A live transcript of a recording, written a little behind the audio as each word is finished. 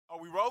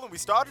We rolling? We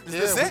started? Is Yeah,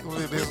 this it?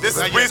 This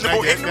not is yet, reasonable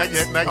not yet,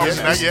 ignorance?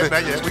 Not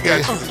yet. We got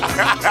you.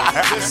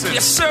 Listen.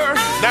 Yes, sir.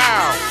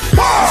 Now,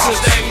 This is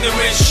the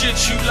ignorant shit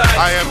you like.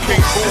 I am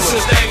King This Cooler.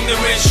 is the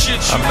ignorant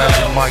shit you I'm like.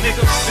 Magic Mike. Nigga,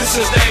 this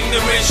is the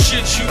ignorant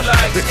shit you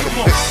like.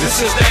 Come on.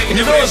 This is the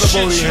You know ignorant it's a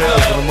shit booty you hell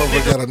like. when the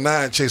motherfucker got a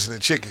 9 chasing a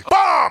chicken.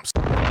 Bombs!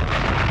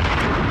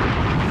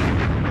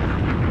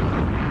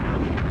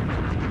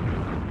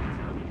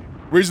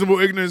 Reasonable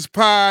Ignorance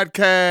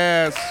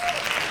Podcast.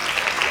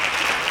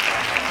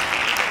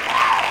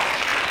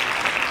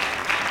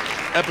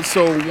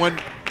 Episode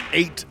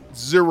 180.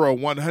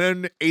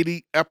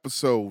 180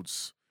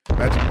 episodes.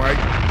 Magic Mike.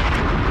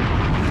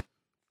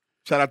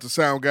 Shout out to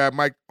Sound Guy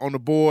Mike on the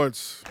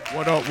boards.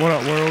 What up, world?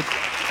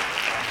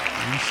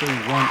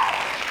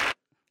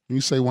 When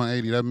you say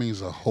 180, that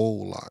means a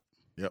whole lot.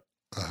 Yep.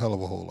 A hell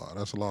of a whole lot.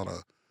 That's a lot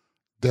of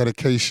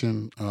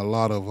dedication, a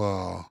lot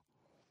of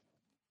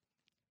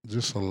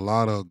just a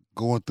lot of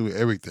going through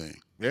everything.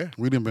 Yeah.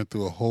 We done been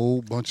through a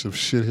whole bunch of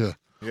shit here.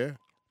 Yeah.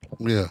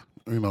 Yeah,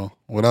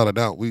 without a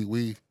doubt.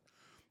 We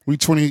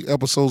 20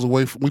 episodes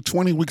away from, we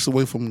 20 weeks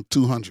away from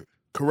 200.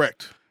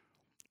 Correct.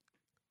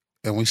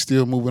 And we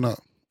still moving up.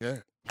 Yeah.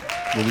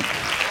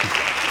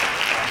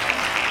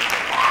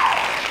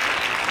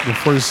 The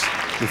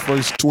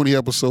first 20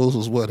 episodes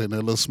was what, in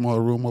that little small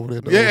room over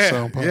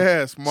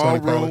there? Small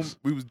Sonic room. Palace.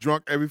 We was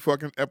drunk every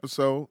fucking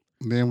episode.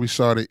 And then we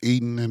started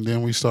eating, and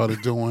then we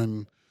started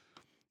doing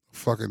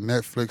fucking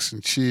Netflix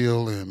and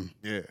chill and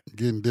Yeah.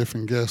 getting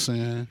different guests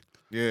in.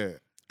 Yeah.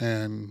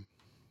 And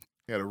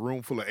Had a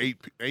room full of eight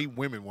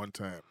women one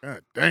time.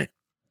 God damn.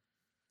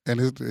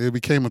 it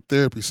became a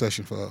therapy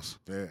session for us,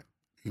 Yeah.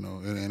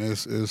 and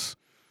it's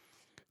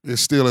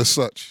still as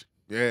such.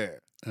 Yeah.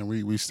 And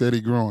we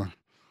steady growing.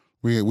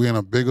 We in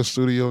a bigger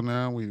studio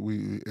now.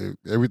 We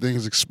everything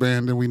is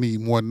expanding. We need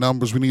more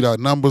numbers. We need our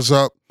numbers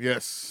up.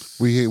 Yes.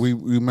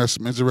 We met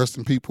some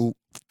interesting people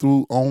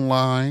through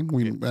online.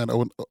 We met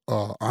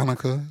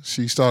Annika.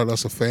 She started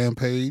us a fan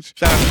page.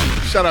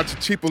 Shout out to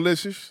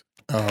Cheapalicious,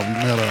 We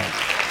met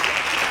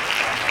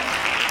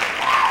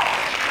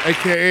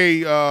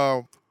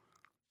a.k.a.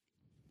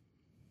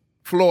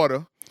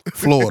 Florida.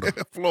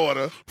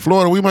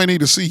 Florida. We might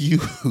need to see you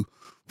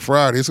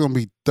Friday. It's gonna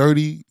be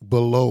 30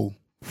 below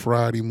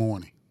Friday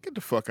morning. Get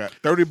the fuck out.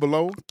 30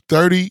 below?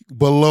 30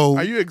 below.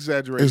 Are you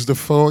exaggerating? is the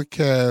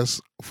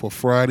forecast for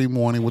Friday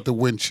morning with the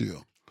wind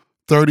chill.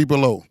 30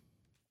 below.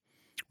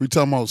 We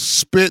talking about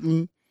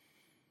spitting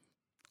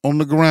on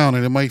the ground,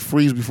 and it might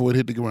freeze before it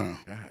hit the ground.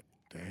 God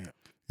damn.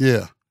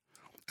 Yeah.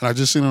 And I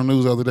just seen on the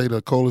news the other day,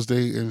 the coldest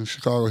day in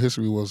Chicago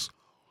history was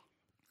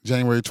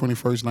January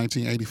 21st,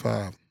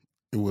 1985.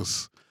 It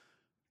was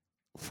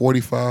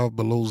 45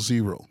 below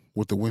zero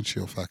with the wind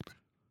chill factor.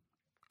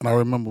 And I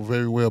remember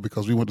very well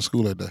because we went to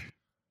school that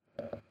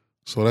day.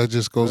 So that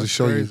just goes to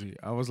show crazy.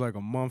 I was like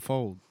a month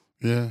old.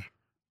 you. Yeah.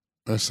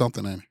 That's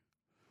something, ain't it?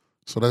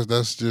 So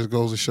that's just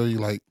goes to show you,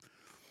 like,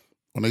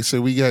 when they say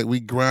we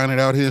grind it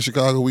out here in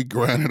Chicago, we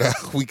grind it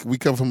out. We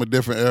come from a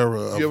different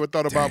era. You ever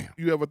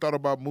thought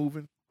about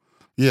moving?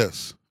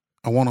 Yes.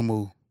 I want to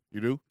move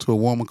You do? to a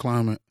warmer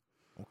climate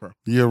Okay.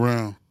 year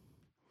round.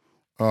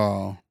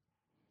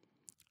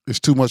 It's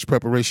too much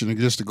preparation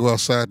just to go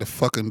outside the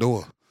fucking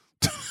door.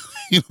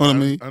 You know what I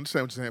mean? I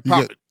understand what you're saying.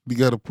 Pop it. You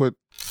got to put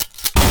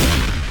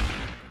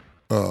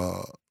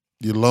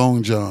your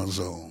long johns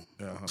on,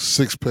 Uh-huh.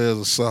 6 pairs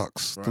of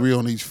socks, Right. 3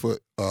 on each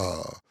foot.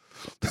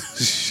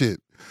 Shit.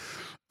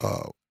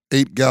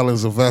 8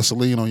 gallons of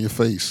Vaseline on your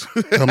face.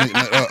 I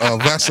mean,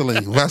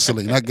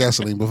 Vaseline, not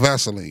gasoline, but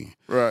Vaseline.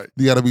 Right.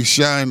 You got to be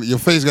shining. Your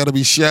face got to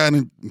be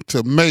shining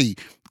to May.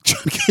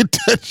 Trying to get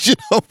that shit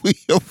off of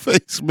your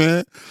face,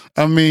 man.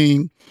 I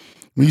mean,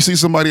 when you see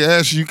somebody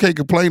ask you can't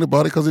complain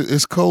about it because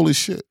it's cold as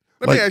shit.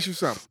 Let me ask you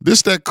something.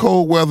 This that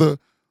cold weather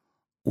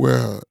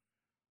where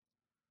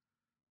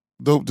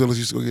dope dealers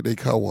used to go get their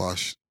car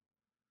washed.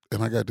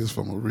 And I got this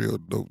from a real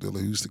dope dealer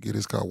who used to get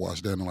his car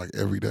washed down like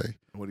every day.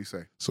 What'd he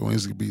say? So when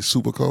it's gonna be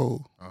super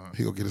cold, Uh-huh.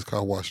 he'll get his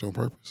car washed on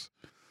purpose.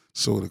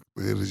 So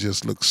it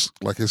just looks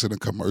like it's in a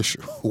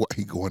commercial while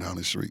he going down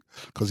the street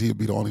because he'll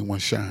be the only one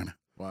shining.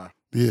 Wow.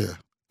 Yeah,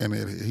 and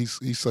he's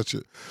such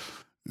a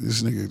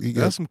this nigga. He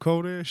got That's some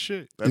cold ass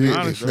shit. yeah,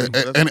 honestly.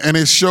 and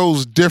it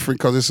shows different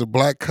because it's a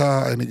black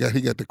car and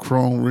he got the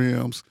chrome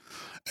rims,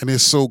 and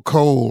it's so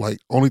cold. Like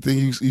only thing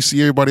you see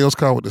everybody else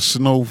car with the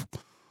snow,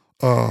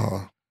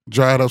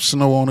 dried up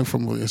snow on it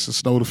from it's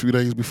snowed a few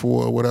days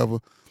before or whatever,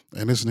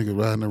 and this nigga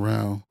riding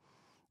around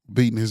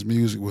beating his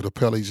music with a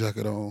Pelly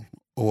jacket on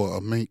or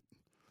a mink,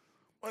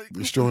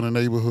 destroying the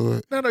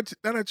neighborhood. Now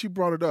that you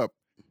brought it up,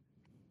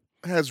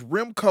 has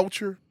rim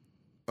culture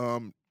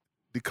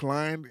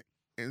declined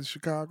in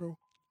Chicago?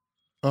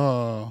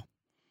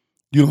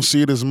 You don't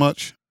see it as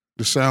much.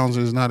 The sounds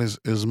is not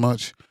as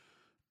much.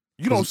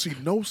 You don't see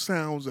no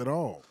sounds at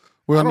all.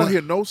 Well, I don't not-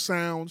 hear no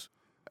sounds.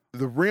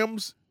 The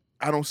rims,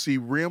 I don't see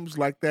rims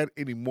like that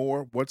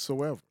anymore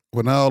whatsoever.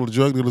 Well, now all the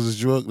drug dealers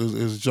is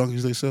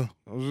junkies they sell.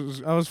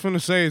 I was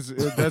finna say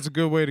that's a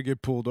good way to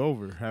get pulled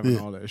over, having Yeah.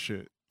 all that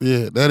shit.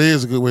 Yeah, that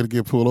is a good way to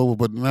get pulled over.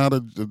 But now the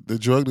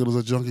drug dealers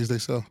are junkies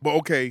themselves. But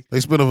okay,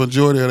 They spend a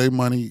majority of their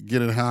money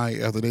getting high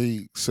after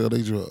they sell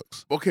their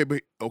drugs.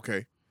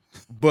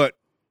 but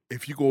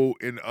if you go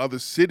in other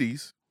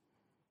cities,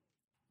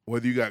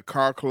 whether you got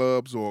car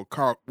clubs or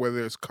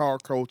whether it's car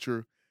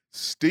culture,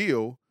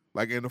 still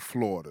like in the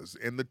Floridas,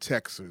 in the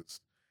Texas,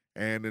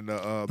 and in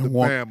the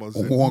Bahamas,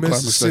 and warm climate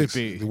Mississippi.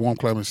 states. The warm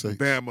climate states.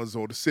 Bahamas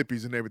or the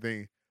Sippies and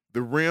everything,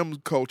 the rim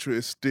culture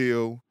is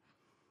still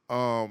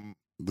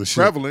The shit.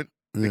 prevalent.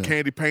 Yeah. The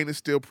candy paint is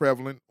still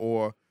prevalent,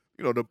 or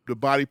the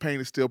body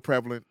paint is still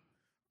prevalent.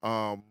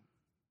 But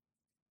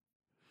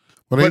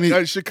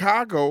But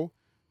Chicago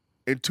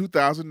in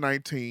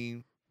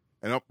 2019,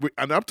 and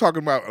I'm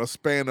talking about a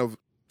span of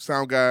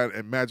Sound Guy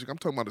and Magic. I'm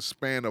talking about a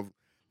span of,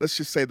 let's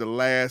just say, the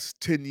last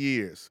 10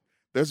 years.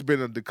 There's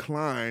been a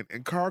decline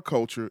in car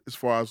culture as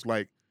far as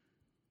like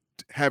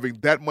having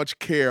that much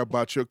care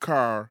about your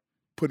car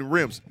putting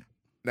rims.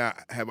 Now,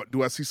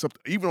 do I see something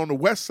even on the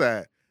West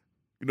Side?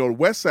 The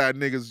West Side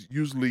niggas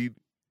usually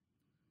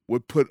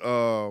would put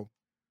the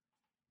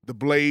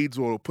blades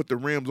or put the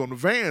rims on the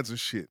vans and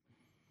shit.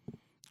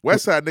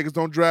 West Side niggas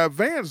don't drive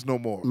vans no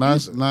more.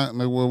 not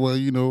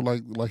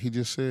like he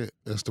just said,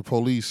 it's the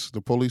police.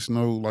 The police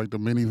know like the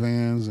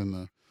minivans and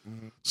the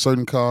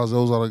certain cars.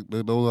 Those are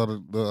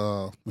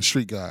the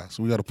street guys.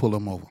 So we got to pull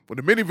them over. But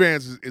the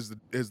minivans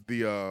is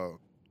the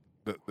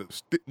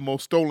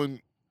most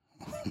stolen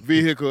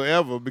vehicle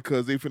ever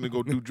because they finna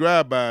go do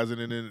drive-bys and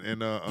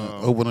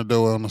Open the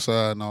door on the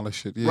side and all that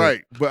shit. Yeah.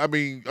 right. But I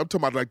mean, I'm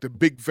talking about like the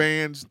big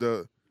vans,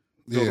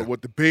 Yeah.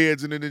 with the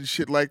beds in it and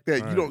shit like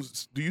that.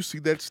 Right. Do you see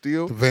that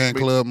still? The van I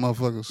mean, club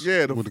motherfuckers.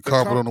 Yeah, with the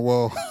carpet on the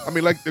wall. I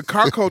mean, like the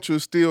car culture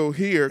is still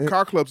here.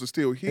 Car clubs are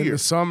still In here. the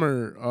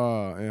summer,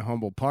 in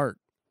Humboldt Park,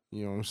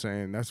 you know what I'm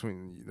saying? That's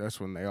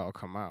when they all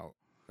come out.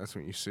 That's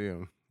when you see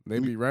them. They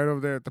be right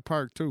over there at the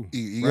park too,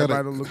 You right gotta-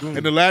 by the lagoon.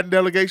 And the Latin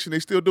delegation, they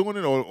still doing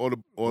it, or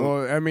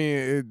well, I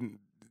mean,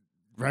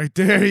 right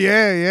there,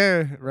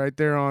 yeah, right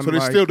there on. so they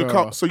like, still the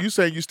car. So you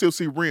saying you still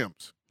see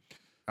rims?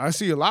 I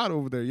see a lot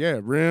over there. Yeah,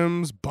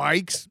 rims,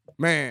 bikes,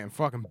 man,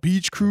 fucking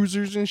beach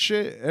cruisers and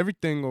shit.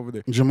 Everything over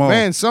there. Jamal.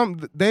 Man,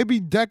 they be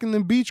decking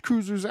them beach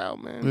cruisers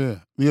out, man. Yeah.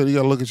 You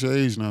got to look at your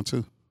age now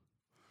too.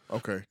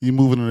 Okay. You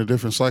moving in a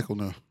different cycle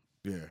now.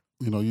 Yeah.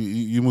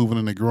 You moving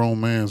in a grown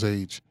man's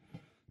age.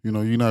 You're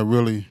not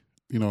really.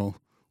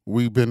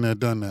 We've been there,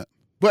 done that.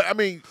 But I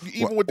mean,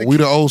 even with we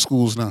the old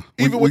schools now.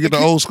 Even We with get the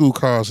the old school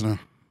cars now.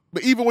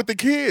 But even with the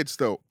kids,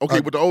 though. Okay,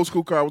 with the old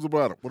school car, what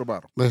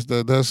about them?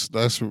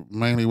 That's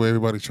mainly where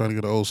everybody's trying to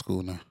get the old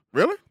school now.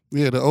 Really?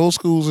 Yeah, the old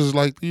schools is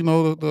like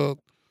the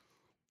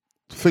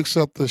fix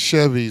up the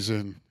Chevys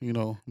and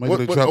make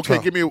it a drop okay,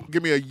 top.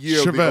 give me a year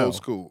of the Chevelle. old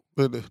school.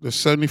 The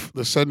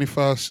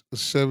 75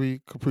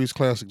 Chevy Caprice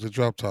Classic, the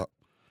drop top.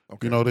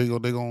 Okay.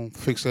 They gonna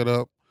fix that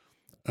up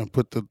and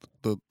put the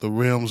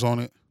rims on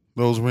it.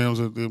 Those rims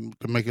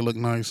to make it look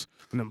nice.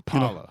 An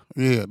Impala.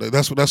 Yeah,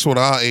 that's what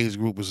our age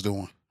group is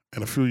doing,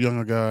 and a few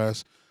younger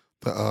guys,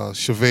 the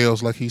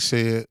Chevelles, like he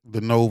said, the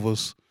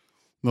Novas.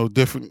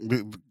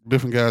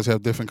 Different guys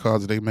have different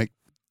cars that they make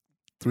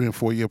 3 and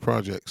 4 year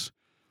projects,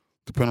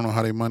 depending on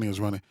how their money is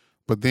running.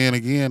 But then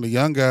again, the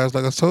young guys,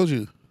 like I told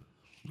you,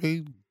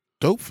 they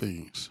dope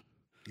fiends.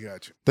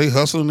 Gotcha. They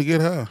hustling to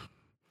get high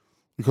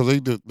because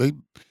it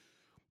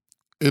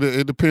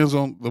depends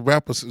on the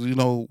rappers.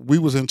 We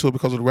was into it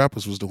because of the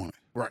rappers was doing it.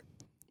 Right.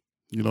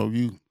 You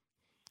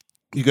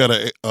got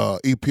a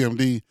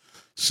EPMD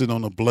sitting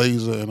on a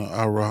Blazer and an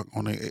iRock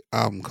on their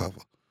album cover.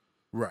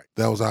 Right.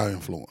 That was our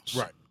influence.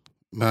 Right.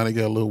 Now they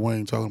got Lil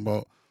Wayne talking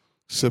about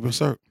sip and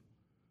syrup.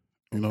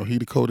 He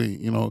the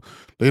codeine.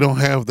 They don't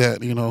have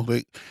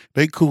that.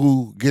 They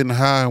cool getting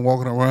high and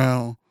walking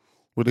around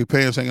with their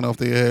pants hanging off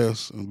their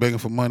ass and begging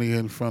for money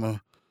in front of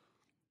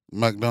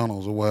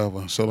McDonald's or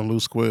whatever, selling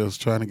loose squares,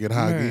 trying to get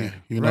high Man,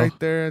 again. right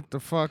there at the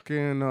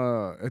fucking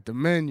at the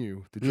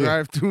menu, the Yeah.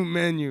 drive-through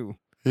menu.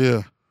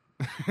 Yeah.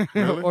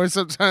 Really? Or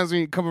sometimes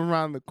when you come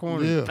around the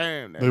corner, Yeah.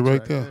 bam, They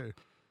right there.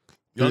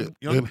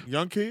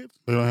 Young kids,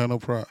 They don't have no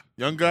pride.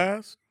 young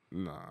guys.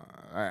 Nah,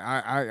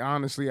 I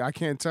honestly I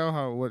can't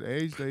tell what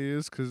age they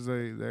is because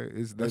they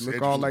That's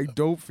look all interesting. like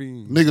dope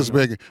fiends. Niggas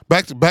begging.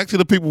 Back to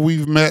the people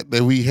we've met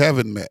that we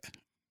haven't met.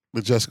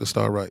 The Jessica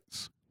Star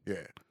Wrights.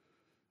 Yeah.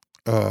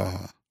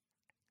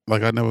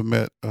 Like I never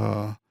met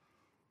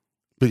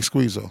Big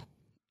Squeezo,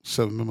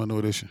 7-member New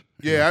Edition.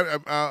 Yeah.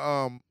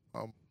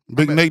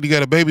 Big met- Nate, you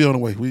got a baby on the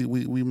way.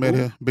 We met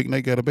Who? her. Big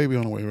Nate got a baby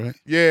on the way, right?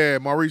 Yeah.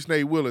 Maurice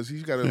Nate Willis.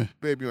 He's got a Yeah.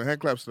 baby on hand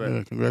claps today.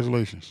 Yeah,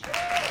 congratulations.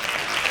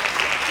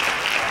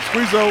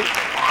 Squeezo.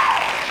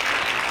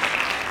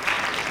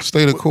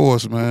 Stay the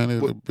course, man.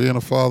 what- Being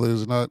a father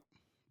is not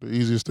the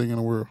easiest thing in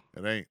the world.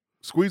 It ain't.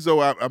 Squeezo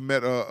I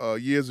met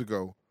years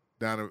ago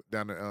down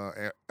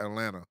in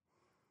Atlanta,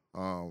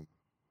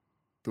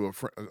 through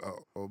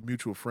a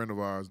mutual friend of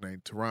ours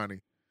named Tarani.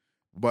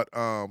 But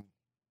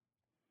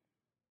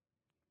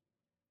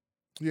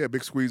yeah,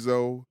 Big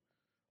Squeezo,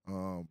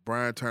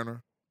 Brian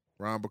Turner,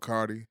 Ron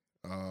Bacardi.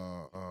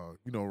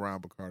 You know Ron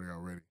Bacardi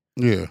already.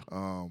 Yeah.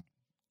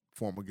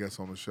 former guests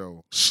on the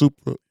show.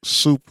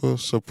 Super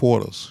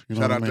supporters. You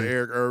know Shout what out I mean? to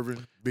Eric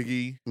Irvin, Big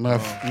E.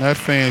 Not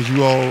fans.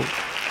 You all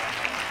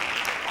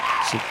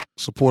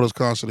support us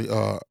constantly.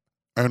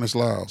 Ernest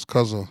Lyles,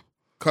 cousin.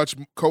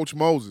 Coach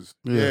Moses.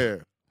 Yeah. Yeah.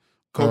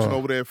 Coaching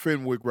over there at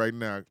Fenwick right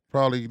now.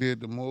 Probably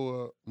did the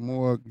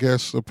more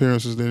guest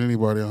appearances than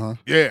anybody, huh?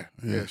 Yeah.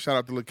 Yeah. Yeah. Shout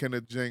out to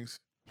LaKenneth Jinx.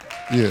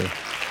 Yeah.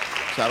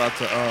 Shout out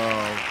to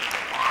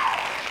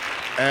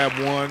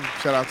Ab1.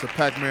 Shout out to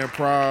Pac-Man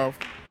Prov.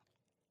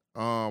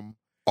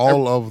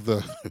 All of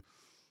the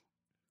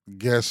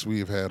guests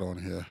we've had on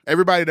here.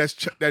 Everybody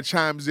that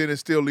chimes in and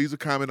still leaves a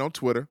comment on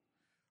Twitter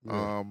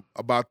Yeah.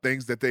 about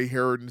things that they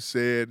heard and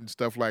said and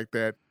stuff like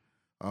that.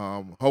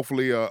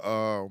 Hopefully,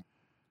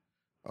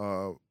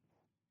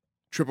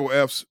 Triple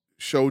F's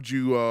showed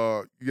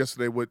you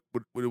yesterday what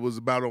it was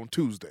about on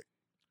Tuesday.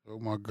 Oh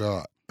my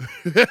God.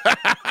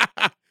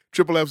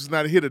 Triple F's is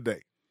not here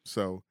today,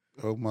 so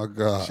Oh my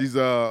God. she's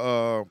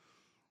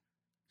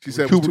she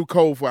said it was too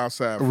cold for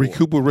outside. For her.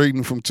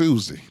 Recuperating from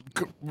Tuesday.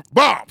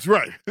 Bombs,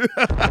 right?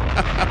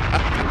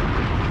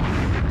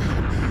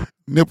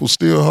 Nipple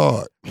still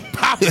hard.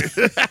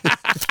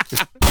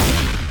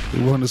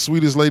 One of the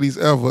sweetest ladies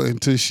ever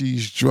until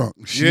she's drunk.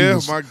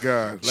 My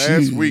God.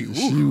 Last week. Woo.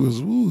 She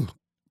was, woo.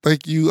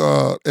 Thank you,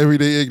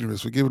 Everyday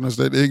Ignorance, for giving us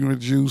that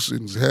ignorant juice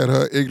and had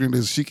her ignorant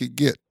as she could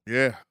get.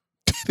 Yeah.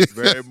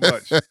 Very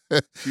much.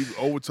 She was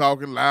over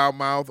talking,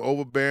 loudmouth,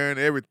 overbearing,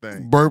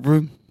 everything.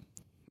 Burping.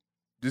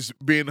 Just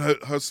being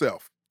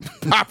herself.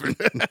 Popping.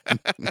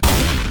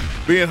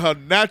 Being her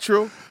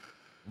natural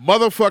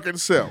motherfucking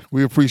self.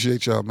 We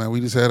appreciate y'all, man.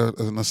 We just had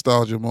a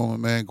nostalgia moment,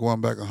 man, going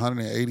back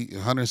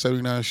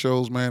 179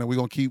 shows, man, and we're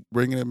going to keep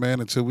bringing it, man,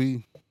 until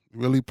we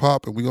really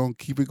pop, and we're going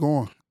to keep it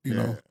going. You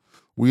know,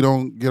 we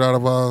don't get out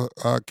of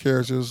our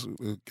characters,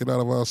 get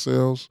out of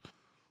ourselves.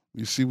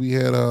 You see, we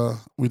did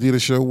a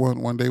show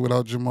one day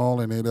without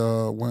Jamal, and it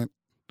went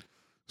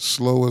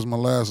slow as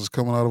molasses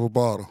coming out of a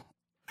bottle.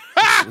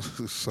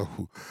 So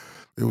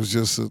it was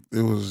just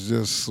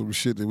some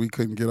shit that we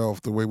couldn't get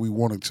off the way we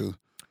wanted to.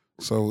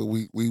 So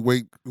we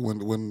wait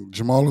when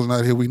Jamal is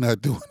not here, we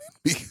not doing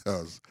it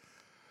because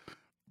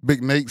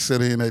Big Nate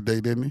set in that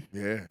day, didn't he?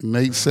 Yeah.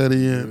 Nate set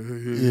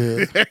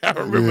in. Yeah. I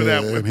remember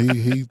that one. And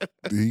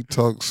he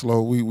talked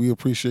slow. We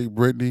appreciate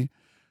Brittany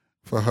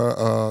for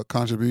her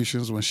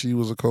contributions when she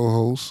was a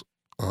co-host.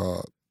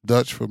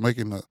 Dutch for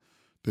making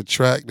the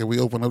track that we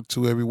open up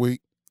to every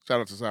week. Shout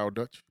out to Sour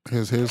Dutch.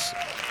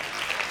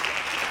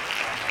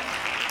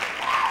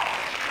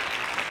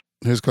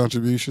 His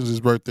contributions. His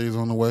birthday's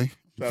on the way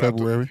in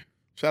February.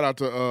 Shout out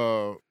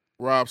to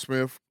Rob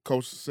Smith,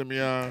 Coach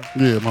Simeon.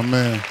 Yeah, my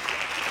man.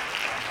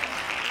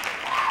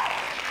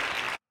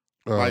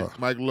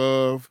 Mike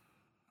Love.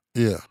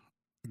 Yeah.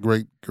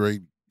 Great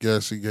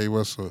guest. He gave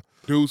us a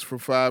Deuce for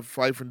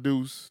Fife and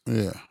Deuce.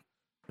 Yeah.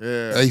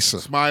 Yeah.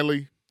 Asa.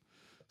 Smiley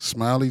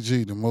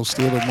G, the most.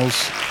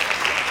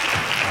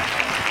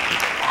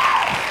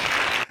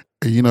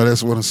 And you know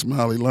that's one of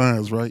Smiley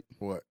lines, right?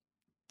 What?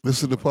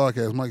 Listen to the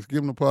podcast. Mike, give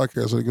him the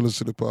podcast so he can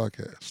listen to the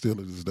podcast still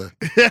to this day.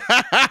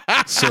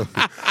 So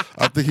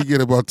I think he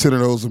get about 10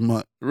 of those a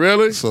month.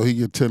 Really? So he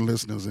get 10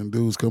 listeners and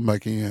dudes come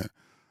back in.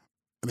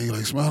 And they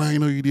like, Smiley, I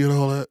didn't know you did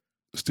all that.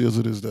 Still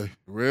to this day.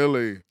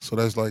 Really? So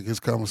that's like his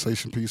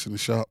conversation piece in the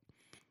shop.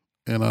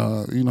 And,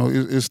 you know,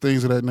 it's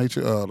things of that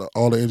nature.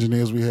 All the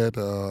engineers we had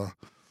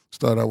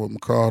started out with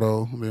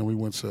Mercado. Then we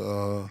went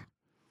to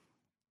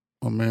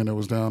a man that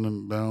was down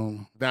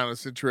in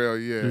Central,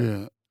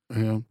 Yeah,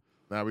 him.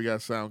 Now we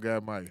got Sound Guy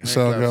Mike.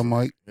 Sound Guy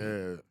Mike.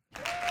 Yeah.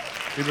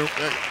 It's been a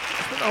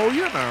whole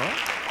year now, right?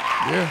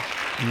 Yeah.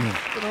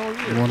 It's been a whole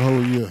year. One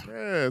whole year.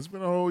 Yeah, it's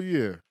been a whole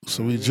year.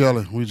 So we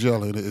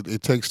gelling.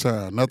 It takes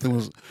time. Nothing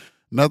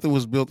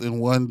was built in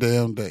one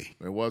damn day.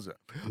 It wasn't.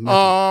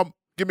 Nothing.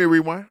 Give me a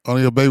rewind.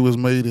 Only a baby was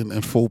made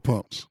in 4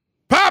 pumps.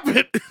 Pop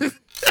it!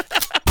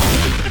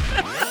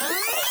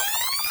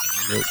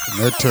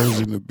 That turns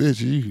into bitch.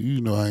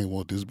 You know I ain't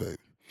want this baby.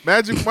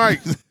 Magic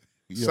Mike.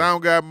 Yeah.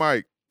 Sound Guy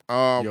Mike.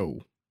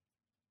 Yo.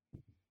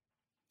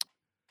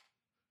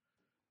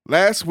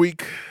 Last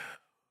week,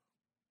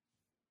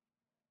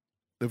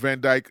 the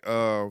Van Dyke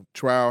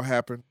trial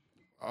happened.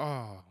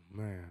 Oh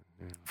man.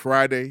 Yeah.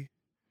 Friday.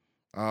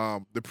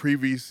 The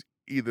previous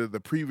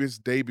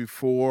day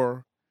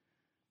before,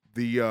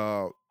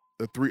 the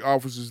 3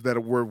 officers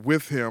that were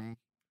with him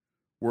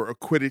were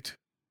acquitted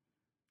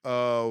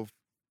of.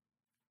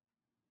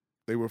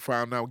 They were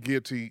found not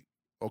guilty,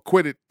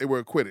 acquitted. They were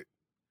acquitted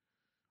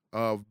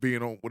of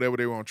being on whatever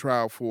they were on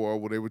trial for,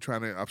 or they were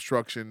trying to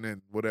obstruction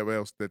and whatever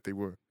else that they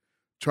were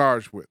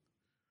charged with.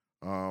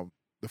 The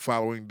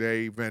following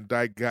day, Van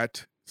Dyke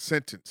got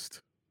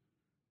sentenced.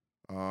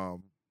 We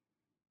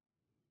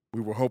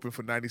were hoping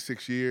for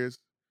 96 years.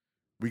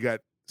 We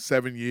got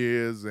 7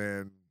 years,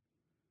 and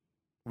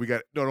we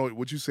got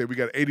what you say? We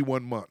got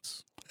 81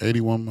 months.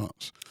 81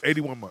 months.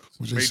 81 months.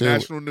 Which Made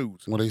national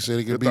news. When they said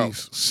it could Good be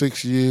thought.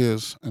 6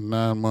 years and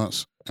 9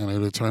 months, and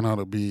it'll turn out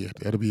to be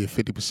at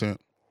 50%.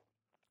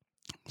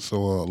 So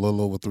a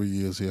little over 3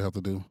 years he'll have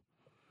to do.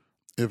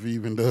 If he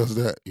even does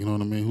that, you know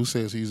what I mean? Who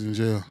says he's in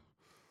jail?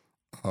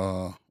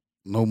 No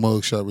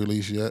mugshot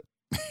release yet.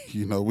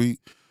 You know, we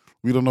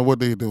don't know what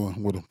they're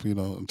doing with him. You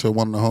know, until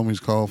one of the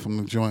homies called from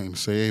the joint and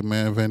say, "Hey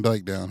man, Van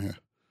Dyke down here."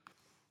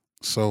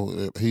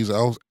 So he's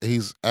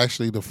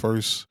actually the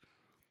first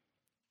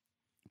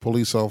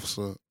police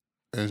officer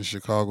in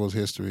Chicago's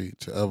history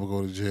to ever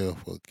go to jail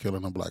for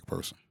killing a black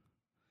person.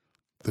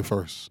 The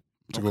first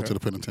to go to the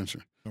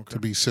penitentiary, to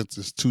be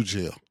sentenced to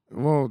jail.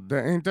 Well,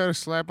 ain't that a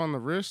slap on the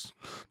wrist?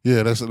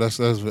 Yeah, that's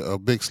a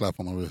big slap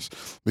on the wrist,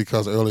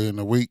 because earlier in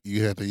the week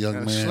you had the young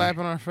man, a slap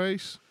in our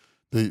face.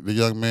 The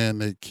young man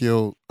that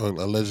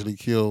allegedly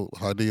killed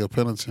Hadia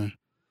Pennington,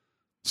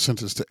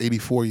 sentenced to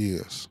 84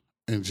 years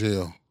in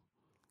jail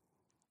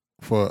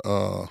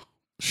for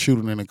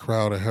shooting in a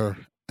crowd at her,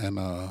 and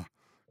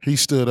he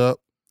stood up,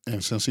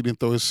 and since he didn't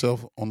throw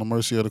himself on the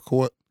mercy of the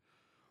court,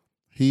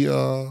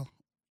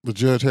 the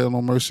judge had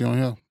no mercy on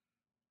him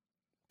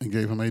and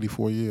gave him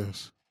 84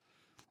 years.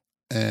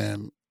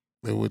 And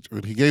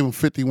he gave him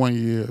 51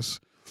 years.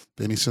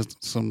 Then he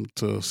sentenced him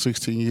to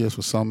 16 years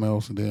for something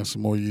else, and then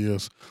some more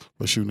years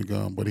for shooting a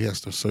gun. But he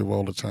has to serve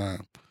all the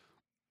time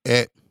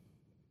at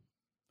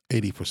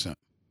 80%.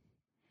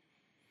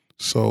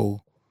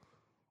 So,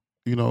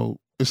 you know,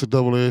 it's a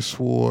double-edged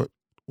sword.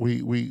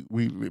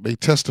 They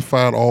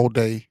testified all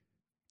day,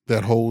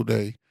 that whole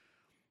day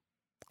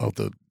of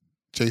the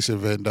Jason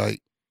Van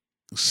Dyke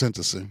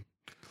sentencing.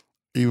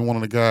 Even one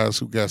of the guys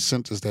who got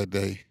sentenced that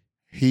day,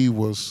 he's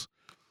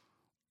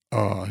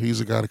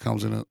a guy that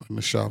comes in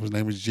the shop. His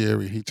name is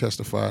Jerry. He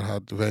testified how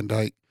Van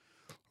Dyke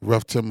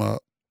roughed him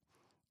up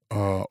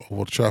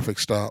over a traffic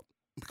stop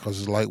because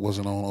his light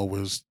wasn't on over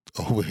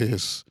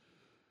his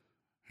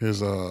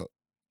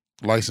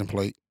license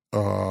plate.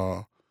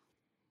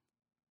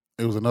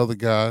 It was another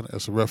guy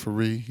as a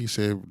referee. He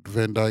said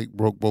Van Dyke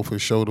broke both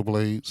his shoulder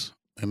blades,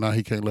 and now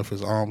he can't lift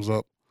his arms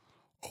up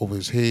over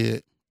his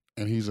head.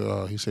 And he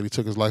said he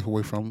took his life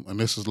away from him. And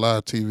this is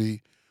live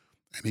TV.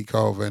 And he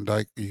called Van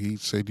Dyke. He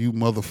said, "You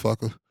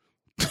motherfucker."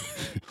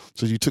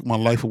 So you took my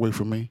life away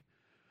from me.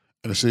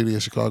 And the city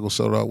of Chicago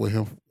settled out with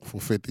him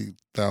for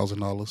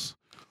 $50,000.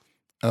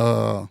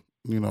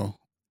 You know,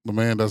 the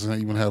man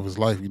doesn't even have his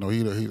life. You know,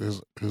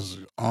 his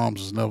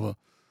arms is never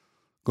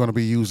going to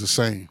be used the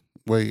same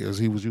way as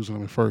he was using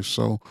them at first.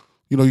 So,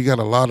 you know, you got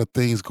a lot of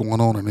things going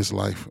on in his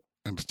life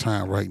at the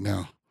time right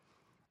now.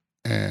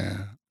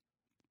 And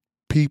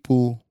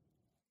people,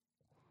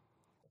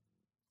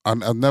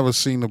 I've never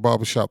seen the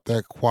barbershop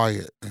that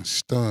quiet and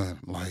stunned.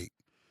 Like,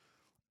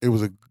 it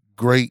was a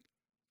good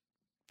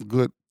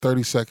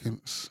 30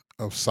 seconds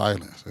of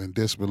silence and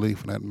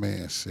disbelief when that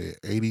man said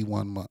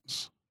 81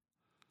 months.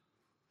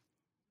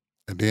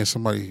 And then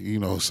somebody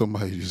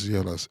just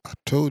yelled us, "I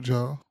told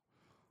y'all."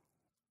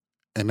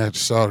 And that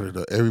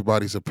started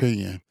everybody's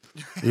opinion.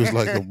 It was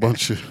like a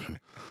bunch of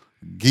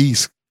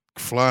geese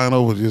flying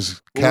over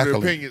just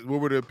cackling. What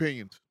were the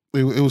opinions?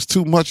 It was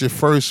too much at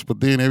first, but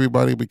then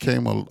everybody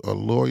became a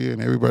lawyer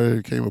and everybody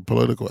became a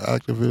political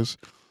activist.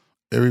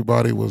 It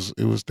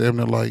was damn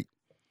near like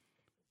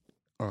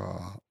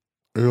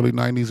early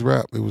 90s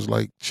rap. It was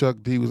like Chuck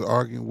D was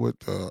arguing with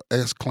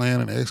X-Clan,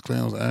 and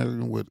X-Clan was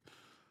arguing with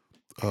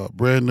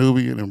Brand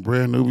Nubian, and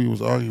Brand Nubian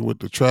was arguing with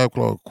the Tribe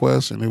Called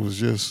Quest, and it was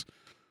just,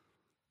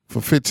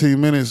 for 15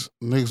 minutes,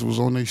 niggas was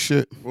on their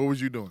shit. What was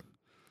you doing?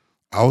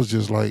 I was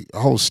just like,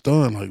 I was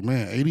stunned, like,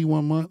 man,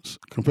 81 months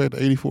compared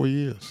to 84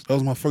 years. That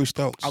was my first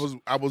thoughts. I was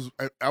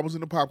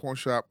in the popcorn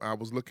shop. I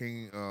was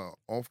looking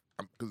off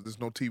because there's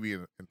no TV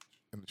in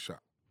the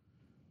shop.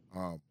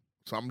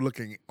 So I'm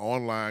looking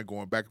online,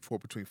 going back and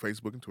forth between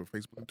Facebook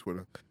and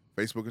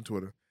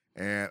Twitter,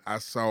 and I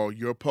saw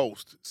your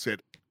post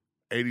said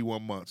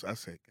 81 months. I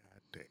said,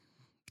 God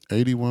damn.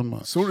 81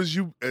 months.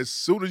 As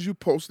soon as you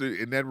posted it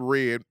in that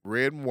red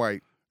and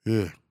white,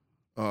 yeah.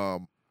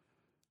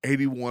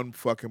 81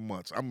 fucking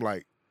months. I'm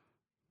like,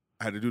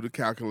 I had to do the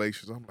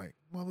calculations. I'm like,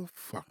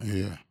 motherfucker.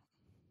 Yeah.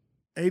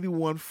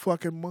 81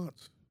 fucking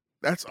months.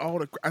 That's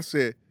all I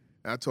said.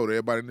 And I told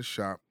everybody in the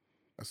shop,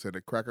 I said,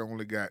 the cracker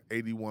only got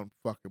 81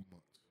 fucking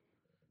months.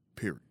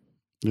 Period.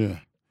 Yeah.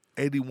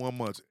 81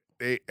 months.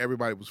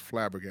 Everybody was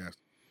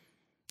flabbergasted.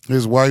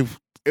 His wife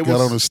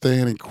got on the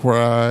stand and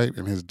cried,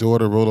 and his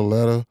daughter wrote a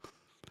letter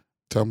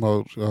talking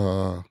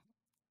about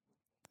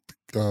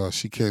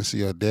she can't see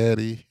her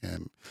daddy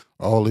and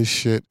all this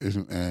shit,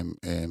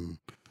 and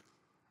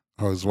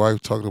his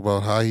wife talked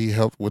about how he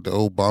helped with the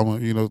Obama,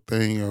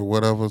 thing or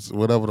whatever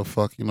the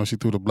fuck, she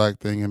threw the black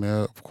thing in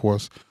there, of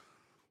course.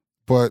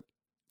 But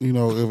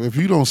if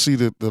you don't see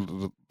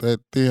that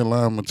thin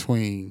line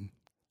between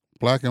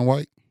black and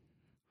white,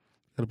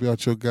 you gotta be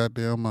out your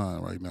goddamn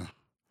mind right now.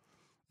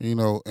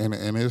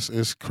 And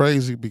it's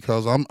crazy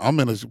because I'm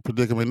in a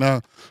predicament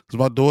now because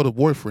my daughter's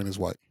boyfriend is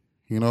white,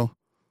 and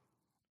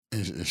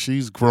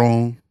she's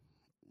grown,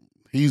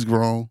 he's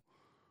grown,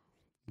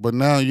 but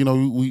now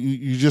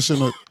you just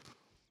in a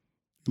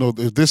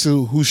if this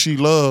is who she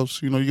loves,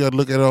 you got to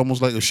look at it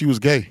almost like if she was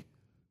gay.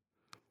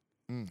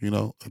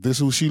 If this is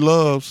who she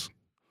loves,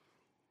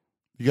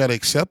 you got to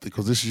accept it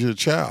because this is your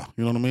child.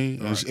 You know what I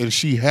mean? Right. And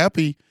she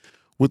happy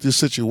with this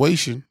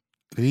situation.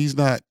 He's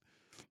not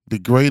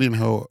degrading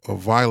her or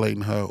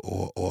violating her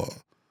or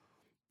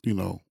you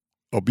know,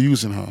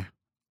 abusing her.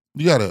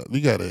 You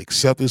gotta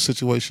accept this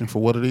situation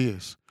for what it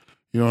is.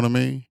 You know what I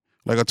mean?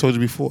 Like I told you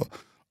before,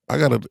 I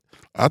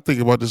think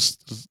about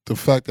the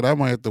fact that I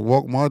might have to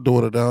walk my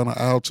daughter down the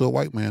aisle to a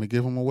white man and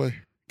give her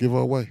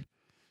away.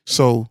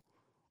 So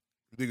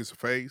You think it's a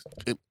phase?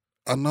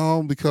 I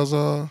know because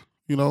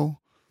you know,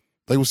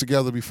 they was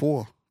together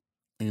before,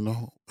 you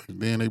know, and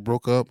then they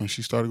broke up and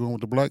she started going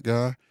with the black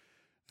guy.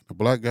 The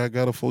black guy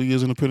got her 4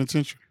 years in the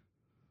penitentiary.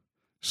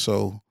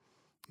 So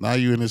now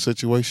you're in this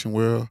situation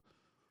where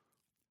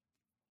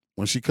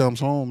when she comes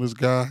home, this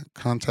guy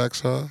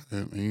contacts her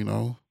and you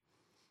know,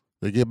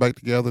 they get back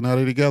together. Now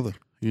they're together,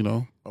 you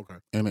know. Okay.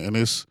 And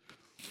it's,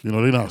 you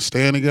know, they're not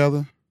staying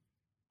together.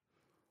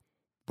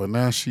 But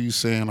now she's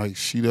saying like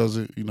she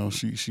doesn't, you know,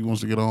 she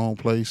wants to get her own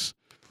place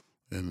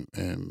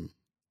and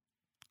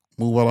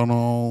move out on her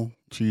own.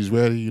 She's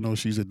ready, you know,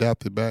 she's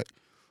adapted back.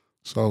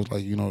 So I was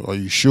like, you know, are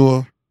you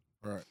sure?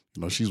 Right.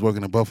 You know, she's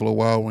working at Buffalo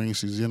Wild Wings.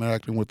 She's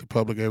interacting with the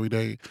public every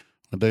day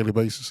on a daily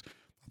basis.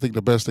 I think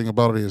the best thing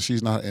about it is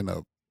she's not in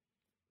a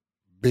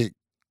big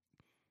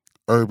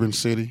urban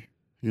city,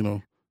 you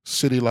know,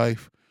 city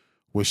life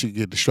where she can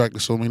get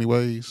distracted so many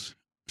ways.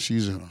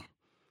 She's in a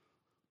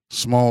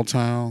small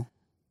town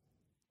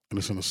and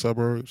it's in the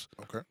suburbs.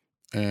 Okay.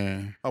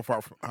 And How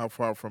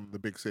far from the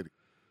big city?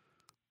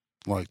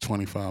 like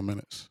 25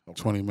 minutes,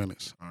 Okay. 20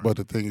 minutes. All right. But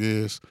the thing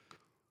is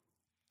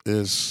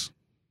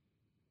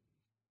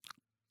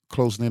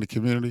close knit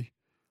community.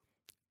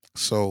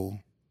 So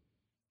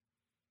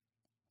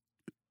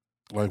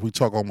like we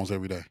talk almost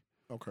every day.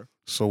 Okay.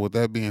 So with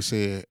that being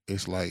said,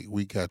 it's like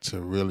we got to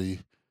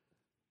really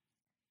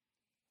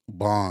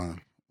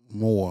bond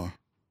more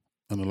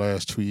in the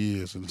last 2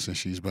 years and since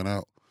she's been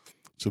out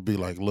to be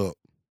like, look,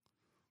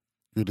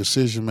 your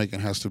decision making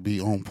has to be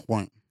on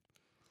point.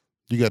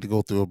 You got to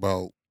go through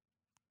about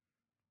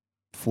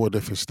 4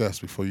 different steps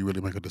before you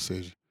really make a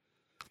decision.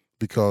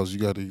 Because you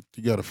got to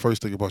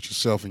first think about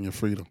yourself and your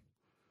freedom.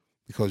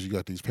 Because you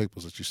got these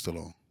papers that you still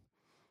own.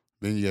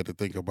 Then you have to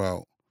think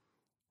about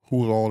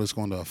who all this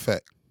going to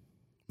affect.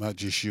 Not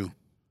just you.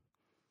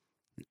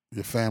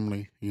 Your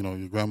family, you know,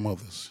 your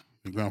grandmothers,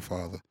 your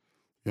grandfather,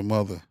 your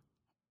mother,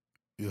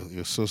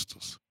 your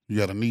sisters. You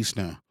got a niece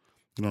now.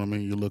 You know what I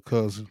mean? Your little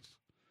cousins.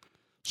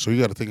 So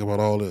you got to think about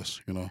all this,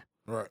 you know.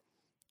 Right.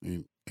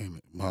 And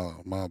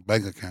my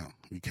bank account,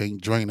 you can't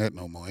drain that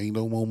no more. Ain't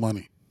no more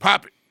money.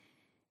 Pop it.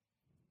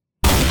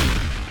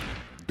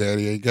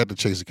 Daddy ain't got the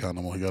Chase account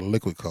no more. He got a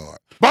liquid card.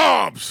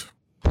 Bombs.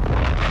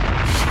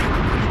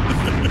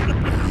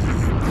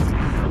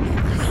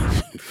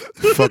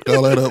 Fucked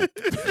all that up.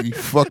 You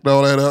fucked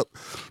all that up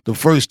the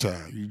first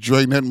time. You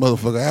drained that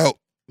motherfucker out.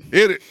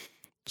 Hit it.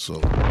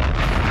 So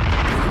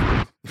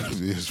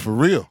it's for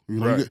real. You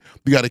know, Right.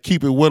 you got to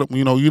keep it with them.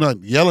 You know, you're not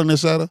yelling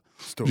this at her.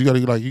 Stupid.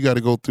 You got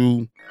to go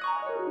through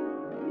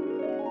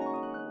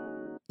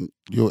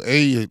your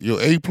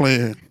A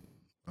plan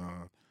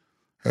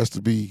has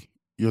to be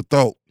your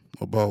thought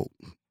about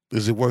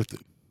is it worth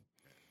it,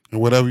 and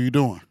whatever you're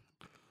doing.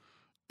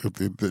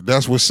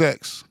 That's with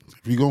sex.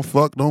 If you gonna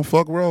fuck, don't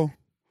fuck raw.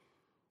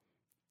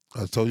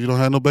 I told you don't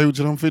have no baby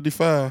till I'm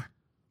 55.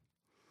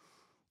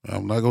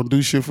 I'm not gonna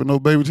do shit for no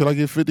baby till I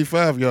get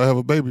 55. Y'all have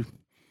a baby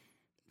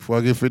before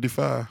I get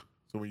 55.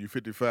 So when you're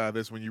 55,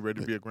 that's when you're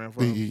ready to be a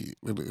grandfather?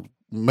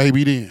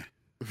 Maybe then.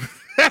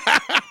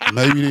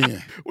 Maybe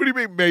then. What do you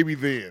mean maybe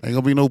then? Ain't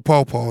gonna be no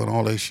pawpaw and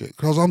all that shit.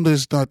 Cause I'm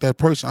just not that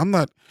person. I'm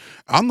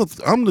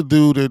the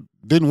dude that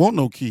didn't want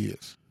no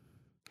kids.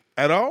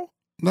 At all?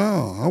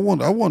 No, I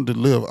wanted to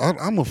live.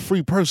 I'm a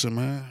free person,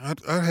 man.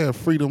 I had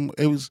freedom.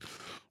 It was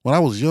when I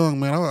was young,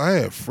 man. I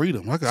had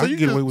freedom. I could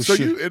get away with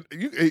shit.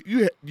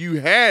 You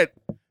had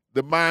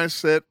the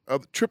mindset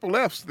of the triple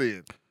Fs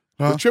then.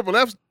 Huh? The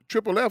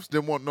triple Fs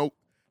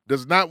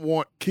does not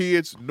want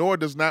kids, nor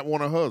does not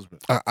want a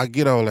husband. I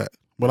get all that,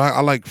 but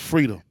I like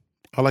freedom.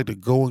 I like to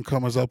go and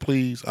come as I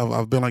please.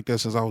 I've been like that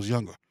since I was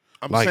younger.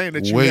 I'm like, saying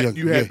that way you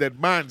younger. had that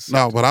mindset.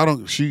 No, but I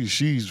don't.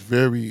 She's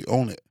very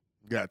on it.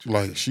 Got you.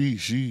 Like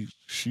she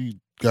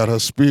got her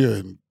spear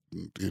and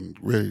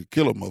ready to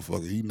kill a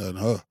motherfucker. He nothing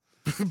her.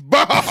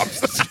 Bombs.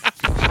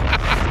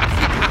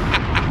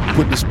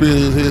 Put the spear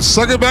in his head.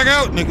 Suck it back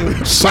out,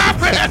 nigga. Suck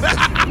it.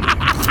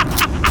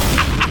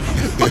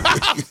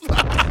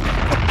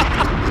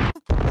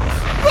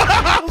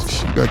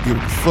 She got to give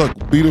a fuck.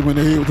 Beat him in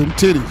the head with them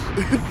titties.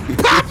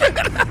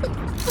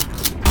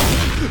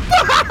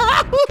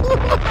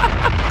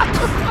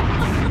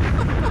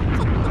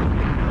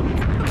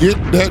 Get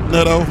that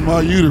nut off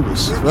my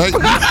uterus, right?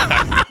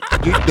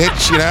 Get that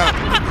shit out,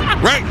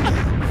 right?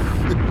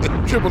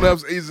 Triple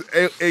F's is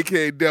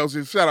a.k.a.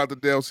 Delcia. Shout out to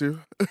Delcia.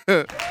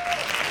 I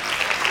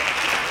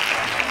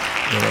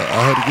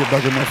had to get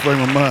back in my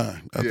frame of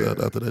mind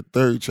after that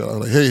third child. I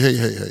was like,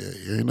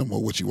 hey, ain't no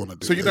more what you want to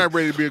do. So you're not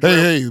ready to be a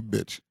grandfather? Hey,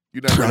 bitch.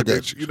 You're not ready, I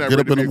got you. You're not Get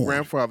ready up to in be the a morning.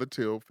 grandfather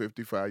till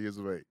 55 years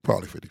of age.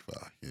 Probably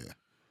 55, yeah.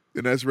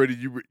 And that's ready.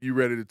 You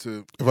ready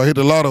to? If I hit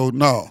the lotto,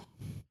 no.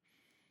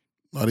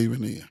 Not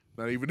even then.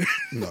 Not even.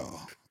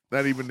 No.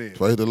 Not even then.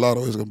 If I hit the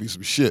lotto, it's gonna be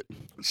some shit.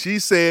 She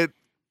said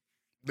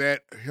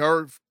that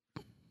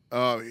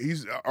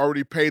he's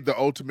already paid the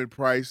ultimate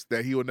price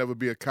that he will never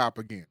be a cop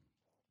again.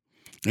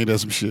 Ain't that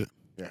some shit?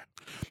 Yeah.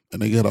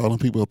 And they got all them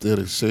people up there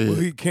that say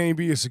Well, can he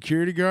be a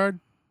security guard?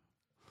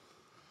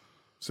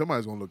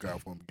 Somebody's gonna look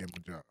out for him and give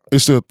him a job.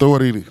 it's the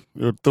authority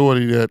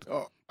that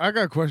Oh, I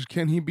got a question.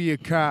 Can he be a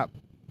cop?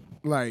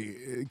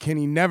 Like, can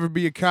he never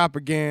be a cop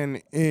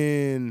again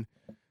in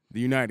the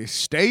United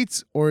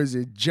States, or is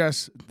it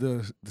just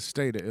the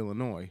state of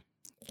Illinois?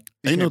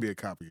 He Ain't can't no- be a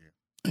cop again.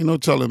 ain't no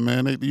telling,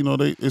 man.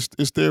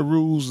 It's their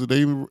rules that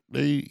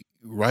they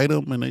write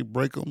them and they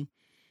break them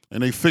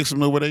and they fix them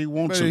the way they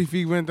want But to. if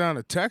he went down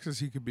to Texas,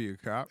 he could be a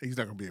cop. He's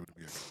not gonna be able to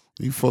be a cop.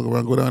 You fuck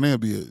around, go down there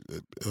and be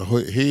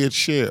a head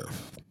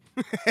sheriff.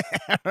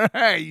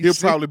 Right, you He'll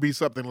see? probably be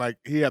something like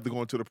he had to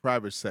go into the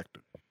private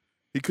sector.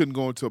 He couldn't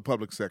go into a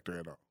public sector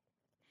at all.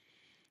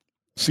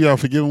 See how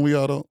forgiving we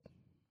are, though.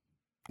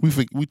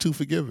 We too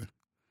forgiving.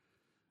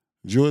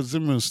 George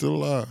Zimmerman's still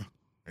alive.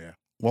 Yeah.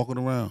 Walking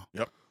around.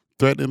 Yep.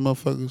 Threatening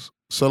motherfuckers.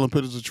 Selling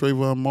pictures of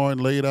Trayvon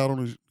Martin laid out on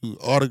his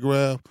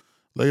autograph,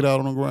 laid out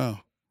on the ground.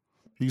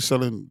 He's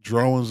selling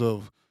drawings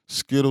of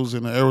Skittles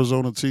in the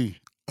Arizona tea,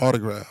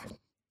 autograph,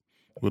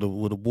 with a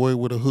boy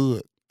with a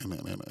hood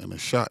and a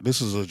shot.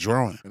 This is a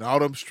drawing. And all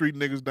them street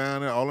niggas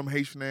down there, all them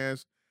Haitian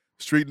ass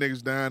street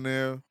niggas down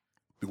there,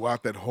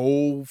 throughout that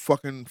whole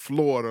fucking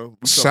Florida. We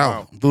talking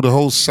South, about through the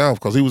whole South,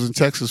 because he was in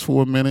Texas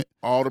for a minute.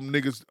 all them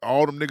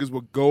niggas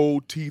with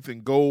gold teeth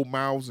and gold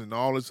mouths and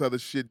all this other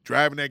shit,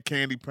 driving that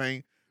candy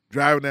paint,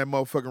 driving that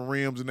motherfucking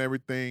rims and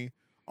everything.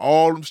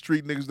 All them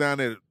street niggas down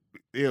there,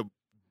 they'll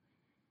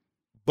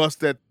bust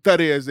that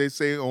 30, as they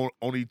say,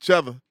 on each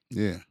other.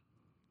 Yeah.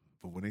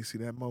 But when they see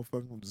that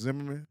motherfucking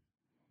Zimmerman,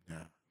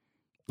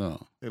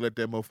 No. they let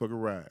that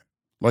motherfucker ride.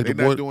 Like They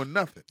the not boy, doing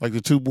nothing. like the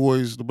two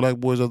boys, the black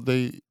boys, the other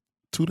day,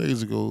 2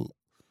 days ago,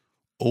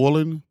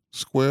 Orland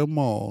Square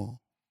Mall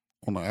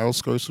on the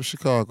outskirts of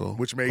Chicago,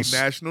 Which made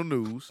national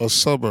news. a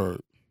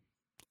suburb,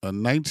 a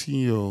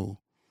 19-year-old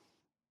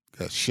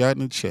got shot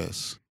in the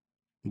chest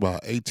by an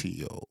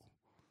 18-year-old.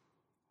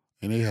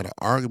 And they had an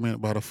argument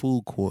about a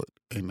food court,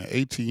 and the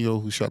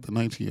 18-year-old who shot the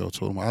 19-year-old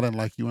told him, I didn't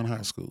like you in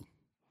high school.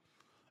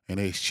 And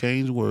they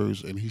exchanged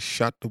words, and he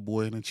shot the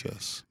boy in the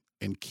chest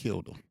and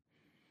killed him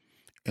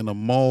in a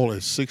mall at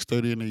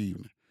 6:30 in the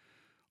evening.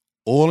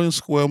 Orland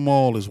Square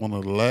Mall is one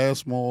of the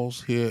last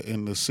malls here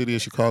in the city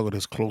of Chicago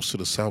that's close to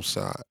the South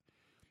Side,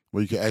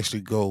 where you can actually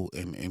go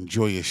and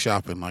enjoy your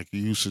shopping like you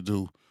used to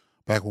do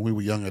back when we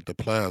were young at the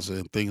Plaza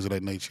and things of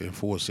that nature in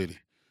Ford City.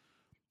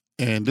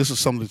 And this is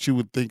something that you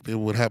would think that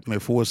would happen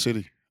at Ford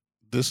City.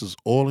 This is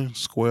Orland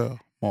Square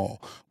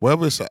Mall.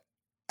 Wherever it's an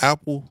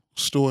Apple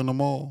store in the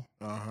mall,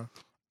 Uh-huh.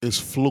 it's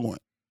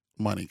fluent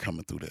money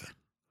coming through there.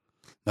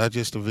 Not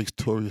just a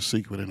Victoria's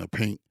Secret and a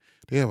Pink.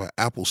 They have an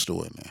Apple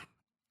store in there.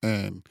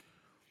 And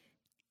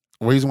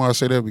the reason why I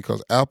say that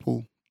because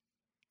Apple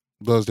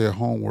does their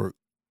homework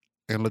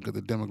and look at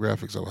the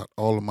demographics of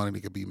all the money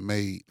that could be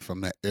made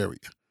from that area.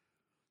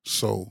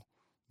 So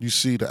you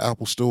see the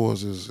Apple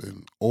stores is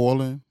in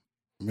Orland,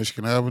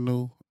 Michigan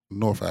Avenue,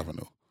 North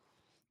Avenue.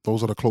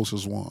 Those are the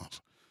closest ones.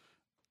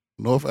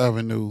 North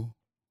Avenue,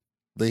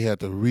 they had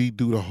to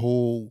redo the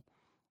whole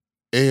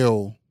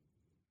L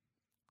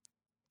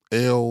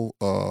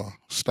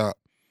stop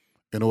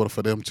in order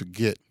for them to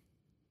get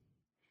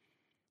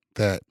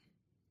that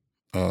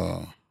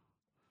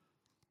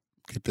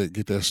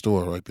get that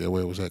store right there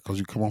where it was at. Because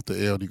you come off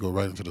the L, you go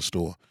right into the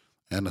store,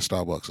 and the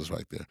Starbucks is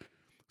right there.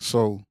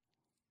 So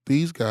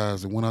these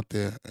guys that went out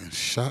there and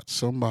shot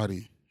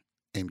somebody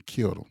and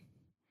killed them,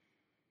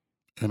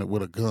 and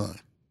with a gun.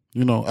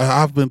 You know,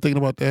 I've been thinking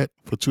about that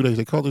for 2 days.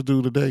 They called the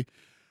dude today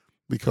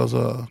because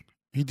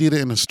he did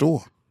it in the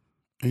store.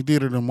 He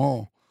did it in the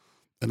mall.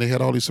 And they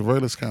had all these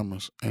surveillance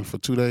cameras. And for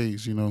 2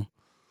 days, you know,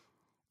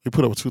 they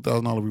put up a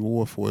 $2,000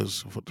 reward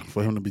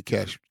for him to be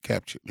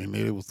captured. And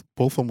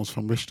both of them was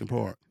from Richmond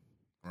Park.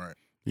 Right.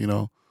 You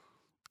know?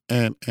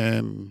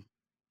 And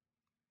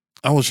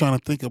I was trying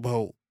to think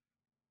about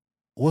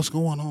what's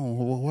going on.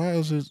 Why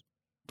is it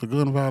the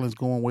gun violence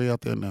going way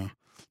out there now?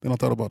 Then I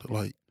thought about it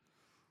like,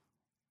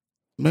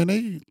 man,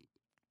 they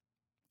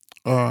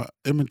are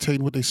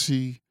imitating what they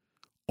see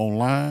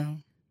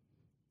online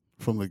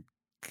from the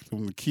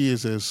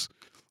kids that's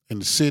in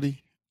the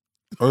city,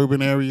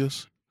 urban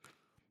areas,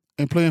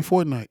 and playing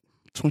Fortnite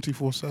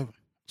 24/7.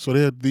 So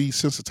they're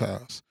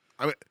desensitized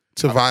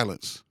to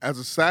violence. As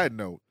a side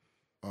note,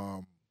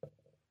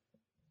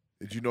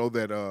 did you know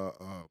that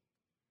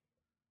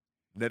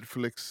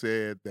Netflix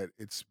said that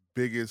its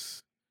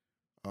biggest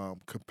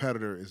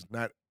competitor is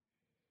not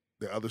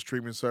the other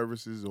streaming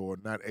services or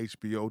not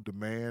HBO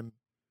demand,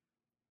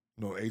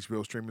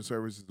 HBO streaming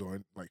services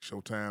or like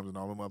Showtimes and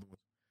all them other ones.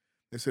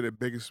 They said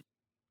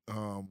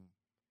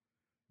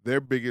their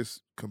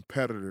biggest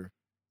competitor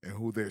and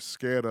who they're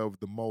scared of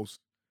the most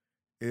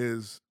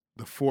is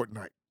the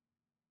Fortnite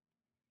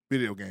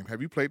video game.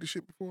 Have you played this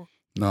shit before?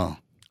 No.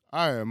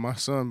 My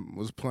son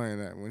was playing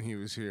that when he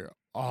was here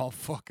all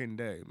fucking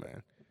day,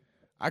 man.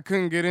 I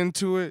couldn't get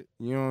into it.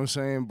 You know what I'm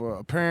saying? But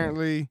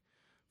apparently,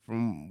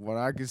 from what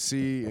I could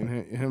see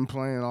and him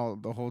playing all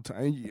the whole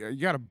time, you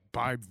gotta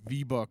buy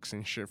V-Bucks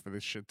and shit for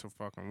this shit to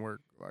fucking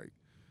work, like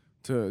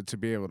to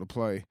be able to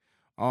play.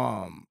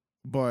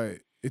 But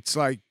it's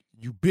like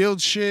you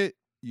build shit,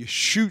 you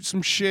shoot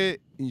some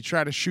shit, and you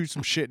try to shoot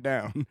some shit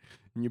down.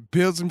 And you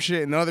build some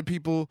shit, and other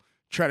people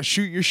try to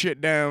shoot your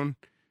shit down,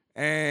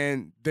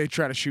 and they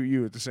try to shoot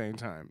you at the same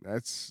time.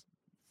 That's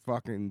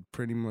fucking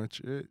pretty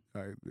much it.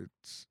 Like,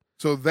 it's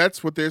So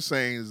that's what they're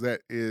saying is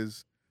that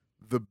is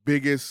the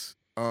biggest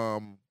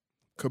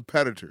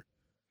competitor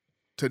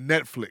to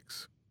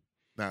Netflix.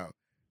 Now,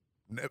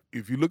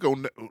 if you look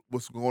on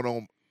what's going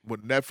on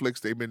with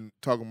Netflix, they've been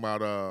talking about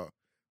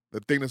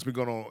the thing that's been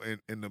going on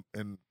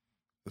in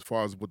as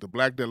far as with the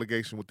black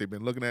delegation, what they've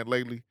been looking at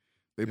lately.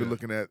 They've been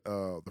looking at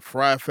the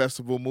Fry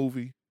Festival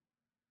movie.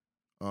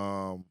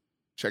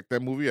 Check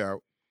that movie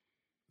out.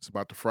 It's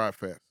about the Fry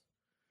Fest.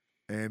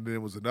 And then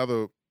there was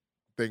another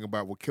thing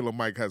about what Killer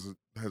Mike has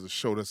a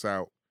show that's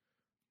out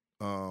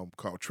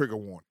called Trigger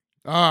Warning.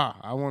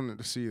 I wanted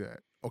to see that.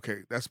 Okay,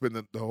 that's been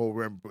the whole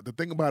realm. But the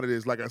thing about it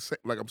is, like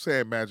I'm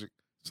saying, Magic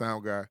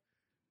Sound Guy,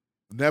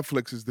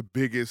 Netflix is the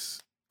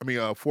biggest. I mean,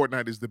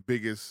 Fortnite is the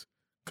biggest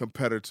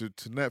competitor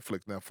to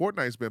Netflix. Now,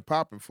 Fortnite's been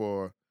popping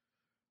for,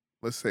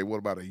 let's say, what,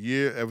 about a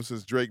year? Ever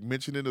since Drake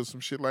mentioned it or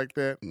some shit like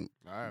that.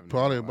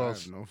 Probably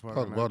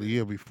about a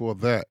year before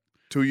that.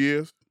 2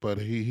 years. But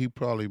he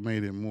probably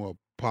made it more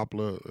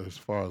popular as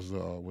far as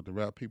with the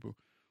rap people.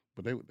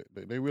 But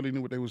they really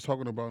knew what they was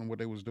talking about and what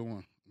they was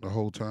doing the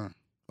whole time.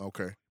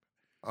 Okay.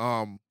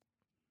 I've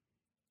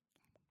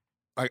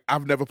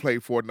never played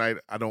Fortnite.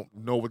 I don't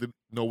know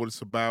what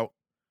it's about.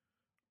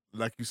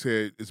 Like you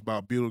said, it's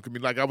about building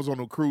community. Like I was on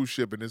a cruise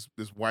ship and this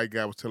white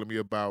guy was telling me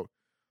about.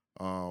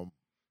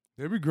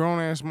 There be grown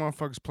ass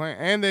motherfuckers playing,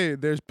 and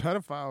there's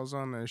pedophiles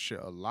on that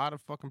shit. A lot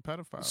of fucking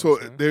pedophiles. So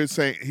man. they're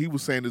saying he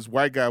was saying this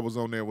white guy was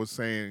on there was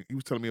telling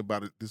me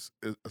about it. This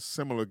a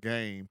similar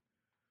game,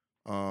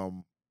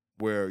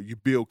 where you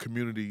build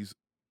communities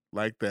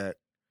like that.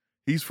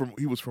 He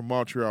was from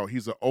Montreal.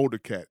 He's an older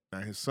cat. Now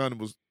his son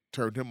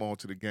turned him on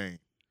to the game.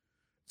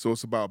 So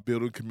it's about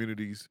building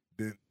communities,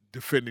 then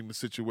defending the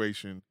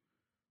situation,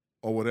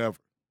 or whatever.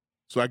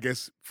 So I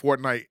guess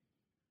Fortnite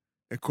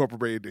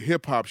incorporated the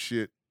hip hop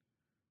shit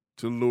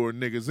to lure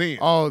niggas in.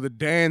 Oh, the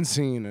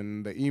dancing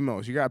and the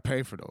emos. You gotta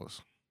pay for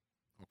those.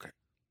 Okay.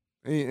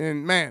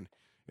 And man,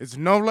 it's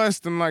no less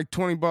than like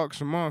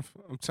 $20 a month.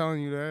 I'm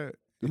telling you that.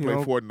 To You play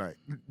know? Fortnite.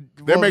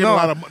 They're making a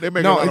lot of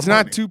money. No, it's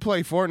not to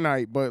play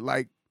Fortnite, but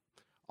like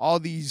all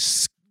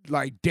these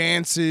like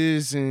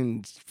dances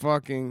and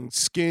fucking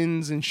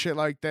skins and shit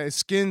like that.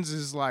 Skins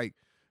is like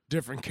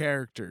different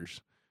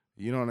characters.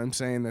 You know what I'm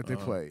saying, that they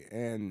play.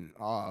 And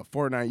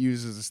Fortnite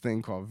uses this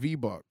thing called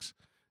V-Bucks.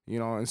 You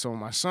know, and so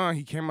my son,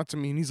 he came up to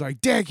me and he's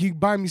like, Dad, can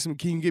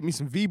you get me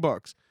some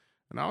V-Bucks?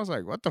 And I was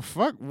like, what the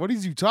fuck? What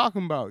is you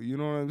talking about? You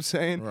know what I'm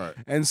saying? Right.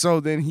 And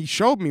so then he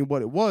showed me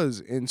what it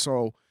was. And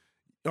so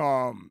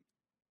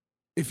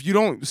if you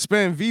don't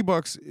spend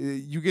V-Bucks,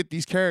 you get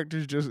these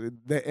characters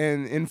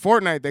and in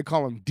Fortnite, they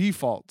call them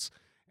defaults.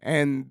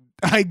 And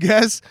I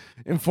guess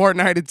in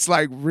Fortnite, it's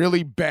like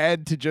really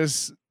bad to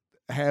just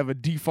have a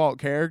default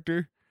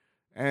character.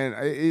 And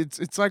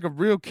it's like a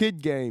real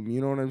kid game,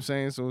 you know what I'm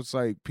saying? So it's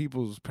like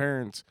people's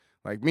parents,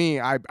 like me,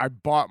 I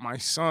bought my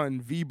son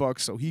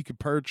V-Bucks so he could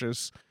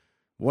purchase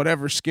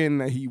whatever skin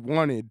that he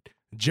wanted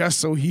just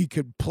so he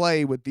could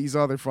play with these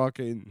other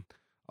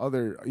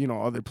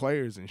other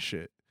players and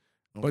shit.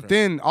 Okay. But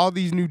then all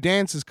these new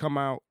dances come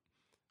out,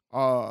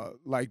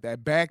 like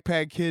that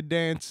Backpack Kid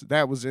dance,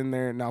 that was in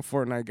there. Now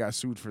Fortnite got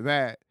sued for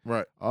that.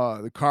 Right.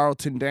 The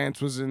Carlton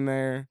dance was in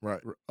there.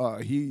 Right.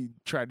 He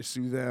tried to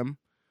sue them.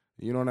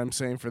 You know what I'm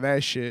saying, for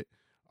that shit.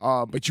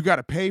 But you got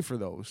to pay for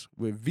those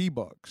with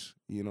V-Bucks.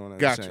 You know what I'm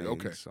gotcha, saying?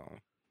 Okay.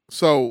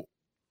 So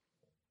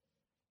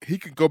he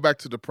could go back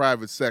to the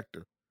private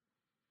sector.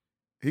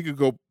 He could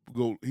go.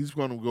 He's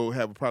going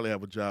to probably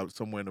have a job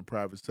somewhere in the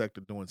private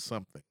sector doing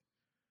something.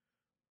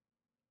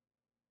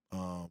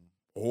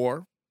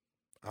 Or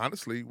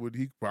honestly, what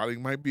he probably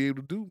might be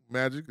able to do,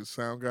 Magic, as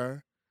Sound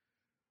Guy,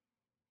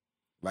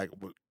 like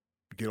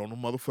get on the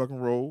motherfucking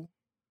road,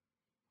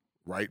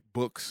 write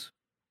books,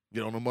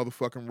 get on the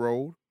motherfucking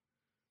road,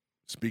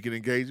 speaking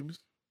engagements,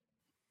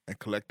 and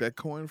collect that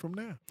coin from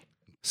there.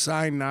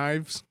 Sign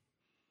knives.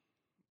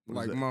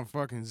 Like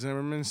motherfucking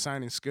Zimmerman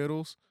signing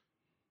Skittles.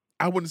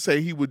 I wouldn't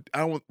say he would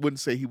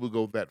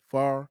go that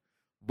far,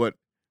 but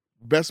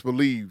best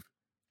believe.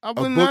 I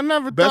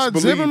never thought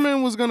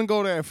Zimmerman was gonna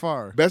go that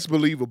far. Best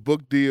believe a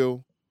book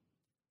deal,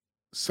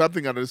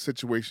 something out of this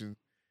situation,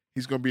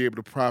 he's gonna be able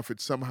to profit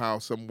somehow,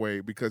 some way,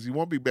 because he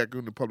won't be back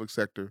in the public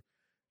sector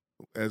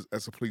as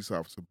a police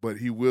officer, but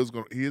he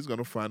is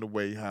gonna find a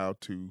way how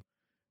to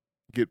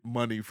get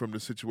money from the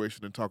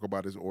situation and talk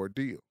about his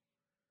ordeal.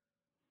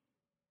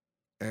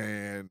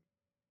 And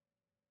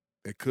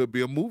it could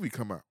be a movie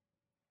come out.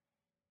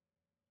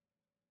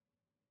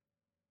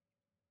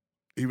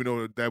 Even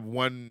though that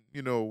one,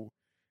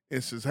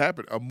 instance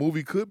happen. A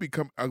movie could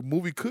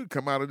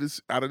come out of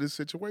this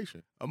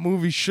situation. A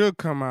movie should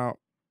come out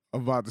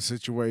about the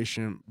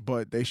situation,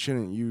 but they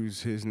shouldn't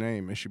use his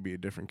name. It should be a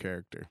different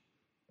character.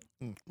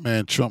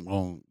 Man, Trump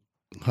gonna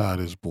hire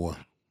this boy,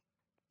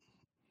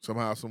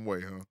 Somehow, some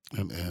way, huh?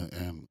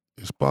 and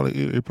it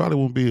probably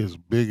won't be as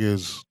big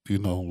as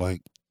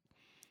like.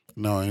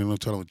 No, I ain't gonna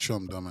tell him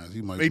Trump dumbass.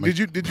 He might. Hey, did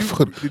you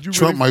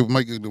Trump really, might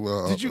make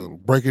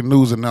it breaking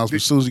news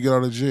announcement as soon as you get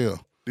out of jail.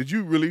 Did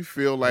you really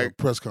feel like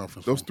press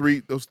conference?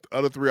 those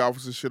other three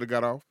officers should have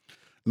got off?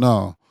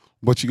 No,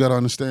 but you got to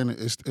understand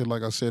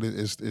like I said,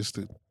 it's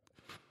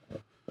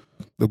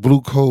the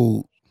blue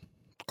code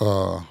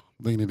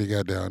thing that they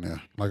got down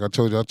there. Like I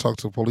told you, I talked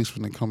to a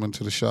policeman that come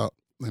into the shop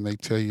and they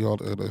tell you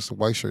it's a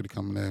white shirt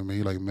coming there.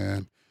 Me like,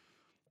 man,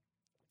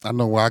 I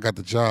know where I got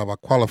the job. I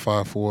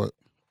qualified for it,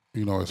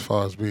 as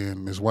far as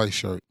being this white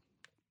shirt.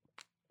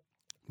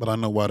 But I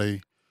know why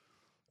they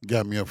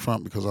got me up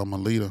front, because I'm a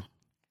leader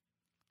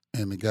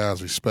and the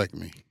guys respect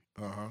me.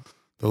 Uh-huh.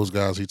 Those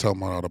guys he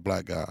talking about are the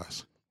black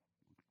guys.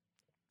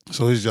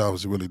 So his job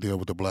is to really deal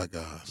with the black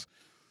guys.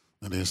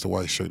 And then it's the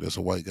white shirt that's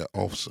a white guy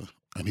officer,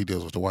 and he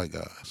deals with the white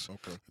guys.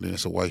 Okay. And then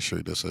it's a white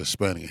shirt that's a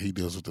Hispanic, and he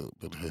deals with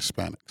the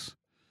Hispanics,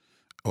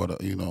 or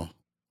the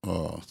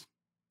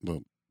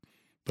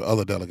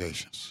other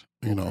delegations.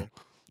 Okay.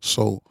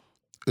 So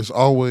it's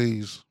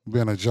always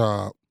been a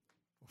job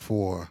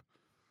for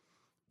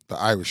the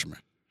Irishman,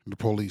 the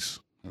police.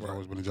 It's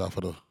always been a job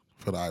for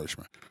the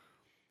Irishman.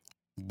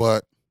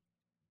 But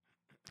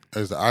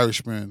as the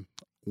Irishmen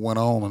went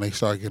on and they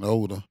started getting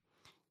older,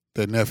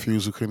 their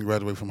nephews who couldn't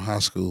graduate from high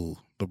school,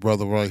 the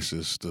Brother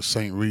Rices, the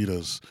St.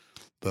 Rita's,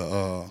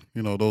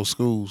 those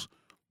schools,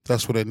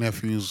 that's where their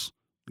nephews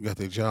got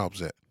their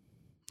jobs at.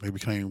 They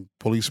became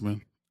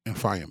policemen and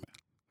firemen.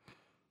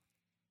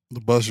 The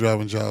bus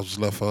driving jobs was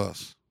left for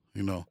us,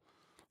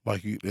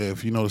 Like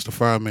if you notice, the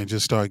firemen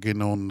just started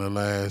getting on in the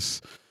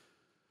last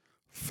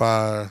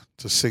 5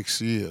 to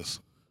 6 years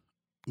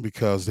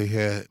because they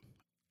had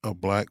a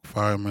Black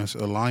Firemen's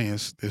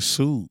Alliance that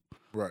sued.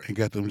 Right. And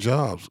got them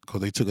jobs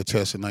because they took a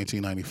test in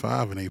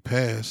 1995 and they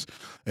passed,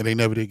 and they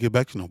never did get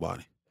back to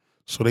nobody.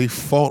 So they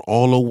fought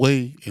all the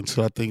way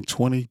until I think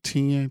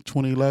 2010,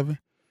 2011,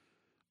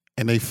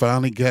 and they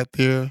finally got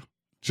their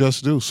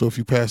just due. So if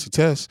you pass the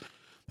test,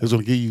 they're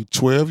going to give you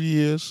 12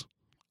 years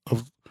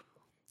of,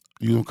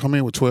 you're going to come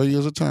in with 12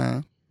 years of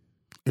time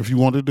if you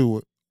want to do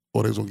it,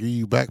 or they're going to give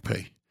you back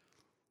pay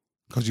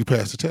because you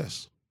passed the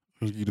test.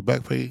 They're going to give you the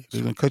back pay.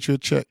 They're going to cut you a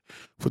check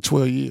for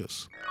 12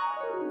 years.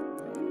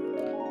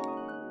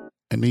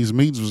 And these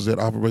meetings was at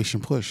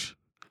Operation Push.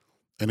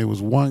 And there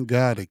was one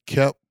guy that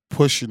kept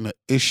pushing the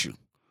issue.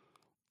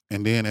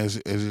 And then as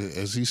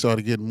he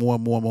started getting more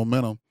and more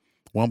momentum,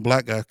 one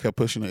black guy kept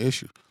pushing the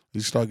issue. He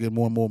started getting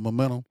more and more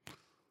momentum.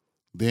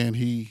 Then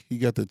he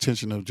got the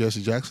attention of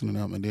Jesse Jackson and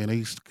them, and then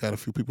they got a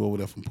few people over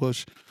there from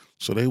Push.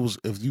 So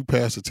if you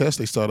passed the test,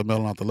 they started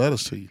mailing out the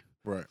letters to you.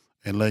 Right.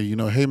 And letting you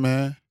know, hey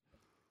man,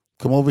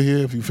 come over here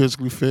if you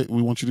physically fit.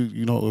 We want you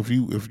to,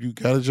 if you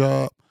got a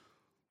job,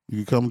 you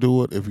can come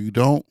do it. If you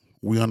don't,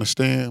 we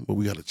understand, but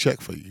we got a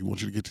check for you. We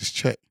want you to get this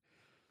check.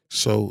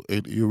 So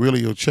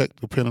your check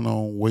depending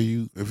on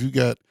if you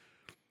got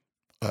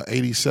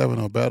 87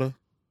 or better,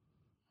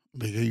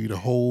 they give you the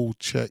whole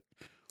check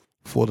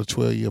for the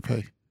 12-year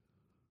pay.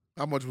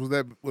 How much would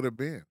it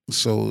been?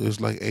 So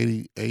it's like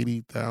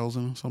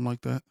 80,000, something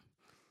like that.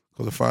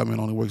 Because the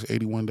fireman only works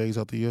 81 days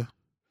out the year.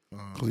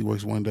 Because he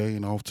works one day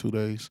and off 2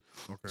 days.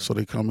 Okay. So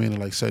they come in at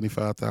like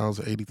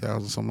 75,000,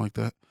 80,000, something like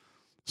that.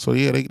 So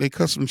yeah, they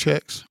cut some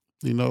checks.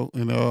 And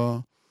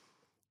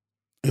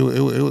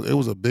it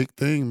was a big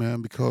thing,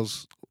 man,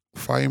 because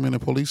firemen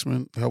and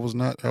policemen, that was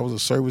a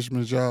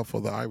serviceman's job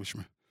for the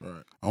Irishman.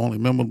 Right. I only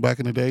remember back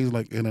in the days,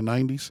 like in the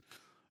 90s,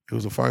 it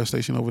was a fire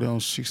station over there on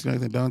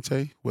 69th and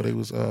Dante where they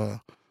was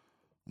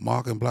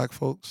mocking black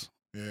folks.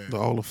 Yeah.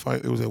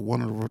 It was at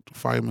one of the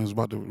firemen was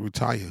about to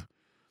retire,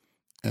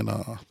 and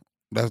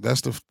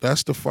that's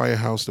the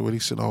firehouse where they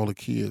sent all the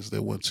kids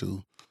that went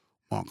to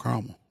Mount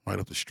Carmel, right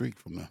up the street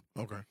from there.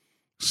 Okay.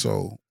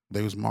 So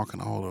they was mocking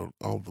all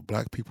the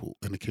black people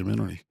in the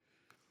community,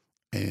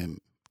 and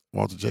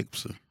Walter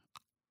Jacobson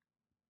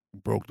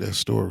broke that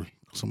story.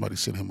 Somebody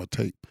sent him a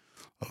tape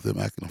of them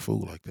acting a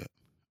fool like that,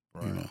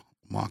 Right.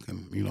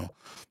 Mocking,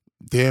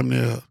 damn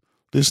near.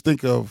 Just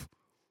think of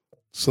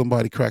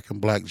somebody cracking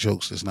black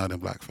jokes that's not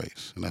in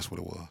blackface, and that's what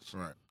it was.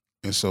 Right.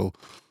 And so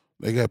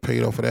they got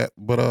paid off for that.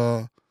 But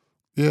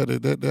yeah,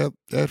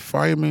 that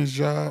fireman's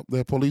job,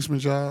 that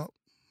policeman's job,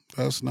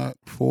 that's not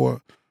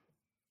for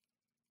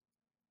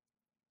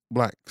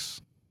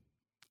blacks,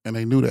 and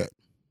they knew that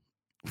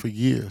for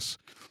years.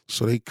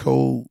 So they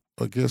code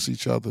against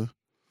each other.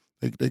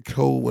 They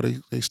code where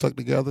they stuck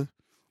together.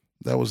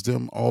 That was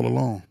them all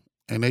along,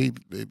 and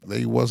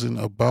they wasn't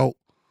about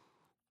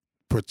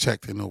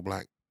protecting no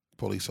black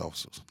police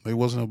officers. They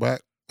wasn't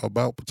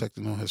about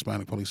protecting no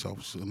Hispanic police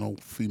officers, no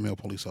female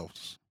police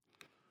officers.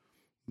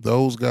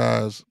 Those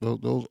guys,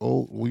 those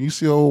old. When you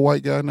see an old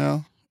white guy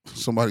now,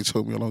 somebody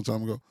told me a long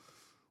time ago,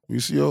 when you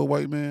see an old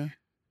white man,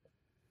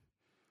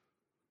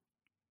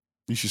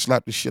 you should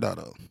slap the shit out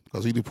of him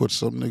because he did put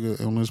some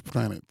nigga on this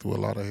planet through a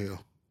lot of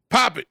hell.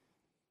 Pop it.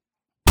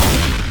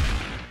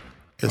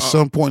 At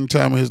some point in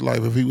time in his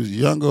life, if he was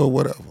younger or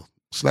whatever,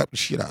 slap the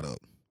shit out of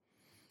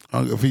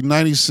him. If he's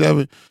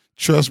 97,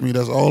 trust me,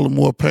 that's all the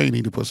more pain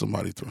he to put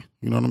somebody through.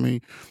 You know what I mean?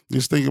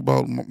 Just think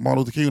about Martin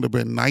Luther King would have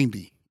been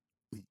 90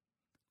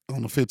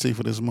 on the 15th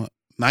of this month.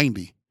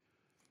 90.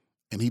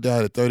 And he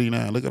died at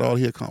 39. Look at all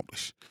he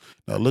accomplished.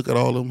 Now look at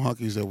all them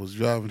hunkies that was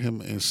driving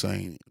him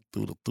insane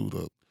through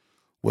the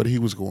what he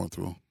was going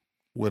through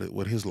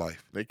with his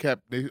life. They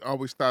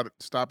always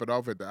stop it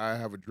off at the "I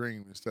have a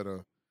dream" instead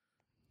of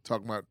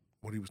talking about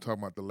what he was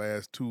talking about the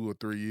last 2 or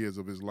 3 years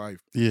of his life.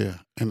 Yeah,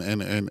 and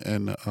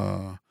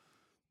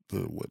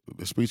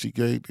the speech he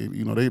gave,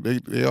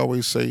 they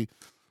always say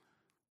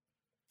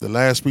the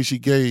last speech he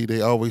gave,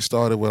 they always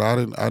started with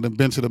I done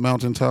been to the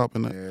mountaintop,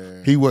 and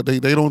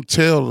they don't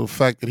tell the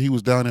fact that he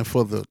was down there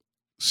for the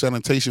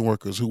sanitation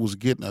workers who was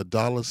getting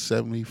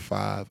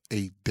 $1.75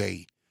 a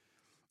day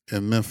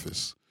in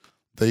Memphis.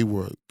 They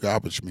were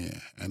garbage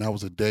men, and that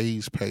was a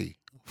day's pay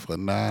for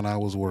 9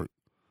 hours work,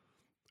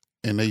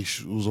 and they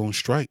was on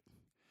strike.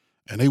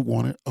 And they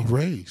wanted a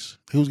raise.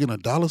 He was getting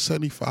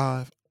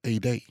 $1.75 a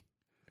day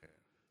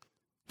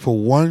for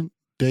 1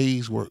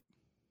 day's work.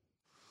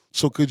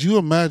 So could you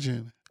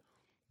imagine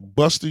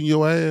busting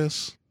your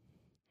ass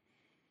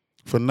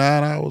for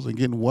 9 hours and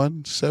getting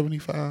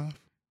 $1.75,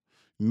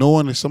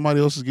 knowing that somebody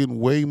else is getting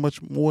way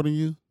much more than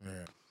you?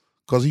 Yeah.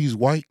 Because he's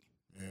white.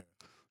 Yeah.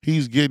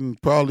 He's getting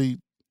probably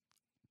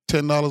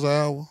 $10 an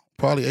hour,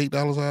 probably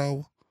 $8 an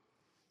hour,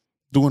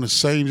 doing the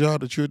same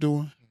job that you're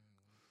doing.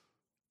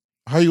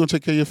 How you gonna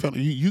take care of your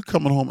family? You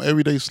coming home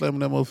every day slamming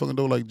that motherfucking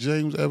door like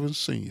James Evans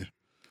Sr.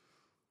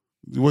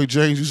 The way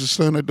James used to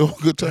slam that door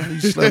good time, he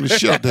used to slam the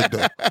shit out that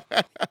door.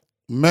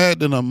 Mad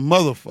than a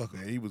motherfucker.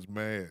 Yeah, he was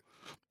mad.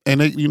 And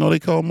they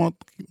called Martin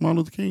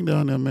Luther King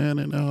down there, man.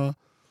 And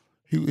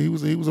he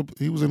was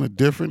in a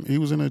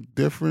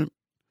different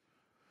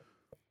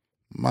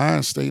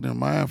mind state and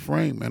mind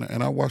frame, man.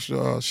 And I watched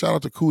shout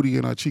out to Cootie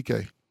and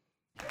Chike.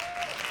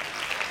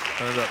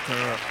 Turn it up.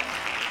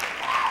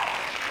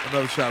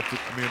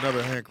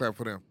 Another hand clap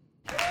for them.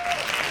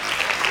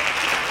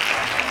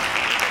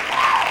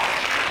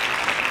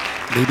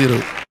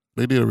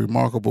 They did a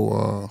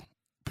remarkable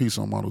piece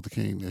on Martin Luther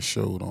King that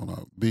showed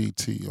on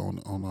BET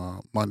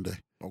on Monday.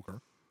 Okay.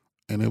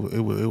 And it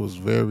was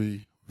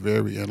very,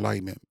 very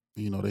enlightening.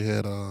 They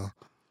had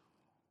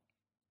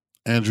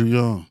Andrew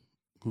Young,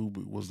 who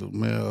was the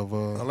mayor of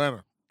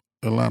Atlanta.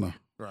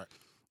 Right.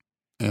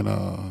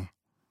 And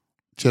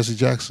Jesse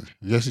Jackson.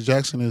 Jesse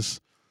Jackson is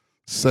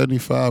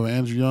 75 and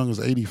Andrew Young is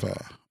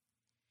 85.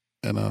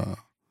 And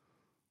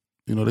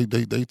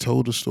they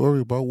told the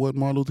story about what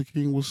Martin Luther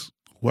King was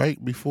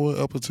right before,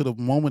 up until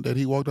the moment that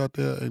he walked out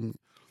there and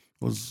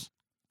was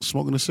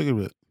smoking a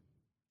cigarette.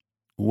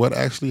 What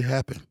actually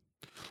happened.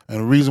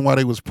 And the reason why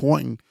they was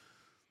pointing,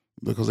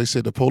 because they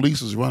said the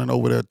police was running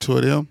over there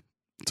to them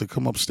to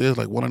come upstairs,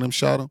 like one of them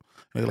shot him.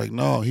 And they're like,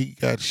 no, he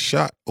got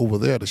shot over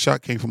there. The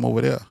shot came from over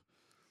there.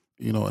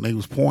 And they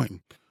was pointing.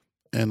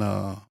 And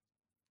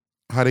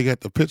how they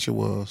got the picture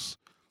was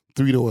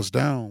 3 doors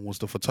down was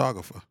the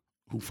photographer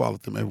who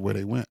followed them everywhere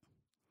they went.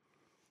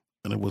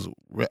 And it was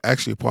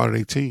actually a part of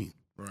their team.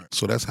 Right.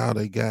 So that's how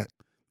they got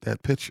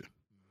that picture.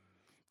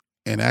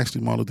 And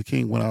actually Martin Luther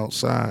King went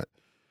outside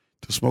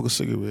to smoke a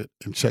cigarette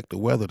and check the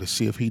weather to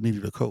see if he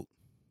needed a coat.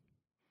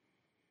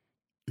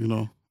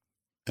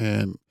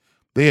 And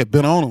they had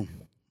been on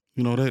him.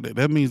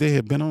 That means they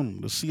had been on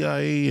him. The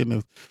CIA and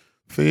the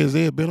feds,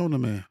 they had been on the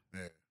man.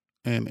 Yeah.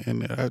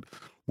 And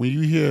when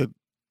you hear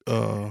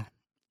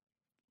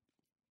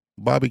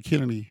Bobby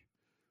Kennedy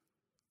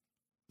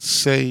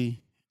say,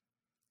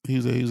 he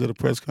was at a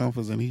press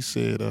conference and he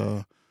said,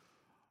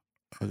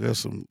 I got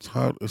some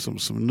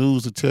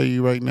news to tell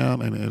you right now,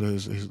 and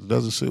it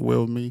doesn't sit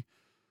well with me,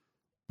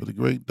 but the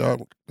great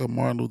Dr.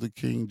 Martin Luther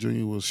King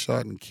Jr. was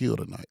shot and killed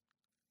tonight.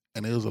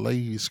 And there was a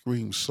lady who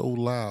screamed so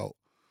loud,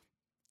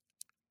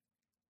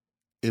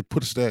 it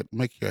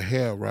make your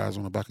hair rise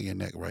on the back of your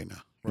neck right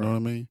now. You know what I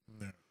mean?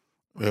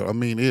 Yeah. I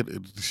mean,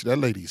 that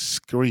lady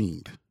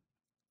screamed.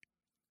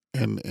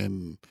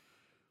 And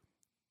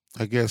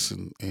I guess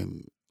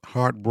in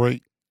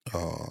heartbreak,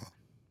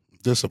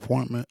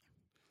 disappointment.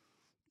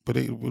 But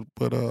in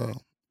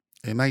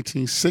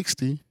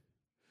 1960,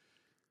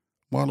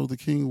 Martin Luther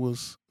King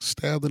was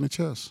stabbed in the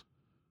chest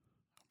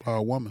by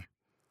a woman.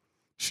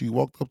 She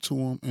walked up to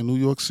him in New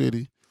York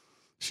City.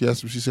 She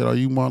asked him, she said, "Are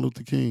you Martin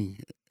Luther King?"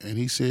 And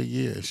he said,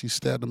 "Yeah." She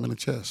stabbed him in the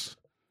chest.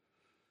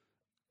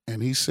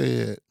 And he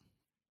said,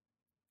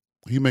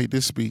 he made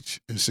this speech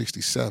in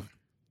 1967.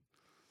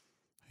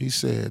 He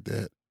said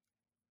that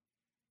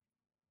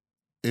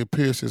it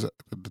pierced the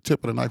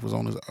tip of the knife was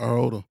on his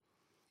aorta,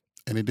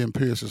 and it didn't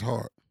pierce his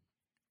heart.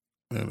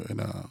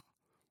 And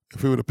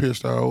if it would have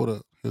pierced the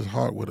aorta, his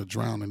heart would have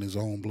drowned in his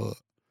own blood,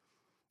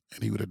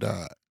 and he would have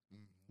died.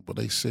 But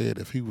they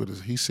said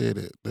he said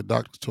that the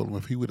doctor told him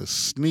if he would have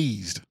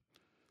sneezed,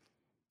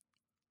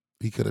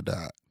 he could have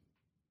died.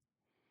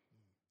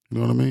 You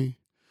know what I mean?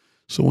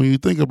 So when you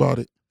think about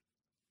it,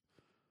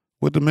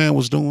 what the man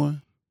was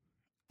doing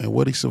and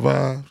what he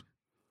survived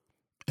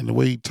and the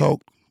way he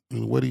talked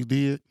and what he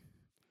did,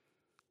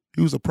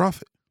 he was a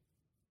prophet.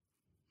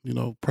 You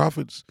know,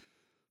 prophets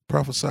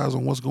prophesize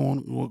on what's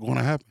going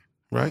to happen,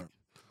 right?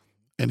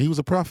 And he was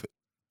a prophet.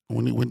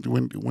 When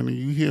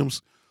you hear him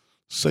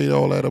say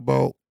all that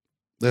about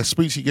that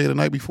speech he gave the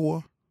night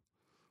before,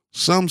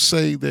 some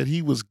say that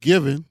he was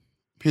giving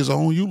his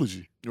own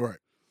eulogy. Right.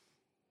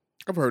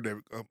 I've heard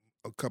that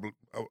a couple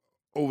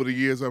over the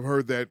years. I've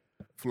heard that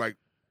for like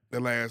the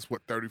last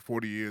 30,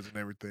 40 years and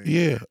everything.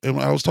 Yeah, and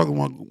I was talking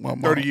about my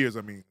 30 years.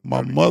 I mean,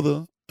 my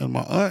mother and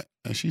my aunt,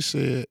 and she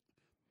said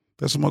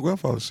that's what my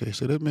grandfather said. He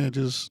said that man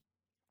just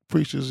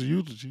preached his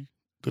eulogy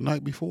the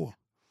night before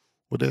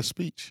with that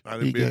speech. I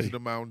done been to the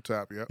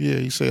mountaintop. Yeah. Yeah,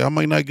 he said I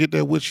might not get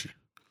there with you,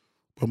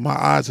 but my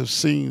eyes have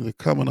seen the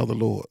coming of the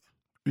Lord.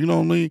 You know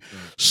what I mean?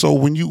 Right. So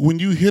when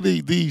you hear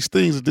these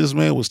things that this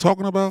man was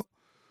talking about,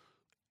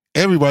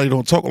 everybody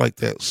don't talk like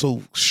that.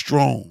 So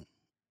strong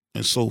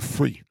and so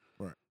free.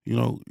 Right. You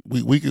know,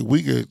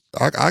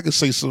 I could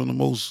say some of the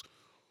most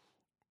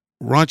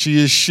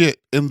raunchiest shit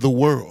in the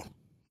world.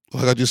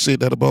 Like I just said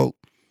that about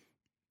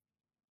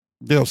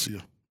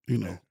Delcia. You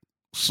know,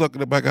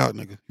 sucking it back out,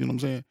 nigga. You know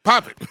what I'm saying?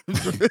 Pop it.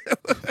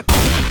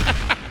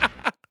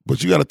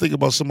 But you got to think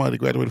about somebody that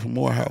graduated from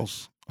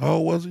Morehouse. How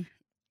old was he?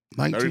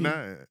 19?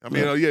 39. I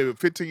mean,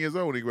 15 years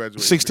old when he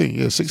graduated. 16,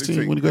 yeah,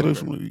 16 when he graduated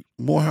from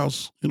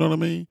Morehouse. You know what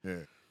I mean?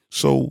 Yeah.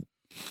 So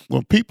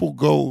when people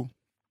go,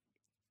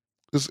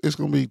 it's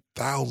going to be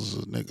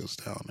thousands of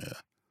niggas down there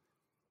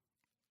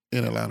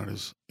in Atlanta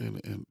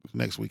in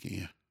next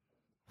weekend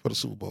for the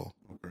Super Bowl.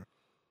 Okay.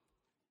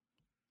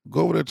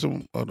 Go over there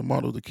to the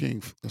Martin Luther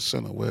King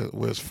Center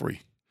where it's free.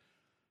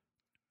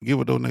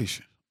 Give a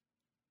donation.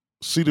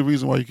 See the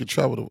reason why you can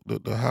travel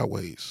the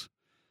highways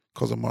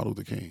because of Martin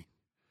Luther King.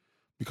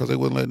 Because they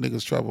wouldn't let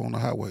niggas travel on the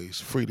highways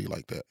freely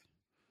like that.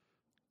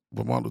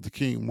 But Martin Luther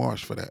King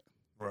marched for that.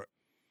 Right.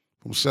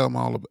 From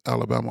Selma,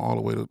 Alabama, all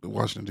the way to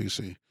Washington,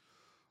 D.C.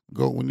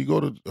 When you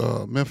go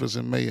to Memphis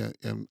in May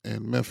in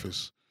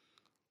Memphis,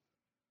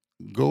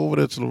 go over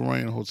there to the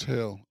Lorraine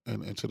Hotel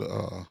and to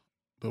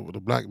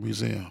the Black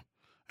Museum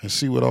and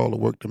see what all the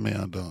work the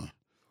man done.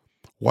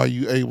 Why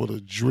you able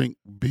to drink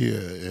beer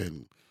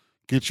and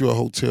get you a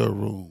hotel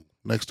room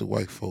next to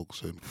white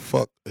folks and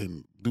fuck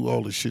and do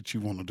all the shit you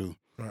want to do.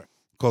 Right.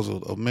 Because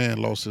a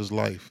man lost his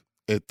life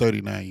at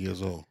 39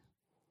 years old.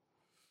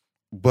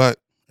 But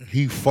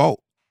he fought.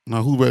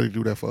 Now, who ready to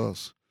do that for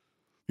us?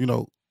 You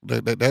know,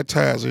 that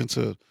ties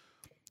into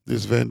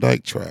this Van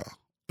Dyke trial.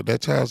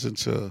 That ties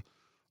into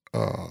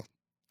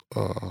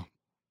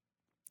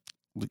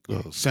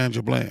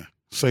Sandra Bland,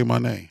 Say My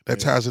Name. That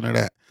ties into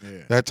that.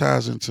 Yeah. That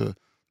ties into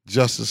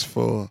justice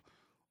for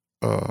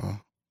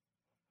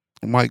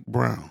Mike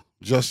Brown.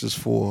 Justice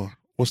for,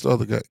 what's the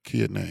other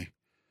kid name?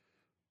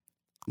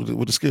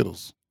 With the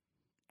Skittles.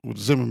 With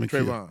the Zimmerman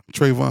kid.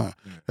 Trayvon.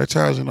 Yeah. That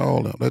ties into all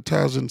of them. That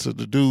ties into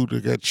the dude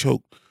that got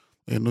choked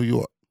in New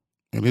York.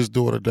 And his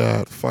daughter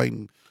died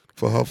fighting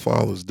for her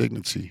father's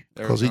dignity.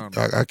 Because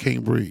I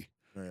can't breathe.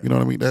 Yeah. You know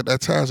what I mean?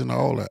 That ties into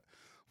all that.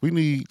 We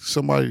need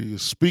somebody to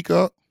speak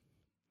up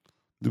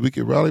that we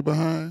can rally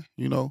behind,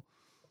 you know.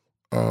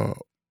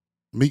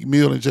 Meek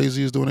Mill and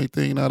Jay-Z is doing their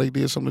thing now. They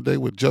did something today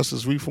with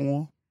justice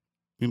reform,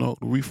 you know,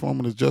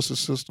 reforming the justice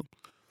system.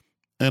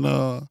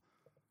 And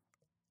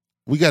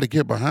we got to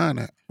get behind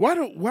that. Why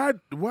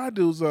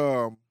does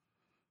go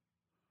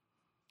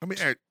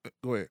ahead.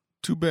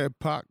 Too bad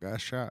Pac got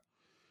shot.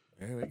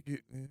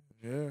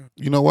 Yeah.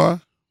 You know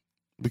why?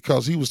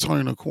 Because he was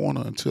turning a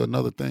corner into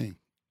another thing.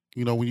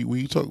 You know, when you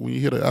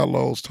hear the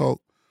Outlaws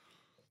talk,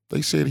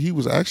 they said he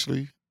was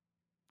actually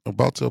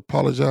about to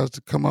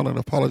come out and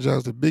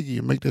apologize to Biggie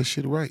and make that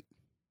shit right.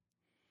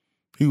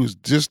 He was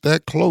just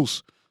that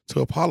close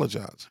to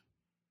apologizing,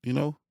 you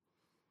know?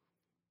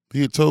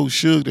 He had told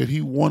Suge that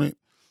he wanted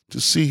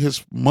to see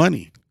his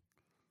money.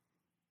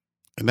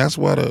 And that's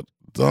why that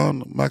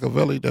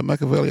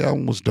Machiavelli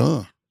album was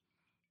done.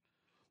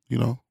 You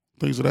know,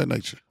 things of that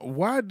nature.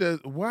 Why does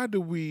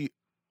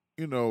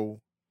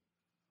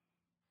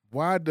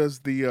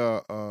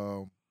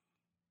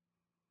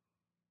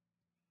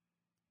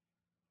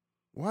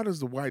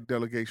the white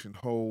delegation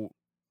hold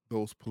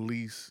those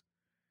police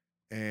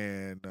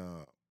and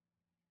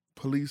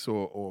police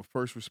or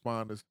first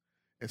responders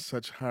in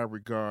such high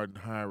regard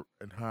and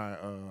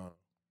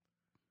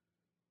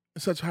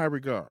such high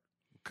regard?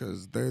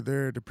 Because they're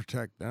there to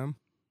protect them,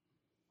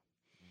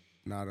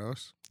 not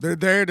us. They're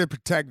there to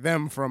protect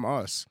them from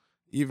us,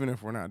 even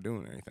if we're not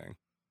doing anything.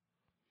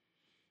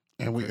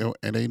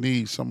 And they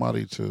need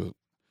somebody to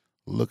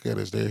look at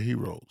as their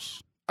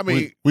heroes. I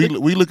mean, we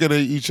look at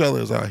each other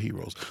as our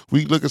heroes.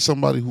 We look at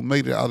somebody who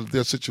made it out of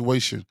their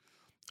situation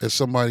as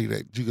somebody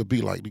that you could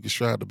be like, you could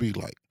strive to be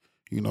like.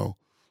 You know,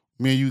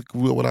 me and you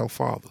grew up without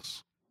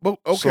fathers. But,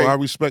 okay. So I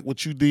respect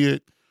what you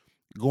did,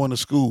 going to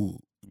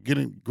school,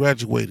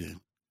 graduating,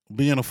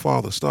 being a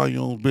father, starting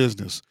your own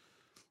business.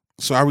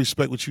 So I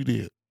respect what you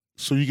did.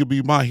 So you could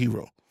be my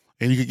hero.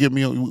 And you could get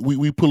me,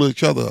 we pull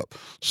each other up.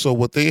 So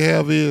what they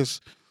have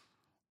is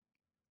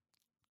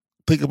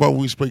think about when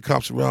we used to play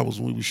cops and robbers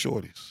when we were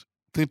shorties.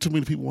 Then too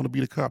many people want to be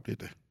the cop, did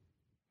they?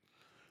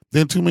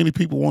 Then too many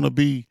people want to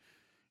be.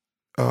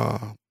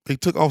 They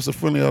took Officer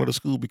Friendly out of the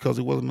school because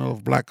there wasn't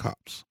enough black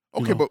cops.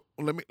 Okay, but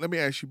let me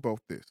ask you both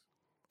this.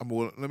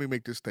 Let me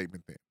make this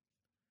statement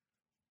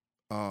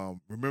then.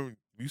 Remember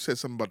you said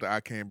something about the I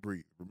Can't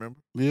Breathe. Remember?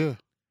 Yeah.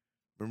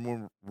 Remember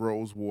when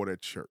Rose wore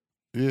that shirt?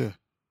 Yeah.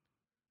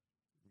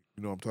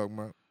 You know what I'm talking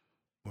about?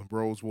 When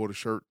Rose wore the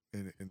shirt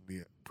in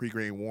the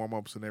pregame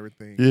warm-ups and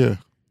everything. Yeah.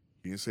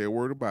 He didn't say a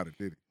word about it,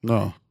 did he?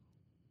 No.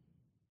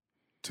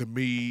 To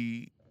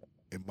me,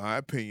 in my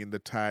opinion, the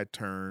tide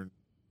turned.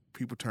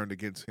 People turned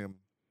against him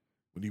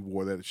when he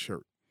wore that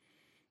shirt.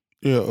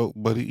 Yeah,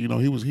 but he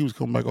was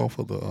coming back off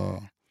of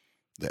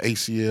the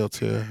ACL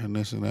tear and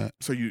this and that.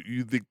 So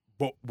you think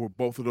were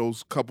both of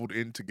those coupled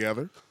in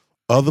together?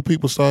 Other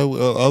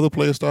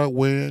players started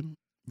wearing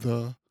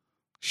the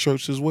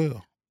shirts as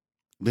well.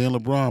 Then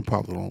LeBron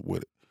popped it on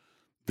with it.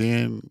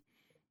 Then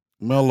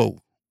Melo.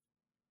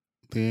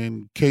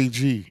 Then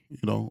KG.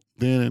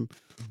 Then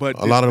but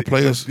a lot of the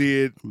players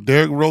did.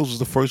 Derrick Rose was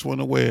the first one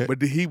to wear it.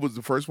 But he was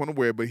the first one to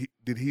wear it. But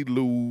did he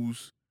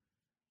lose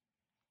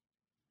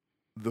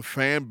the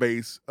fan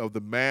base of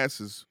the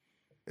masses,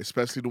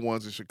 especially the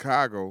ones in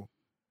Chicago,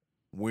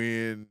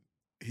 when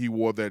he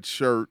wore that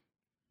shirt?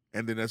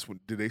 And then that's when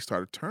they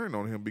started turning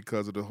on him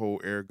because of the whole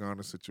Eric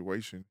Garner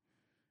situation,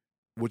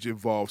 which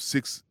involved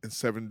 6 and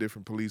 7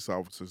 different police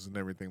officers and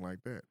everything like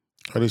that.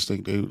 I just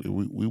think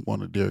we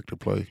wanted Derrick to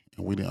play,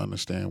 and we didn't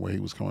understand where he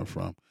was coming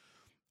from.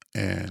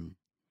 And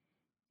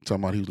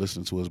talking about he was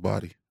listening to his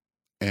body.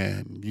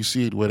 And you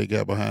see where they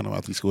got behind him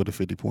after he scored the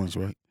 50 points,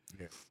 right?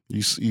 Yeah.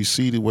 You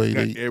see the way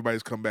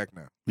everybody's come back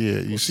now. Yeah,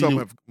 you see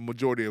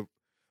majority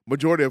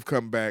have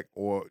come back,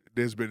 or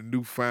there's been a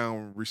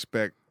newfound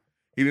respect.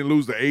 He didn't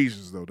lose the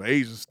Asians though. The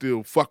Asians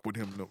still fuck with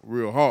him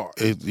real hard.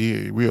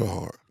 Real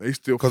hard. They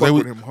still fuck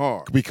with him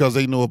hard because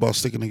they know about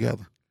sticking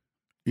together.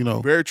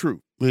 Very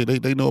true.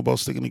 They know about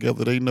sticking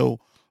together. They know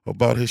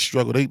about his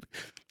struggle.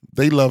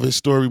 They love his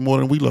story more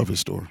than we love his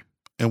story,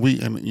 and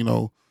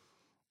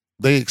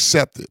they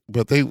accept it.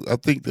 But I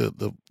think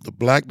the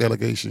black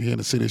delegation here in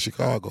the city of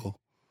Chicago,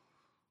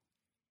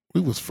 we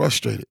was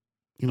frustrated.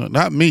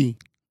 Not me,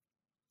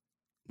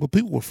 but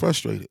people were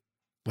frustrated.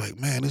 Like,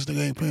 man, this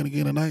nigga ain't playing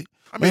again tonight.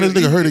 This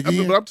nigga hurt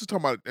again. But I'm just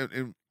talking about,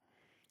 and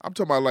I'm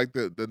talking about like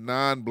the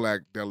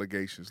non-black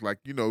delegations. Like,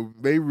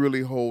 they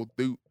really hold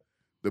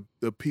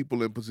the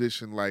people in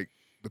position, like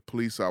the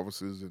police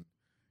officers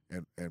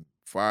and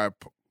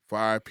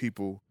fire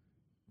people.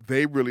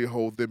 They really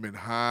hold them in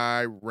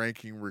high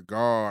ranking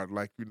regard.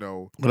 Like,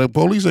 But the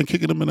police ain't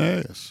kicking them in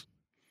the ass.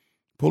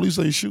 Police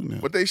ain't shooting them.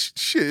 But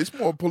it's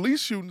more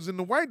police shootings in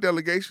the white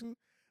delegation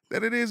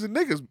than it is in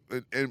niggas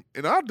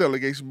in our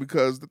delegation,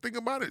 because the thing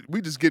about it,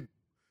 we just get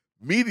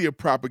media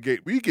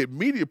propagate. We get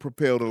media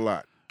propelled a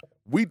lot.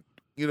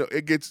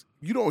 It gets,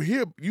 you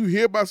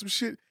hear about some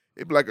shit.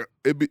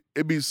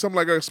 It'd be something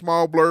like a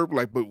small blurb,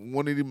 like, but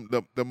one of them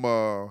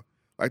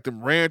like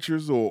them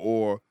ranchers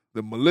or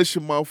the militia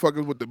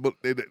motherfuckers with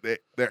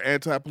they're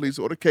anti-police,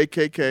 or the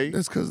KKK.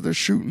 That's because they're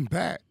shooting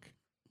back.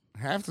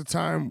 Half the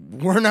time,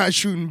 we're not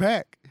shooting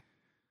back.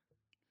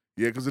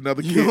 Yeah, because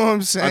another kid, you know what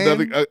I'm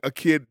saying? A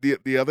kid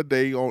the other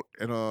day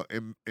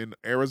in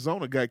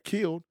Arizona got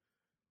killed,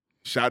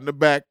 shot in the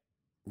back,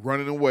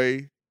 running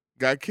away,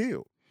 got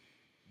killed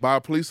by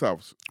a police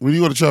officer. When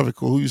you go to traffic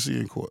court, who you see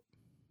in court?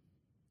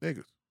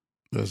 Niggas.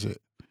 That's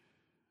it.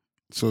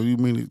 So you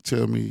mean to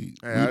tell me?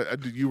 Hey,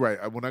 you're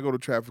right. When I go to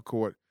traffic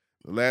court,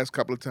 the last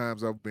couple of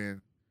times I've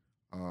been,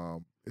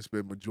 it's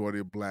been majority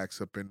of blacks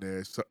up in there.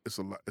 It's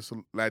a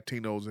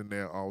Latinos in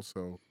there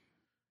also.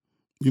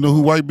 You know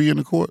who white be in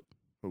the court?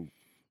 Who?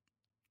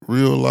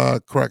 Real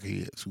live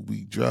crackheads who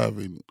be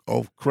driving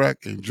off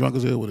crack and drunk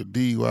as hell with a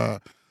DUI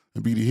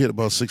and be hit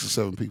about 6 or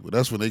 7 people.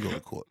 That's when they go to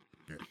court.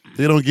 Yeah.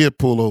 They don't get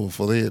pulled over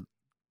for that.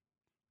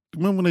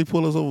 Remember when they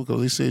pulled us over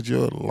because they said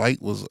your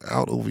light was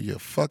out over your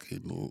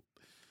fucking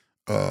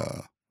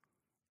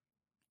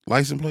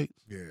license plate?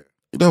 Yeah.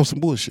 That was some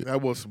bullshit.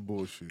 That was some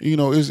bullshit.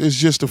 It's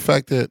just the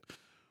fact that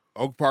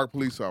Oak Park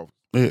police officer.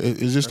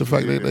 It's just the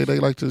fact that they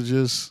like to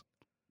just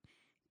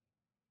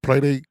pull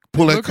that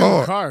Look in the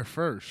card. car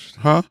first.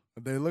 Huh?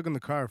 They look in the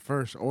car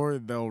first, or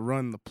they'll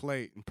run the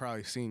plate and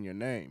probably seen your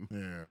name.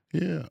 Yeah.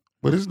 Yeah.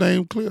 But his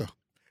name clear.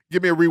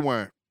 Give me a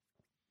rewind.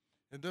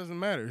 It doesn't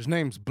matter. His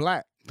name's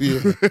Black.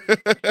 Yeah.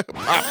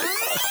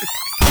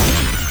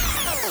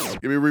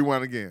 Give me a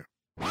rewind again.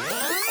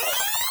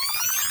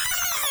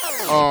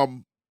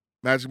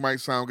 Magic Mike,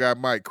 Sound Guy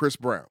Mike, Chris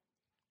Brown.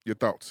 Your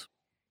thoughts?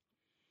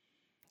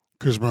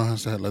 Chris Brown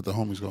has to let the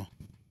homies go.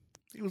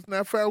 He was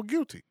not found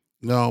guilty.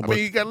 No, but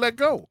he got let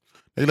go.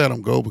 They let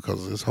him go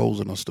because there's holes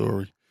in the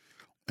story,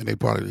 and they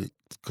probably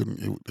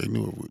couldn't. They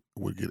knew it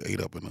would get ate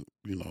up in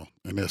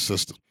in their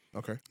system,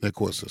 Okay. their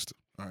court system.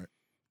 All right.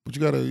 But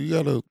you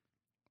gotta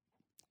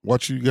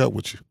watch who you got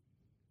with you.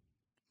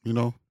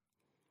 You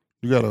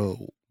gotta.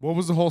 What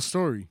was the whole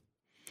story?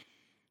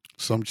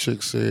 Some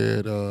chick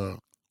said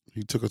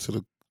he took her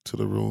to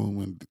the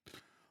room and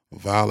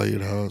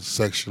violated her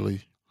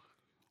sexually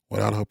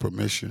without her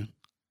permission,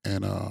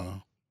 and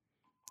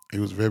he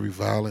was very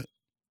violent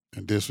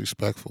and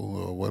disrespectful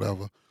or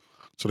whatever.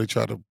 So they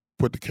tried to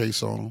put the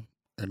case on him,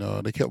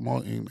 and they kept him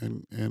on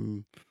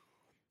in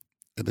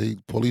the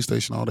police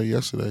station all day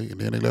yesterday,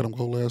 and then they let him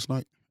go last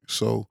night.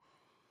 So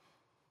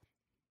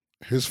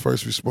his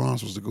first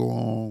response was to go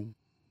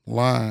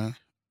online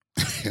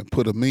and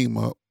put a meme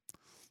up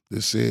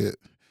that said,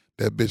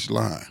 "That bitch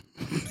lying."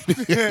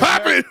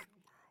 Pop it!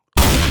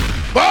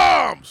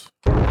 Bombs!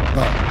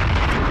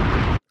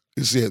 No.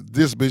 He said,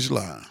 "This bitch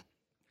lying."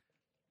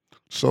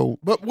 So,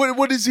 But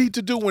what is he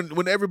to do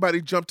when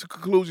everybody jump to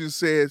conclusions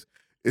says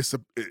it's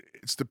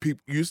the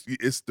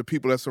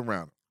people that's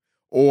around him,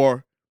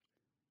 or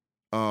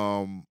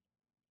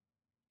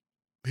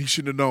he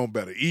should have known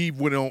better. Eve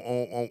went on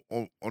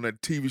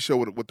that TV show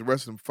with the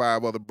rest of them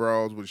 5 other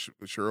bras with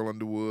Cheryl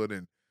Underwood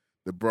and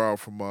the bra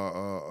from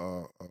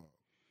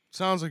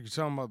Sounds like you're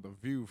talking about The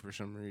View for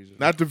some reason.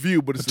 not The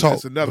View, but it's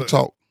another the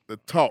talk. The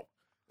Talk.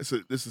 It's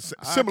a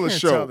similar I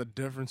can't show. tell the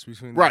difference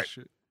between Right. that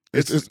shit.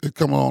 It's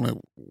coming on at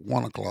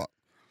 1:00.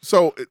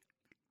 So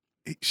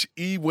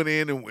Eve went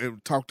in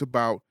and talked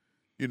about,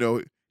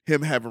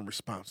 him having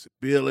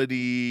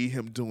responsibility,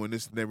 him doing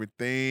this and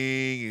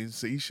everything, and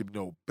so he should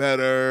know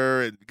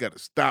better, and you got to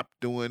stop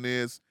doing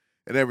this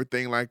and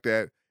everything like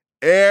that.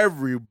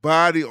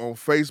 Everybody on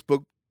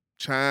Facebook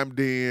chimed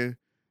in.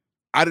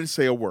 I didn't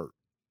say a word.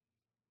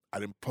 I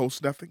didn't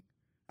post nothing.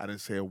 I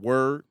didn't say a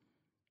word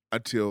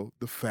until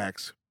the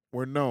facts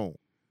were known.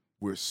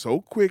 We're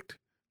so quick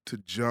to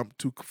jump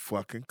to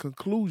fucking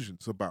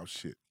conclusions about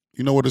shit.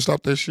 You know where to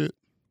stop that shit?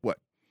 What?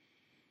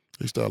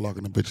 They start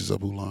locking the bitches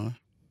up who lying.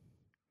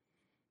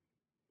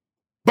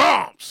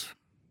 Bombs!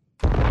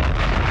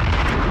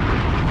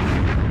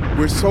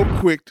 We're so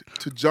quick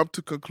to jump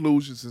to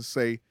conclusions and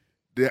say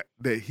that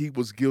he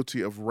was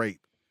guilty of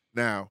rape.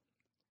 Now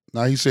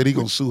He said he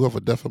gonna sue her for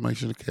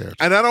defamation of character.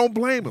 and I don't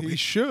blame him. He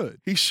should.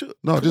 He should.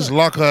 No, just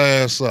lock her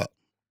ass up.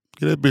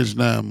 Give that bitch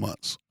 9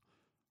 months.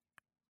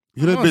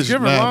 Give that No, bitch give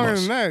her 9 longer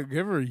months. than that.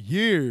 Give her a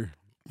year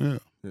Yeah,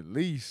 at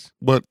least.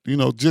 but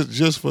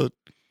just for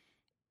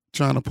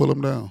trying to pull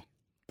him down.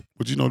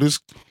 But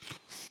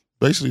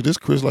this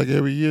Chris like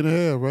every year and a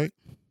half, right?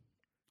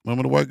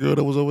 Remember the white girl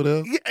that was over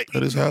there Yeah,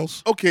 at his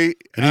house? okay.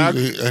 And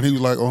he was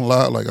like on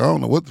live, like, I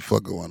don't know what the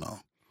fuck going on.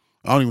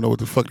 I don't even know what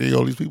the fuck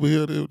all these people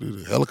here.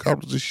 The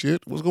helicopters and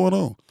shit. What's going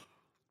on?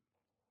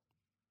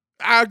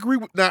 I agree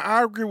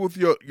with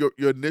your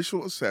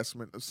initial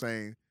assessment of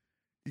saying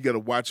you got to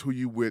watch who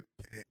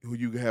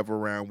you have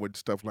around with,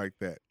 stuff like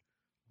that.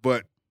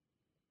 But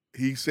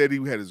he said he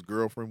had his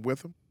girlfriend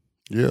with him.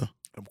 Yeah.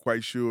 I'm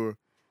quite sure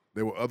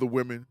there were other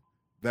women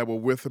that were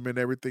with him and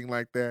everything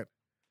like that.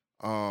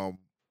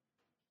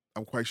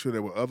 I'm quite sure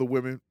there were other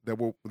women that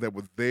were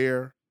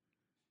there.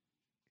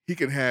 He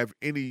can have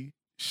any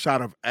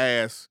shot of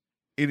ass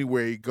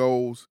anywhere he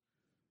goes,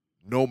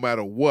 no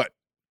matter what.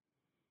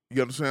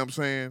 You understand what I'm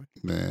saying?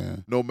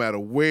 Man. No matter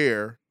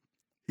where,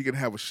 he can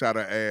have a shot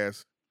of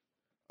ass.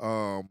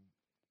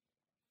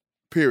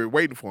 Period.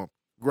 Waiting for him.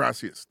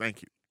 Gracias.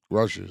 Thank you.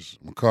 Russia's,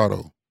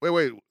 Mikado.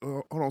 Wait.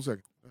 Hold on a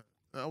second.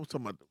 I was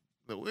talking about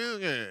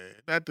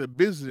not the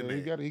business.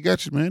 He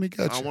got you, man. He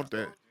got I you. don't want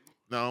that.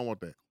 No, I don't want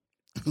that.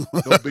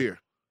 No beer.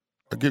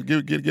 Get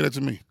that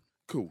to me.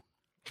 Cool.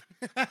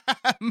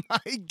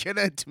 Mike, get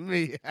that to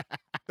me.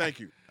 Thank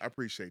you. I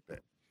appreciate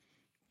that.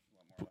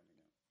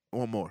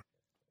 One more.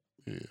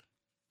 Yeah.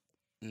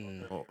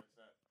 Oh.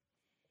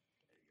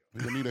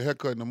 You need a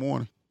haircut in the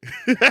morning.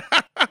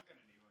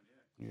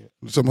 Yeah.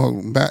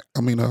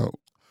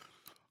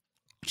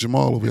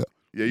 Jamal over here.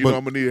 Yeah, But-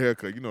 I'm gonna need a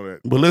haircut. You know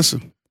that. But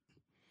listen.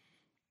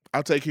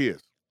 I'll take his.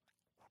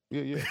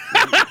 Yeah.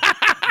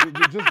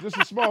 just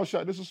a small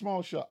shot. This is a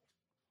small shot.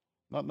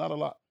 Not a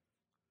lot.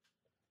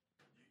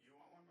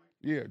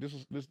 Yeah, this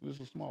is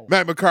a small one.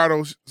 Matt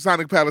Mercado,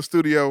 Sonic Palace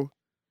Studio,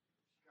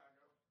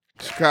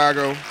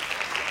 Chicago,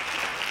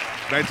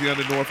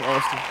 1900 North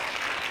Austin.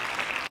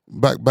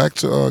 Back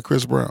to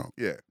Chris Brown.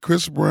 Yeah.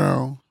 Chris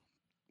Brown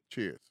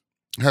Cheers.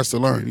 has to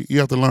learn. You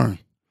have to learn.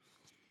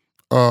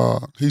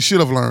 He should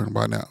have learned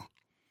by now.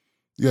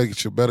 You gotta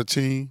get your better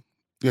team.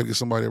 You gotta get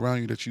somebody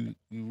around you that you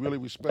really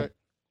respect,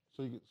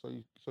 so you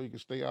can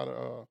stay out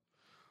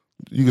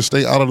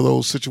of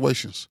those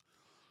situations.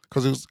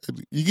 Because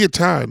you get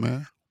tired,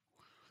 man.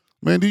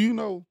 Man, do you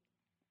know?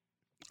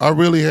 I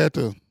really had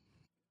to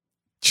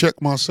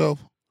check myself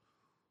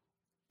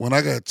when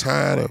I got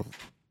tired of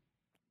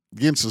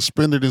getting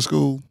suspended in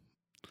school.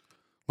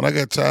 When I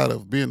got tired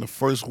of being the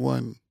first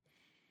one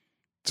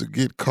to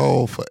get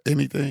called for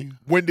anything.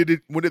 When did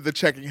the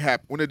checking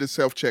happen? When did the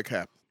self-check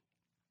happen?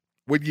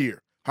 What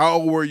year? How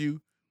old were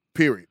you?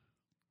 Period.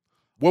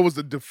 What was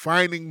the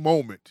defining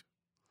moment?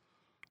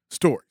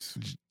 Stories.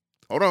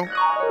 Hold on.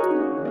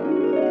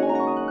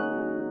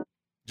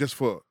 Just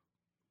for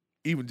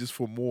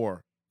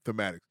more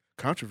thematic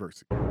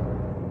controversy. Trying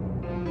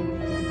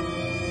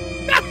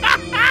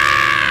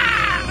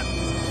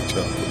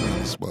to put me on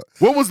the spot.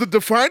 What was the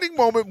defining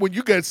moment when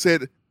you guys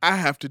said, I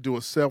have to do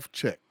a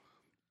self-check?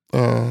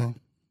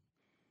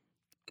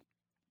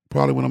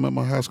 Probably when I met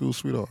my high school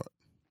sweetheart.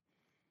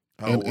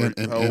 How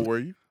old were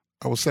you?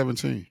 I was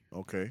 17.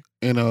 Okay.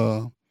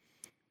 And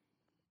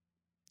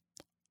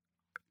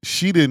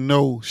she didn't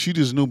know. She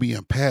just knew me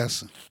in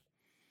passing.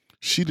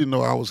 She didn't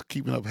know I was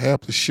keeping up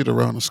half the shit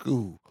around the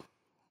school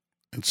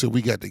until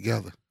we got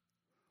together.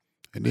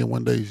 And then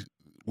one day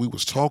we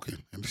was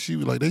talking, and she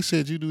was like, "They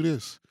said you do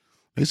this.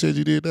 They said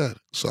you did that."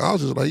 So I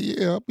was just like,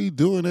 "Yeah, I'll be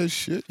doing that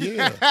shit.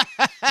 Yeah,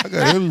 I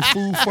got every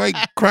food fight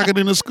cracking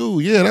in the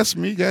school. Yeah, that's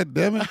me. God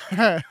damn it."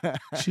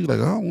 She was like,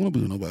 "I don't want to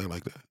be with nobody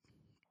like that."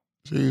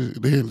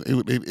 Then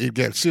it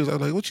got serious. I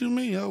was like, "What you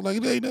mean?" I was like,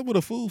 "It ain't nothing but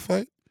a food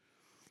fight."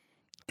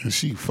 And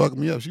she fucked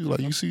me up. She was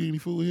like, "You see any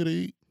food here to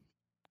eat?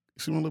 You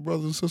see my little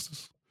brothers and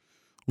sisters?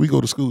 We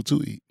go to school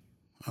to eat."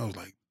 I was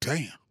like,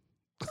 "Damn,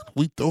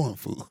 we throwing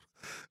food."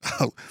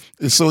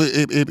 And so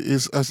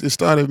it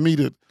started me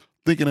to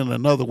thinking in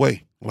another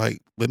way, like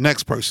the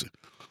next person.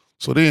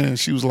 So then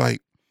she was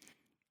like,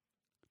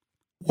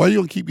 "Why you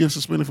gonna keep getting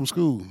suspended from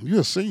school?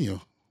 You're a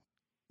senior.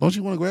 Don't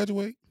you want to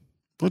graduate?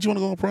 Don't you want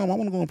to go on prom? I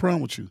want to go on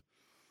prom with you."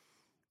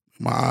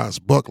 My eyes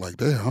bucked like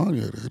that, huh?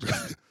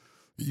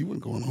 You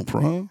weren't going on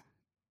prom.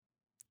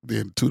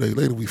 Then 2 days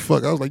later we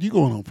fucked. I was like, "You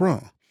going on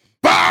prom?"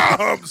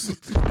 Bombs.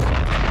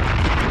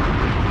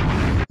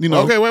 You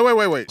know. Okay,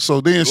 wait.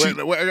 So then she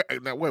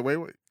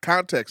wait.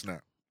 Context now.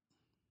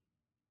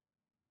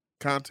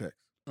 Context.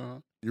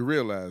 Uh-huh. You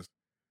realize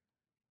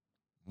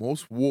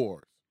most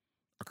wars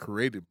are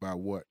created by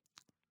what?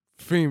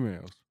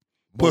 Females.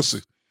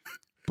 pussy.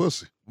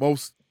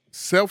 Most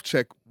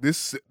self-check.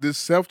 This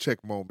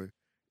self-check moment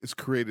is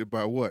created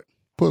by what?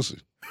 Pussy.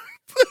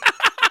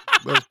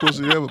 Best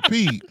pussy ever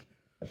peed.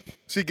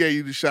 She gave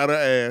you the shot of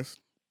ass.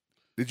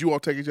 Did you all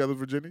take each other's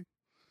virginity?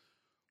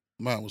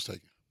 Mine was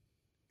taken.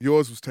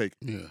 Yours was taken.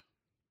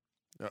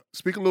 Yeah.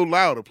 Speak a little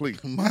louder,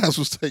 please. Mine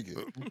was taken.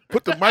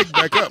 Put the mic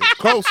back up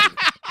closer.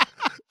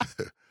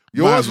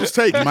 Yours was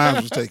taken.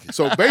 Mine was taken.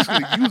 So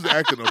basically, you was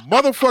acting a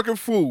motherfucking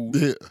fool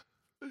Yeah.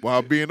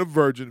 while being a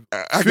virgin.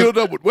 Filled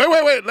up with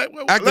wait. Let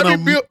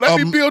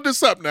me build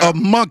this up now. A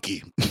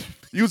monkey.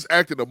 You was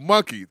acting a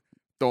monkey,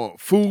 throwing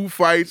food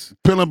fights,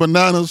 Peeling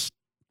bananas,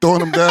 throwing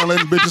them down,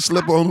 letting bitches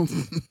slip on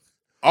them.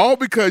 all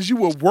because you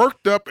were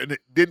worked up and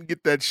didn't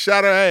get that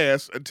shot of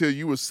ass until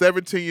you were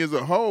 17 years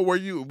old. How old were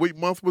you? What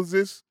month was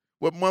this?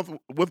 What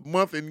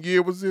month and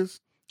year was this?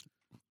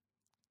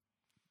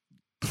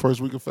 First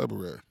week of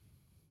February.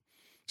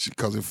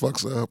 Because it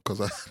fucks her up,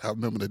 because I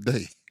remember the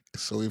day.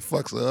 So it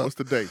fucks her up. What's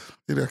the date?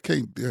 I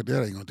can't, that ain't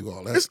going to do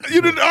all that.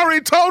 You didn't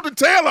already told the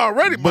tale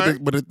already, man.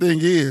 But the thing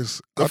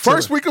is, The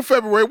first week of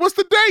February, what's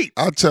the date?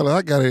 I tell her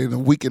I got it in a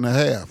week and a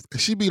half.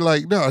 And she be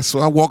like, "No." So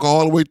I walk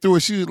all the way through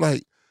it. She was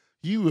like,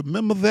 "You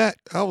remember that?"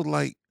 I was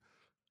like,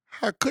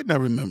 "How couldn't I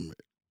remember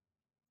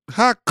it?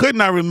 How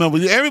couldn't I remember?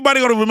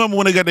 Everybody gonna remember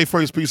when they got their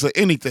first piece of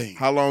anything."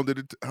 How long did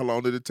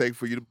it take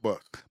for you to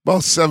bust?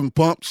 About 7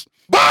 pumps.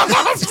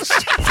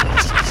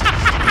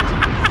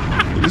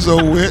 It's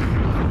over with.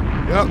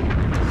 Yep.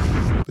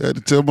 I had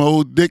to tell my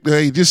old dick,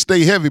 "Hey, just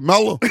stay heavy,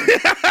 mellow.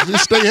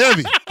 Just stay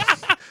heavy."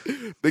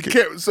 They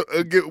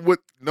kept get with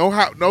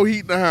no heat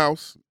in the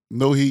house,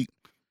 No heat.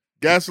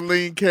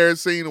 gasoline,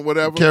 kerosene, or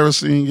whatever.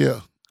 Kerosene,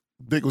 yeah.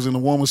 Dick was in the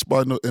warmest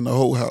spot in the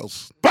whole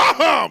house.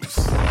 Bombs.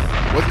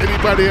 Was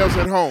anybody else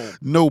at home?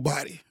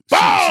 Nobody.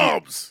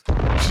 Bombs.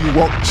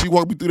 She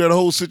walked me through that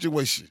whole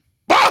situation.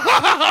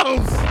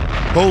 Bombs.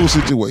 Whole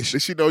situation.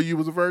 Did she know you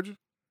was a virgin?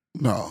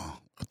 No.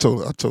 I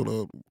told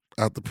her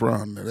after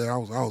prom that I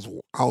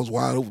was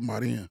wide open by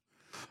then.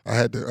 I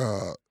had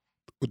the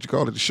what you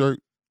call it, the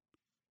shirt.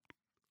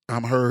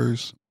 I'm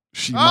hers.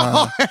 She mine.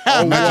 Oh,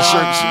 Not the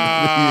shirt.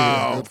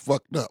 wow. Yeah, it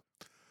fucked up.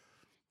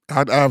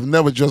 I've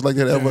never dressed like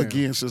that ever Damn.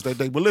 again since that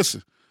day. But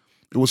listen,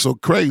 it was so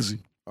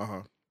crazy.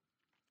 Uh-huh.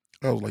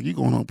 I was like, "You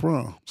going on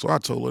prom?" So I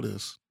told her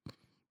this.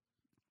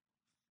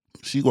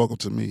 She walked up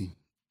to me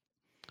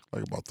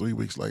like about 3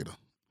 weeks later.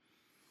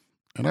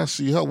 And I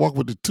see her walk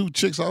with the two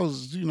chicks I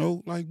was,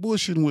 like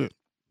bullshitting with.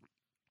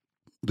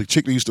 The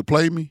chick that used to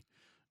play me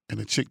and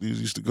the chick that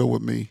used to go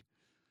with me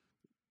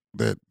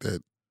that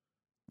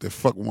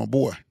fucked with my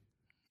boy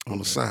on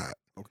the side.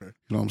 Okay. You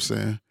know what I'm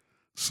saying?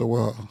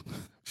 So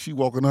she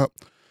walking up.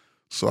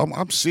 So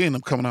I'm seeing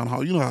them coming out of the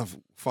hall. You know how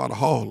Father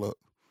Hall look.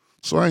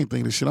 So I ain't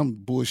thinking this shit. I'm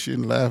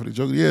bullshitting, laughing, and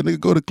joking. "Yeah, nigga,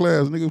 go to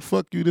class. Nigga,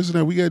 fuck you, this and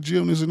that. We got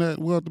gym, this and that.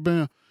 We out the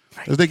band."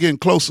 As they getting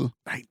closer,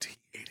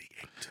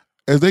 1988.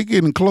 as they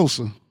getting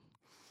closer,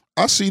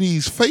 I see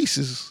these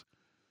faces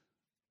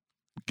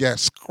got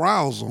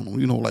scowls on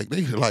them. Like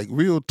they like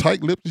real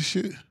tight-lipped and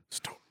shit.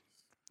 Stop.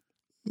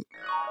 Go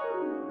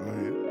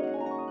ahead.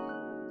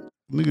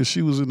 Nigga,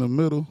 she was in the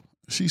middle.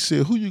 She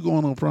said, "Who you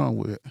going on prom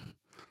with?"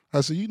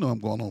 I said, "You know I'm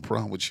going on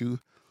prom with you."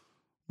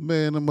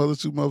 Man, the other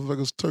two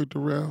motherfuckers turned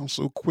around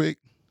so quick.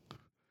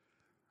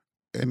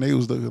 And they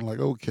was looking like,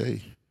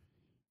 "Okay,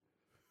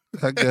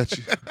 I got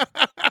you."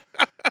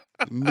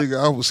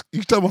 Nigga,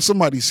 you talking about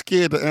somebody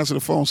scared to answer the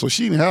phone, so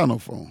she didn't have no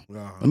phone.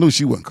 Uh-huh. I knew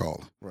she wasn't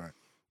calling. Right.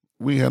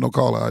 We ain't had no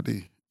caller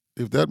ID.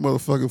 If that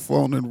motherfucking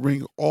phone didn't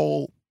ring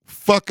all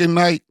fucking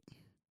night,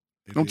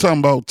 I'm talking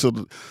about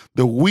to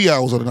the wee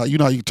hours of the night. You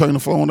know how you turn the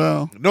phone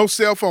down? No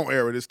cell phone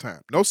era this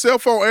time. No cell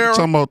phone era. I'm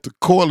talking about the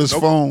cordless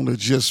phone that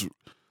just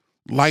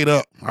light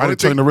up. I didn't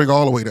turn the ring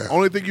all the way down.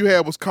 Only thing you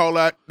had was call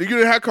ID. You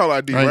didn't have call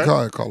ID, I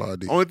right? ain't call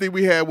ID. Only thing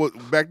we had was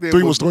back then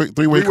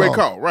Three-way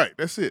call. Right,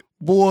 that's it.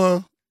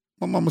 Boy,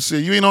 my mama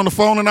said, you ain't on the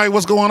phone tonight?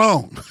 What's going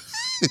on?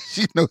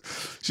 She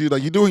was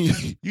like, you doing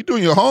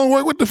your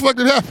homework? What the fuck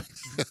did happen?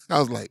 I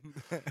was like,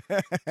 you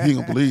ain't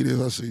gonna believe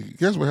this. I said,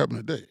 guess what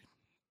happened today?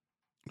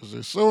 I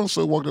said,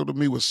 so-and-so walked up to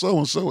me with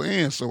so-and-so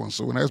and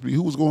so-and-so and asked me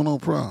who was going on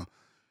prom.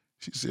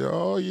 She said,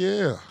 oh,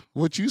 yeah.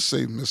 What you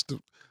say, Mr.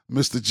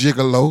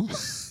 Gigolo?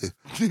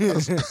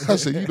 I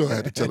said, you don't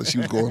have to tell her she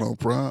was going on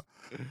prom.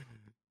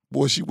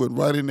 Boy, she went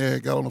right in there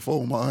and got on the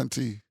phone with my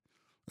auntie.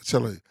 I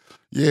tell her,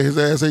 yeah, his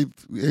ass ain't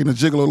a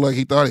gigolo like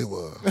he thought he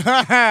was.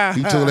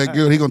 He told that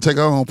girl he gonna take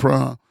her on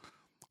prom.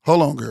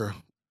 Hold on, girl.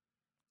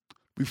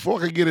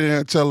 Before I can get in there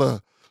and tell her,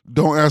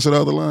 don't answer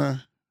the other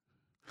line.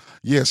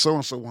 Yeah,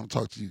 so-and-so want to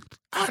talk to you.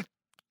 I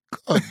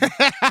want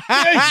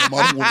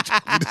to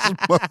talk to this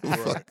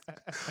motherfucker.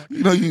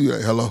 You know, you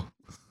like, hello.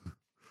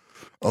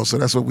 Oh, so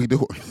that's what we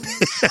doing.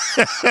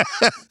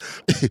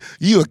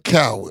 You a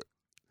coward.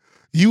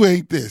 You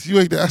ain't this. You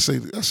ain't that.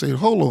 I say,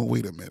 hold on,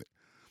 wait a minute.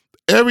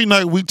 Every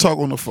night we talk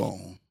on the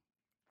phone,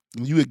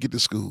 and you get to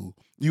school,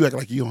 you act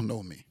like you don't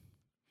know me.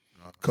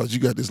 Because you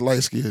got this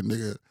light-skinned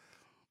nigga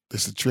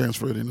that's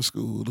transferred into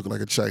school looking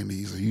like a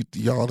Chinese, and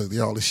y'all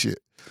the shit.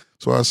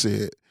 So I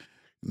said,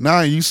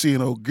 now you see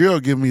an old girl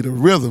give me the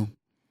rhythm,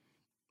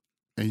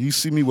 and you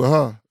see me with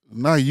her.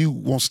 Now you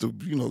wants to,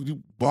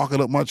 you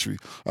barking up my tree.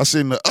 I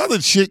said, and the other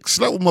chick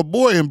slept with my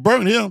boy and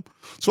burnt him.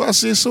 So I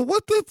said, so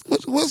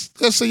what's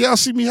I said, y'all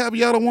see me happy,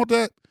 y'all don't want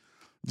that?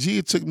 Gee,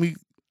 it took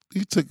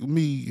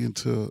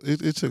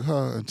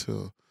her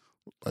until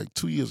like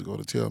 2 years ago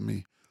to tell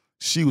me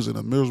she was in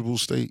a miserable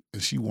state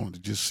and she wanted to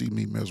just see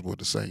me miserable at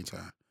the same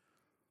time.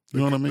 You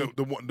know what I mean?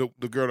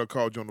 The girl that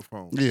called you on the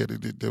phone. Yeah,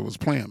 that was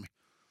playing me.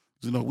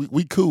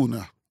 We cool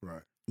now.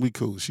 Right. We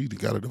cool. She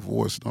got a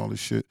divorce and all this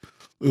shit.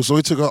 So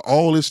it took her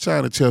all this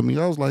time to tell me.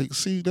 I was like,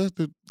 see, that's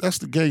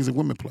the games that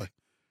women play.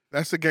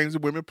 That's the games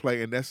that women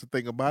play, and that's the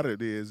thing about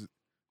it is,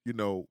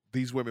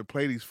 these women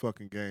play these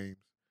fucking games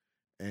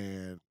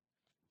and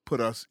put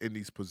us in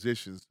these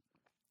positions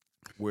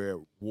where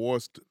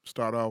wars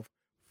start off,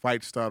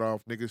 fights start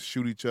off, niggas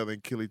shoot each other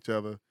and kill each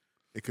other.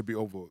 It could be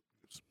over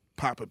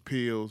popping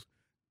pills.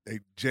 They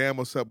jam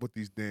us up with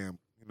these damn,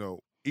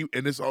 and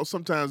it's all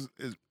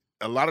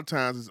a lot of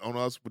times it's on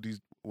us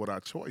with our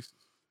choices.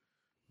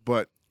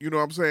 But you know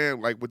what I'm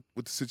saying? Like with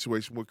the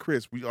situation with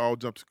Chris, we all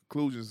jump to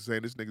conclusions and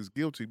saying this nigga's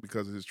guilty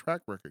because of his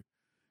track record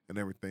and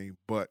everything.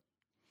 But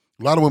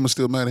a lot of women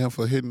still mad at him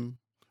for hitting.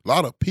 A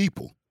lot of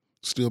people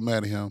still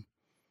mad at him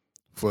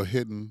for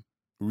hitting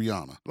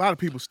Rihanna. A lot of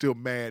people still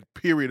mad,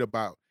 period,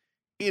 about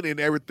it and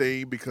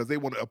everything because they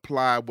want to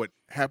apply what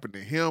happened to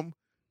him,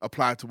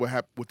 apply to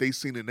what they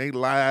seen in their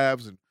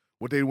lives and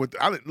what they went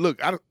through.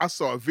 I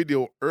saw a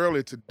video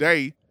earlier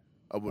today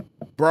of a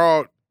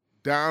broad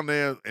down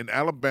there in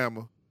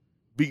Alabama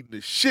beating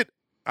the shit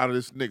out of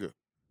this nigga.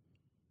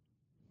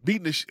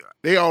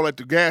 They all at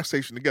the gas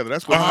station together.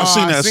 That's what I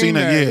seen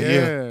that.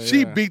 Yeah.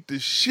 She beat the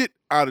shit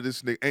out of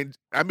this nigga. And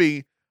I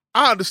mean,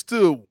 I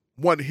understood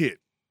one hit.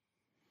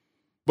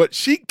 But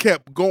she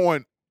kept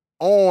going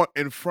on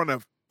in front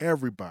of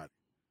everybody.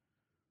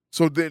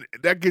 So then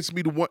that gets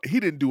me to one. He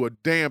didn't do a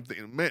damn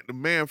thing. The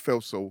man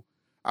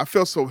I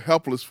felt so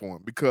helpless for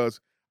him because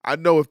I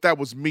know if that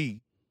was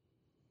me,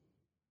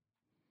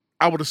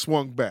 I would have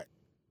swung back.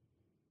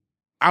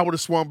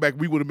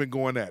 We would have been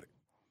going at it.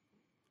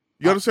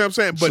 You understand what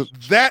I'm saying?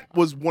 But that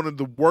was one of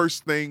the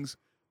worst things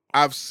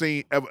I've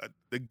seen ever.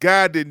 The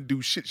guy didn't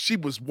do shit. She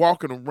was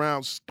walking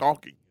around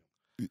stalking.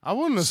 I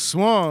wouldn't have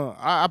swung.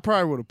 I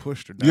probably would have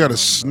pushed her down. You got to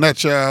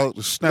snatch her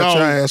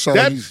ass out.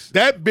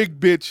 That big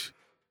bitch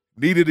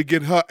needed to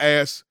get her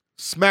ass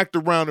smacked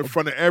around in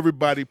front of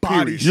everybody,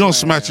 period. You don't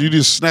smash her. You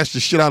just snatch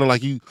the shit out of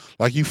like you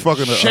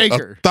fucking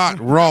a thought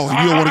raw.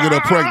 You don't want to get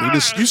her pregnant.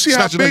 You see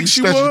how big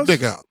she was? Your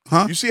dick out.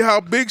 Huh? You see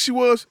how big she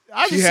was?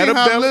 She had a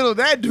belly. Little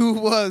that dude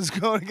was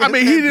going to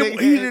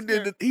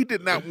get he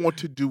did not want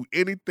to do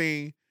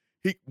anything.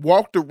 He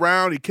walked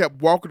around. He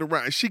kept walking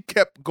around. And she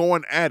kept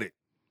going at it.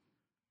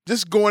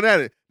 Just going at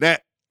it. Now,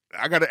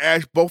 I got to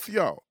ask both of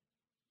y'all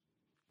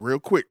real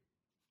quick.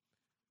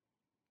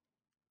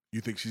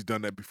 You think she's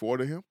done that before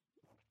to him?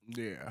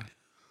 Yeah.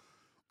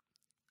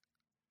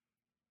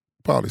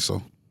 Probably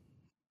so.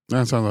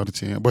 9 times out of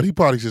 10. But he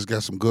probably just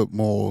got some good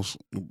morals,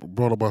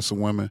 brought up by some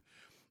women,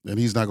 and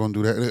he's not going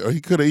to do that. Or he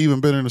could have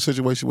even been in a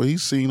situation where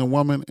he's seen a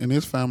woman in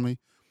his family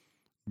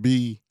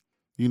be,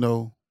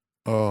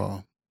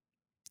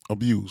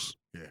 abused.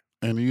 Yeah.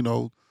 And,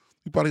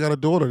 he probably got a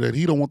daughter that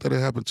he don't want that to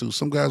happen to.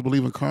 Some guys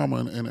believe in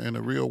karma in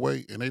a real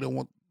way, and they don't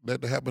want that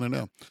to happen to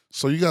them.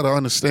 So you got to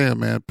understand,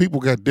 man,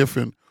 people got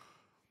different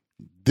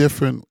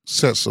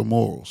sets of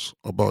morals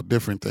about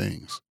different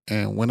things.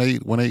 And when a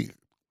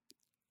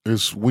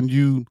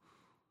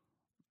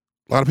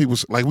lot of people,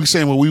 like we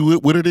saying when we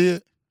would have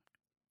did,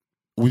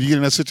 when you get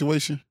in that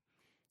situation,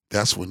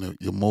 that's when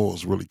your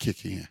morals really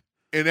kick in.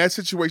 In that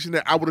situation,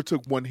 that I would have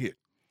took one hit.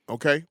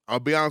 Okay, I'll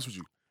be honest with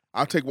you.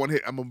 I'll take one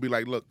hit. I'm gonna be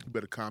like, look, you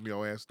better calm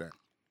your ass down.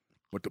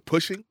 But the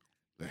pushing,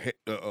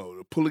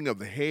 the pulling of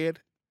the head,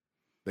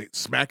 the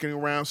smacking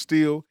around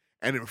still,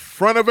 and in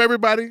front of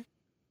everybody,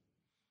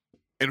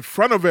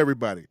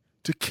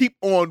 to keep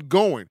on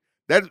going.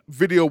 That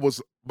video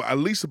was at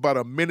least about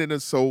a minute or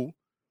so,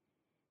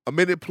 a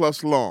minute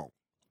plus long.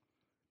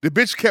 The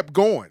bitch kept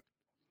going.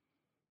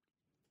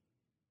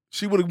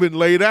 She would have been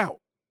laid out.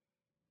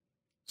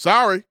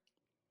 Sorry,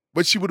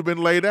 but she would have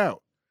been laid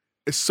out.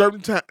 It's a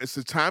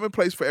time and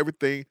place for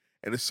everything,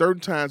 and there's certain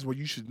times where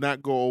you should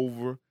not go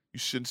over, you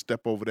shouldn't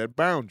step over that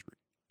boundary.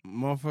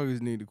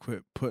 Motherfuckers need to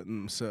quit putting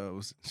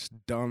themselves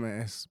in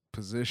dumbass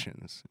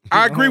positions.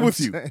 I agree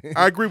with you.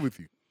 I agree with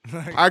you.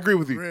 I agree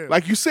with you. Really?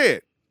 Like you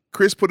said,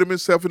 Chris put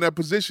himself in that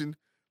position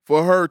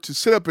for her to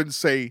sit up and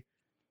say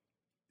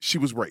she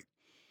was raped.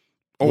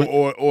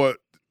 Or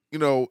you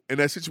know, in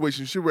that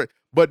situation, she raped.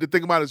 But the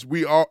thing about it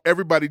is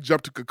everybody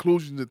jumped to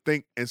conclusions and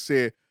think and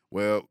said,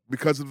 well,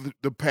 because of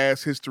the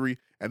past history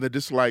and the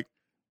dislike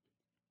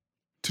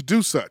to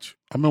do such.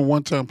 I remember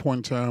one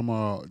point in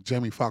time,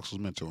 Jamie Foxx was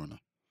mentoring her.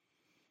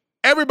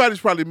 Everybody's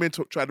probably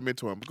tried to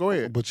mentor him. But go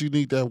ahead. But you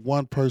need that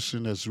one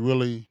person that's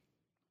really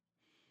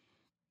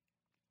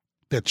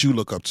that you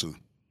look up to,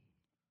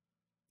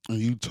 and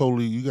you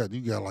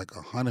got like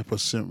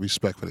 100%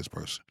 respect for this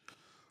person.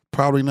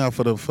 Probably not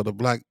for the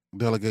black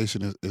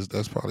delegation is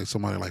that's probably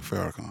somebody like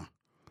Farrakhan,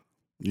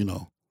 you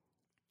know.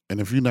 And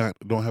if you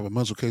don't have a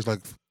mental case like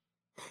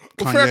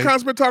Well, Kanye,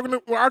 Farrakhan's been talking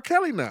to R.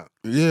 Kelly now.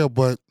 yeah,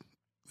 but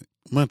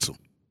mental.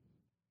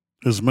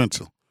 It's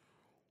mental.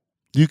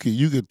 You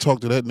could talk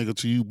to that nigga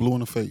till you blue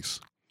in the face.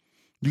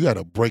 You got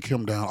to break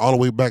him down all the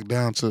way back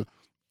down to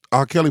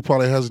R. Kelly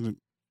probably hasn't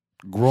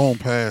grown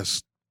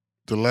past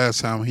the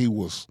last time he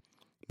was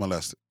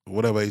molested,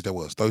 whatever age that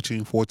was,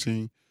 13,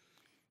 14.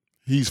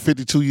 He's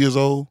 52 years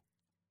old,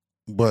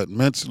 but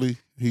mentally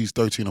he's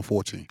 13 or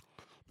 14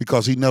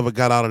 because he never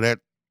got out of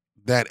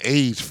that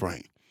age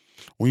frame.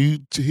 When you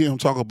hear him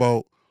talk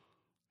about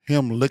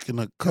him licking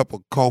a cup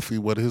of coffee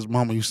what his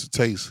mama used to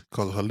taste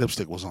because her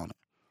lipstick was on it.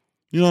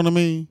 You know what I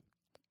mean?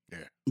 Yeah.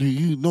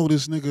 You know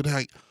this nigga,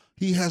 like,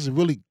 he hasn't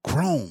really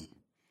grown.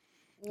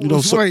 You know,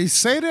 know, so wait,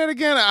 say that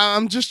again.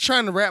 I'm just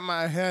trying to wrap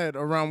my head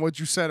around what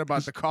you said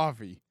about the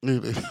coffee.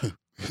 That's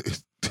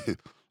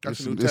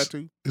a new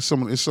tattoo? It's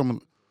some of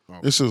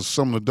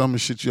the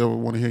dumbest shit you ever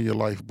want to hear in your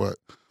life. But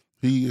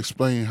he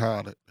explained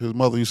how his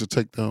mother used to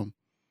take them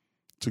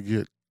to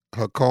get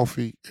her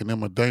coffee and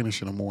them a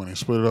Danish in the morning,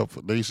 split it up.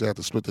 They used to have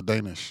to split the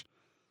Danish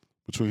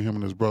between him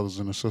and his brothers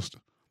and his sister.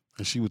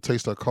 And she would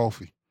taste her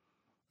coffee.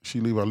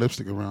 She'd leave her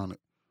lipstick around it.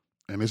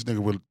 And this nigga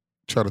would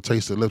try to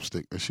taste the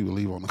lipstick and she would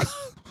leave on the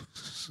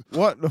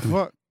What the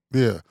fuck?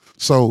 Yeah.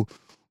 So,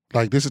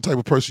 like, this is the type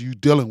of person you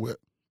dealing with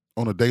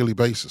on a daily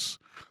basis.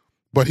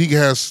 But he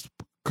has,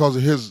 because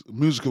of his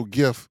musical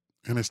gift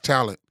and his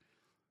talent,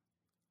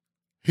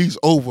 he's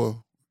over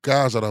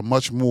guys that are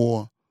much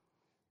more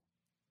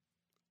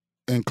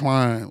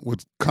inclined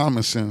with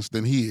common sense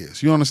than he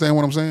is. You understand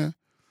what I'm saying?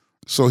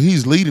 So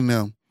he's leading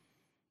them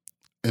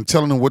and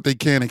telling them what they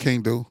can and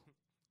can't do.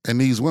 And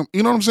these women,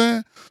 you know what I'm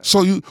saying?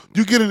 So you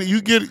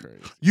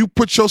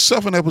put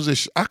yourself in that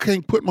position. I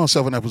can't put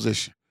myself in that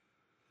position.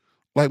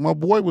 Like, my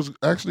boy was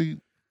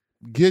actually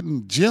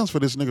getting gyms for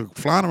this nigga,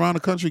 flying around the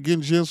country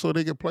getting gyms so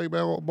they can play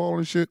ball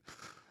and shit.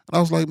 And I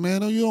was like,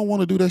 man, no, you don't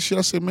want to do that shit.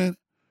 I said, man,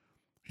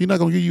 he's not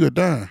gonna give you a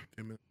dime.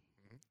 I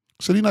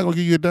said, he's not gonna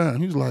give you a dime.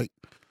 He was like,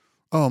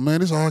 oh man,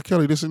 this is R.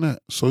 Kelly, this and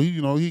that. So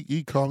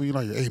he called me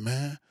like, hey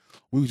man,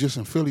 we was just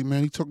in Philly,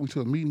 man. He took me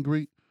to a meet and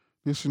greet.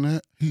 This and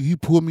that. He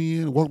pulled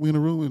me in, walked me in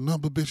the room, and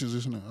number of bitches,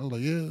 this and that. I was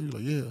like, yeah. He was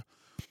like, yeah.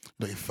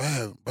 Like,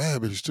 5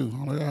 bad bitches, too.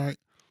 I'm like, all right.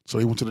 So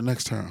they went to the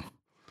next town.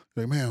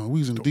 Like, man, we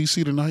was in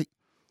D.C. tonight.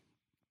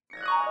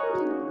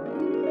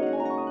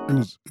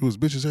 It was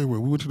bitches everywhere.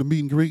 We went to the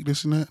meet and greet,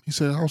 this and that. He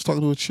said, I was talking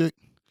to a chick.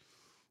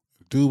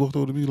 The dude walked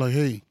over to me like,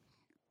 hey,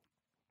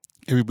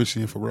 every bitch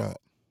in for Rob.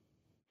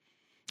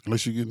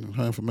 Unless you're getting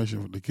her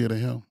information to get at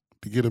him,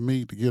 to get at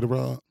me, to get at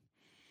Rob.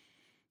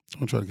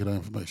 I'm trying to get that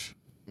information.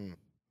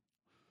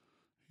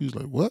 He was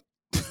like, what?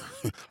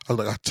 I was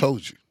like, I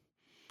told you.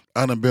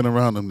 I done been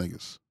around them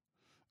niggas.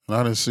 And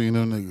I done seen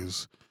them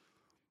niggas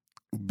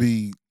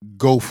be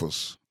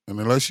gophers. And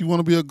unless you want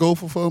to be a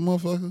gopher for a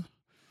motherfucker,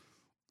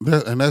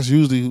 that's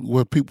usually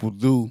what people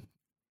do,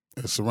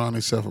 is surround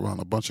themselves around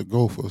a bunch of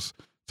gophers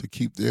to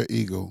keep their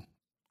ego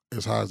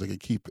as high as they can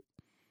keep it.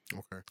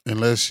 Okay.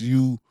 Unless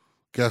you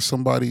got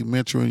somebody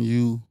mentoring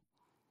you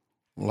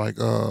like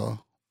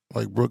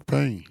Brooke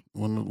Payne.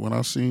 When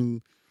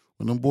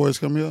them boys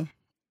come here,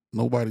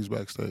 nobody's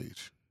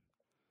backstage.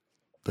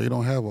 They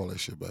don't have all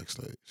that shit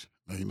backstage.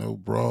 Ain't no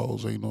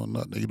brawls, ain't no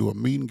nothing. They do a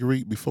meet and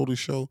greet before the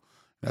show.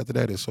 After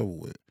that, it's over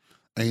with.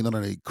 Ain't none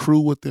of they crew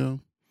with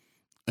them.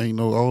 Ain't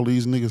no all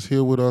these niggas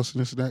here with us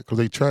and this and that. Because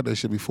they tried that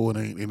shit before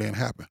and it ain't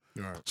happen.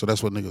 Right. So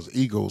that's what niggas'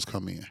 egos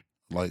come in.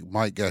 Like,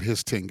 Mike got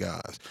his 10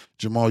 guys.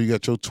 Jamal, you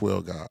got your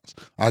 12 guys.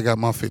 I got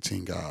my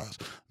 15 guys.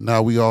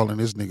 Now we all in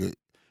this nigga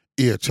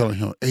ear telling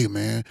him, hey,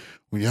 man,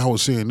 when y'all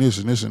was saying this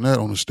and this and that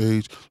on the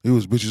stage, there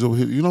was bitches over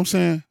here. You know what I'm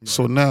saying? Right.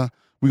 So now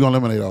we going to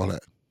eliminate all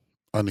that.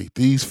 I need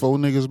these 4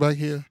 niggas back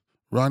here,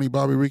 Ronnie,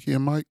 Bobby, Ricky,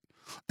 and Mike,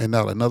 and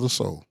not another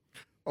soul.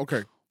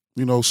 Okay.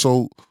 You know,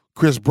 so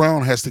Chris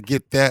Brown has to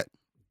get that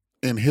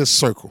in his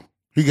circle.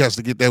 He has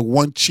to get that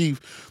one chief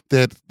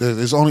that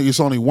it's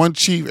only one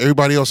chief,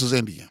 everybody else is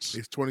Indians.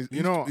 He's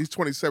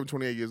 27,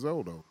 28 years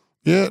old, though.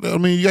 Yeah, I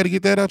mean, you got to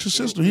get that out your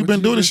system. He's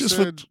been doing this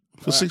shit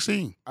for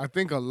 16. I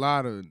think a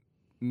lot of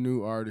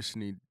new artists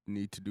need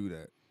to do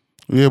that.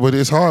 Yeah, but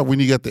it's hard when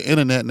you got the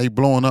internet and they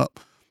blowing up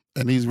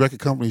and these record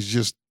companies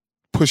just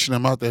pushing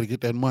them out there to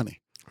get that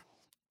money.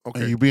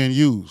 Okay. And you being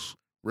used.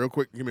 Real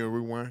quick, give me a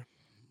rewind.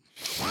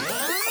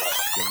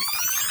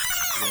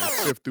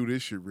 Sift through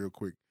this shit real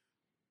quick.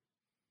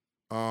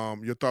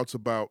 Your thoughts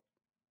about,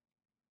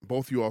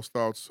 both you all's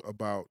thoughts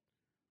about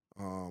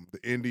the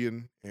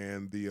Indian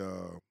and the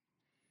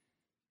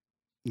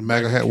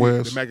MAGA hat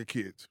wears. The MAGA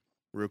kids,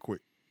 real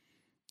quick.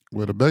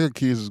 Well, the MAGA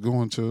kids is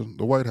going to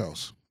the White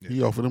House. Yeah.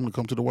 He offered them to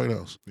come to the White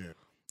House. Yeah.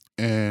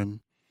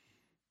 And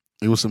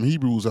there was some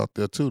Hebrews out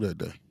there too that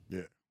day.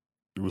 Yeah.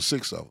 There was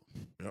 6 of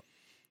them. Yep.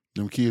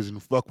 Them kids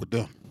didn't fuck with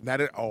them. Not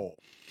at all.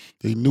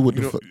 They knew what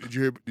Did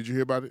you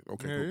hear about it?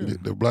 Okay. Yeah, cool. yeah.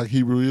 The black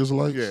Hebrew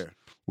Israelites. Yeah.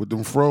 With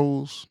them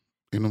froze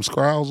and them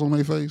scowls on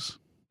their face.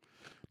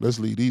 Let's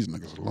leave these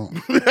niggas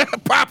alone.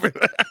 Pop it.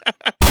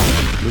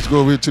 Let's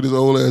go over here to this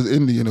old ass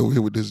Indian over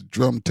here with this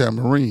drum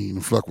tambourine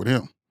and fuck with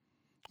him.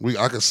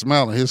 I could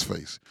smile on his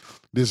face.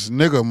 This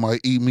nigga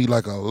might eat me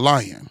like a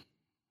lion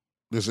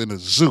that's in a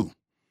zoo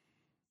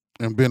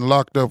and been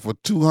locked up for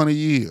 200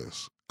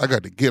 years. I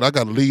got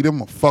to leave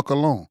them a fuck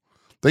alone.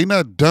 They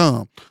not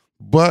dumb,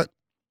 but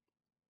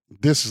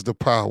this is the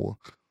power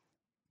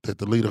that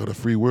the leader of the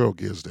free world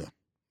gives them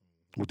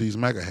with these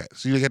MAGA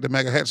hats. See, they got the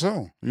MAGA hats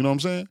on. You know what I'm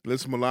saying?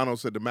 Alyssa Milano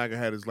said the MAGA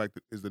hat is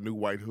is the new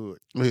white hood.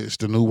 It's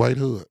the new white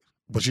hood.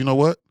 But you know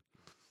what?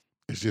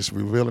 It's just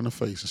revealing the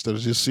face. Instead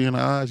of just seeing the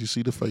eyes, you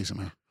see the face in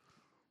her.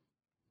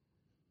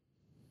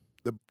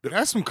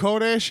 That's some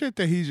cold ass shit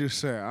that he just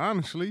said,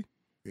 honestly.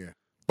 Yeah.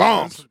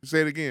 Bombs. Say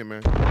it again,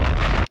 man.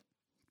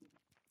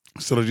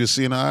 Instead of just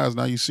seeing the eyes,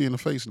 now you seeing the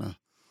face now.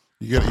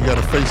 You got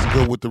a face to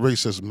go with the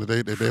racism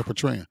that they're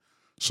portraying.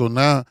 So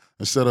now,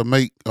 instead of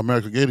make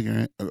America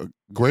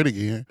great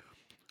again,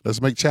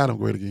 let's make Chatham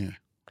great again.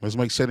 Let's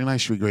make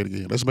 79th Street great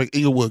again. Let's make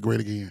Inglewood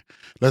great again.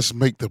 Let's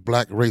make the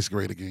black race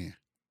great again.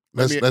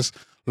 Let's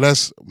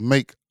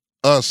make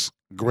us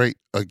great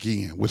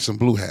again with some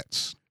blue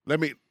hats. Let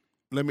me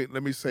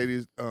say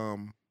this.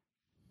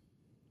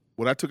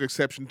 What I took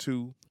exception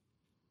to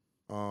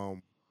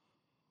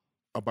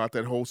about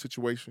that whole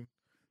situation,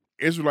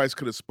 Israelites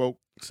could have spoke,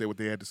 said what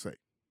they had to say.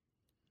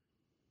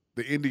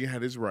 The Indian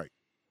had his right.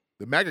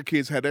 The MAGA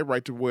kids had their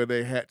right to wear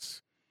their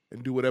hats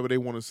and do whatever they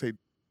want to say,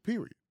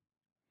 period.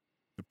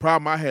 The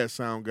problem I had,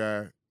 Sound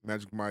Guy,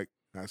 Magic Mike,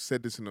 and I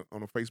said this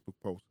on a Facebook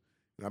post,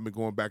 and I've been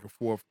going back and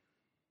forth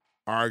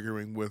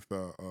arguing with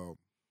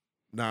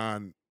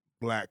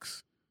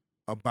non-blacks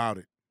about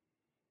it.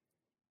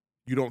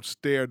 You don't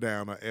stare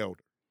down an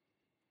elder.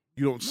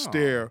 You don't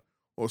stare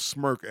or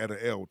smirk at an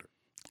elder.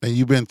 And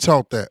you've been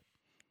taught that.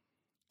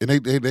 And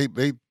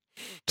they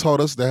taught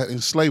us that in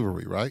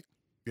slavery, right?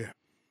 Yeah.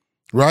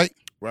 Right?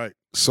 Right.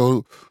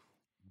 So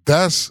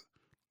that's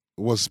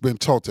what's been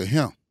taught to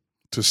him,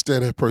 to stare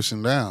that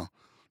person down.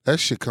 That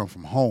shit come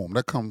from home.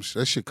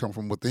 That shit come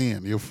from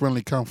within. Your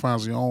friendly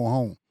confines of your own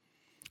home.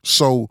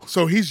 So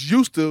he's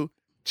used to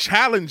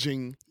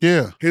challenging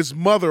his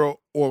mother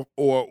or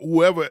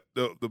whoever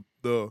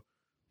the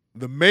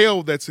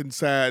male that's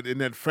inside in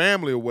that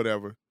family or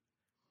whatever.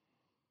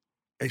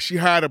 And she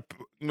hired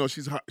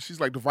she's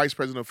like the vice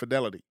president of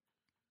Fidelity.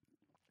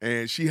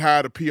 And she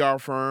hired a PR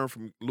firm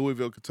from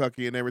Louisville,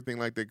 Kentucky and everything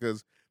like that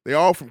because they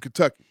all from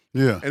Kentucky.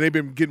 Yeah. And they've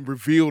been getting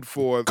revealed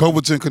for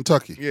Covington,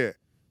 Kentucky. Yeah.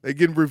 They're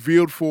getting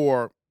revealed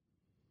for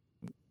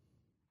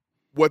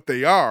what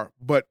they are,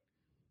 but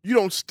you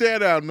don't stare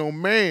down no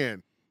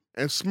man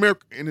and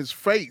smirk in his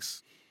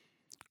face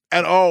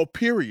at all,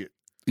 period.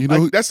 You know,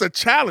 like, that's a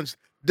challenge.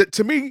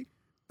 To me,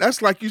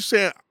 that's like you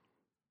saying,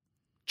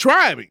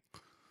 try me.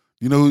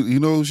 You know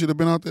who should have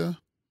been out there?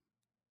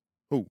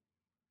 Who?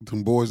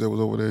 Them boys that was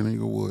over there in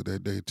Inglewood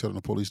that day telling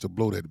the police to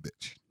blow that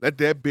bitch. Let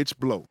that bitch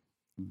blow.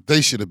 They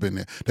should have been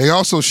there. They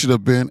also should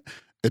have been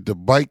at the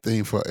bike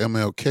thing for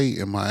MLK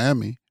in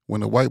Miami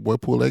when the white boy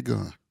pulled that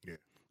gun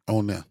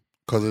on them.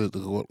 Because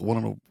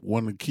one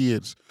of the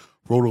kids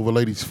rode over a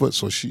lady's foot,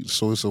 so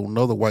it's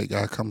another white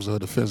guy comes to her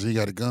defense and he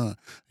got a gun.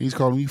 He's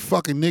calling me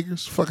fucking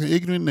niggers, fucking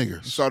ignorant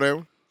niggers. You saw that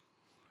one?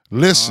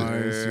 Listen, I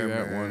didn't see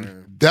that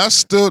one.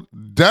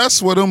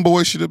 That's what them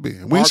boys should have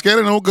been. We ain't scared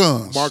of no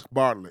guns. Mark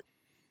Bartlett.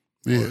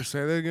 Yeah.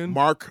 Say that again?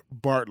 Mark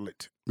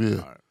Bartlett. Yeah.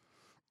 Right.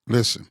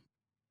 Listen.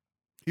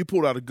 He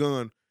pulled out a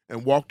gun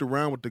and walked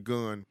around with the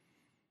gun.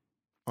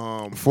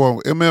 For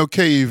an MLK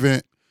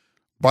event,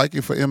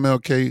 biking for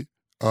MLK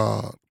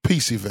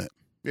peace event.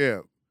 Yeah.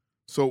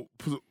 So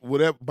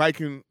whatever,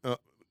 biking,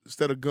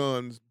 instead of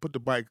guns, put the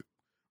bike,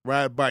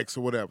 ride bikes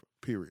or whatever,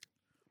 period.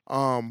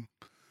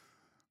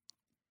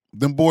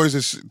 them boys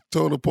that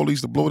told the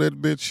police to blow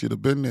that bitch should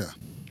have been there.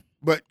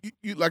 But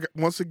you like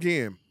once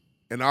again,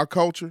 in our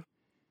culture,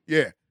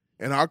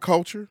 in our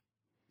culture,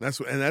 that's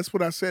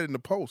what I said in the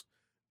post.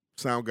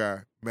 Sound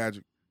guy,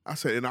 Magic. I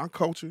said in our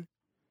culture,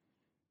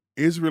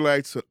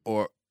 Israelites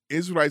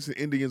and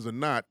Indians are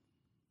not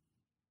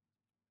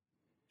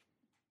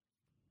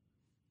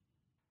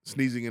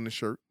sneezing in the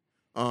shirt.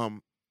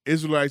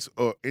 Israelites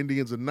or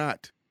Indians are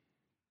not.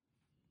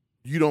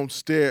 You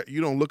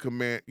don't look a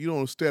man, you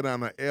don't stare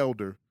down an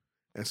elder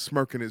and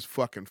smirk in his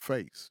fucking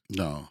face.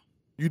 No.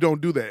 You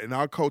don't do that. In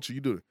our culture,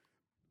 you do it.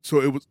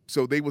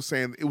 So they were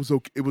saying it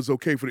was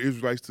okay for the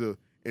Israelites to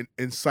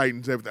incite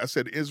and everything. I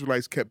said the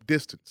Israelites kept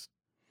distance.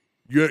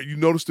 You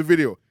notice the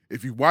video.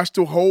 If you watch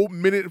the whole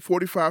minute and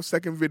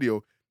 45-second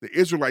video, the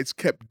Israelites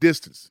kept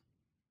distance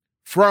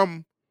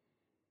from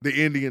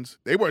the Indians.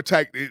 They were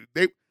attacking.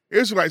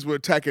 Israelites were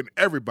attacking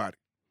everybody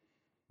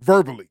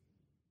verbally,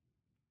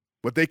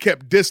 but they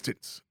kept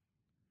distance,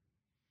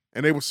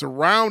 and they were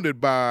surrounded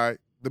by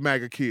the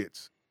MAGA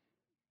kids.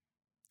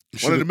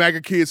 One of the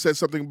MAGA kids said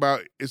something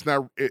about it's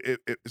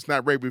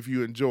not rape if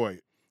you enjoy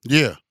it.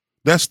 Yeah,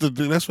 that's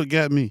what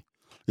got me.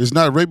 It's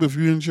not rape if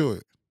you enjoy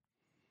it.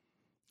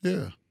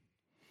 Yeah.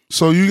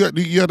 So you got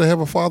to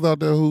have a father out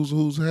there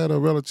who's had a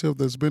relative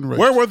that's been raped.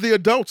 Where were the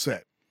adults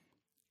at?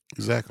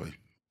 Exactly.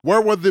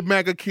 Where were the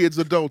MAGA kids'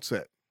 adults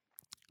at?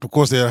 Of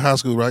course, they're at high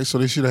school, right? So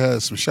they should have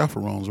had some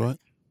chaperones, right?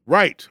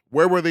 Right.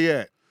 Where were they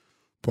at?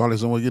 Probably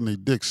somewhere getting their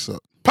dicks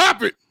sucked.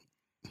 Pop it!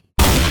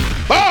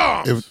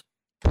 Bombs!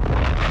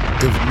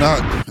 If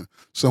not,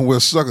 somewhere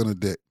sucking a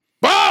dick.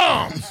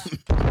 Bombs!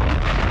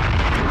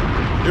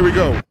 Here we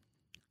go.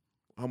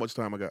 How much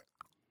time I got?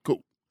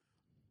 Cool.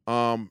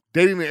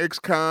 Dating an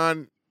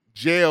ex-con,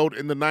 jailed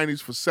in the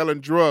 90s for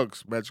selling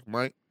drugs, Magic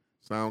Mike,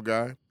 sound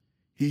guy.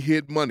 He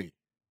hid money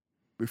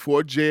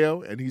before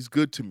jail, and he's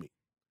good to me.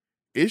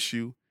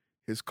 Issue,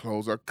 his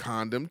clothes are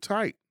condom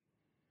tight.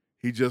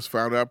 He just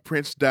found out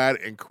Prince died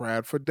and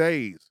cried for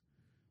days.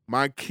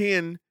 My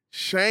kin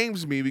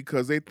shames me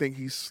because they think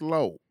he's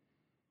slow.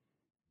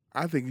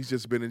 I think he's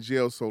just been in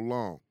jail so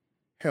long.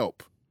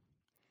 Help.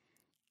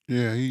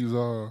 Yeah, he's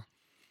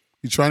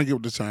trying to get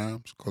with the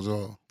times because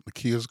the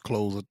kids'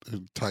 clothes are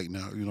tight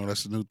now. You know,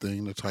 that's the new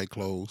thing, the tight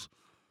clothes.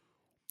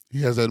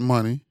 He has that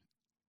money.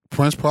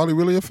 Prince probably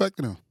really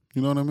affected him.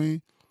 You know what I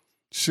mean?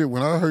 Shit,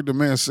 when I heard the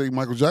man say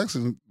Michael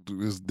Jackson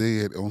is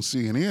dead on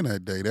CNN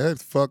that day, that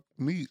fucked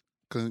me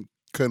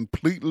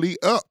completely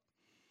up.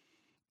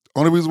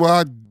 Only reason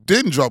why I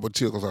didn't drop a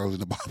tear because I was in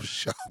the barber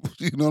shop.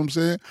 You know what I'm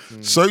saying?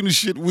 Certain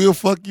shit will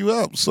fuck you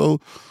up. So,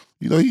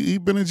 you know, he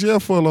been in jail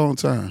for a long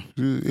time.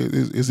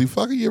 Is he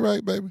fucking you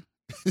right, baby?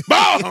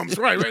 Bombs!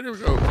 Right, there we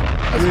go.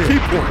 That's a key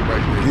point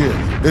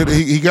right there. Yeah.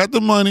 He got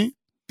the money.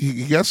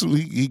 He got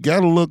he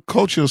got a little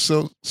culture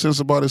sense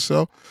about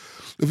himself.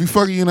 If he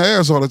fucking you in the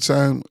ass all the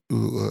time,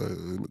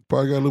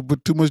 probably got a little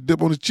bit too much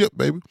dip on the chip,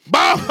 baby.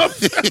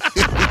 Bombs!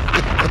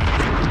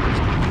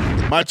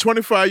 My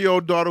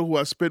 25-year-old daughter, who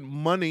I spent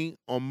money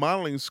on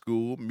modeling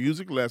school,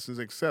 music lessons,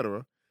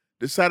 etc.,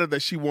 decided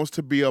that she wants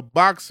to be a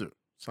boxer,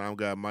 sound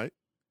guy Mike.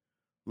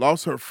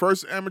 Lost her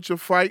first amateur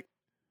fight,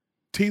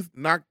 teeth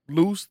knocked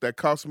loose that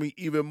cost me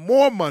even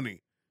more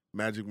money,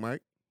 Magic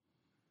Mike.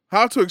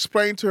 How to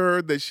explain to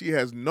her that she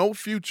has no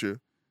future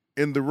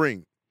in the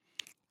ring?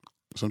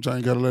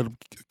 Sometimes you gotta let a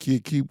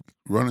kid keep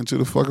running to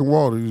the fucking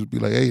wall. You just be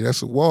like, hey,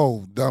 that's a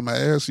wall down my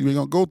ass. You ain't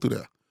gonna go through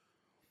that.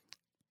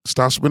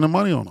 Stop spending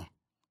money on her.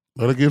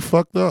 Let her get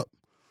fucked up.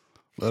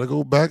 Let her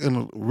go back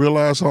and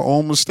realize her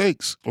own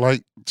mistakes.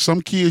 Like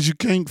some kids, you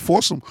can't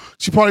force them.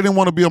 She probably didn't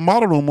want to be a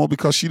model no more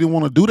because she didn't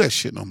want to do that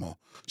shit no more.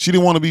 She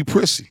didn't want to be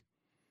prissy.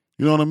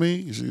 You know what I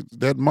mean?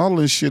 That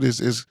modeling shit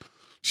is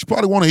she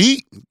probably want to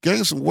eat,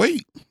 gain some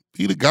weight,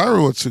 eat a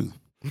gyro or two,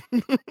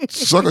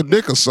 suck a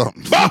dick or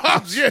something.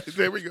 Bombs! Yeah,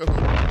 there we go.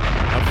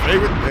 My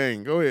favorite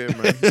thing. Go ahead,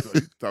 man.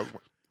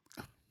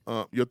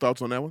 Your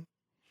thoughts on that one?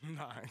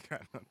 No, I ain't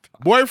got no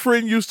thoughts.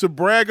 Boyfriend used to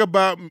brag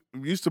about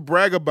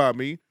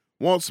me,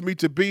 wants me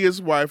to be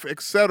his wife,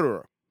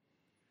 etc.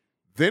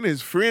 Then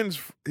his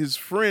friend's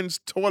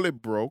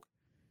toilet broke,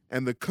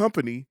 and the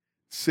company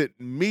sent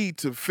me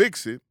to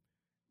fix it.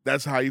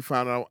 That's how he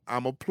found out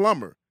I'm a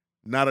plumber,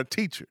 not a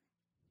teacher.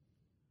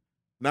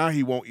 Now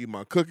he won't eat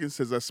my cooking,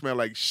 says I smell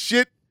like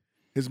shit.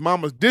 His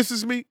mama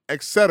disses me,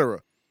 etc.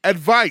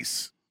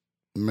 Advice.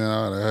 Man, I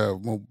ought to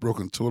have more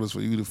broken toilets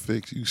for you to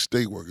fix. You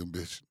stay working,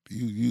 bitch.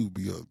 You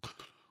be a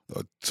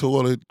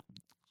toilet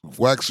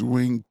wax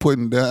ring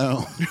putting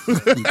down,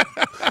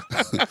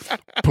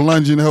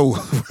 plunging hole.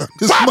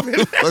 This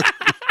motherfucker.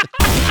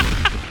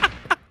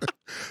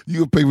 You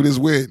gonna pay for this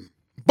wedding.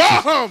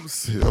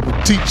 Bombs! I'm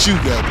gonna teach you,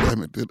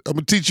 goddammit. I'm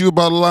gonna teach you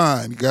about a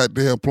line, you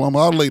goddamn plumber.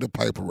 I'll lay the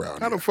pipe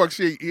around. How the fuck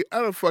he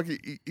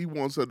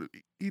wants her to,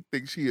 he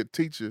thinks she a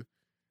teacher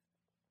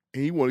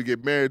and he want to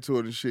get married to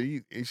her and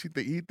shit.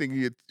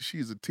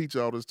 She's a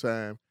teacher all this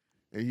time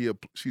and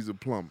she's a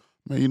plumber.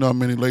 Man, you know how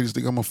many ladies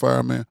think I'm a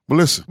fireman? But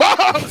listen.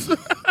 Bombs!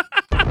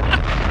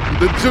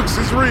 The jukes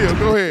is real.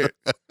 Go ahead.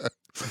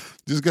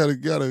 Just gotta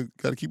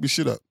keep your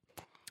shit up.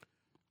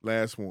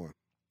 Last one.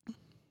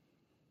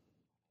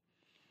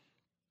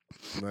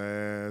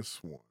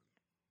 Last one.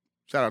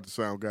 Shout out to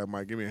Sound Guy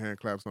Mike. Give me a hand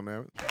claps on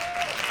that.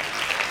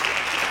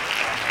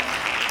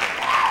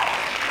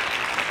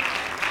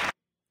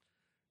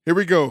 Here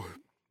we go.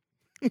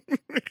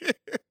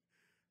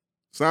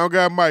 Sound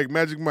Guy Mike,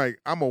 Magic Mike.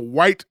 I'm a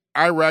white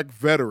Iraq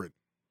veteran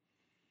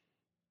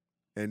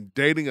and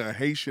dating a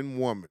Haitian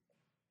woman.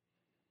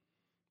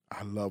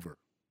 I love her.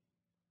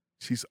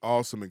 She's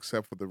awesome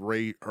except for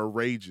her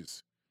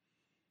rages.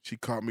 She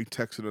caught me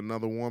texting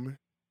another woman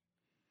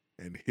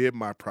and hid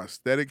my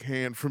prosthetic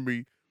hand from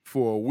me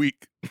for a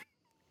week.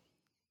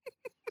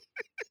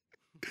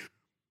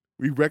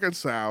 We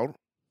reconciled,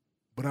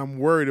 but I'm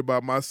worried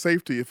about my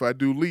safety if I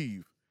do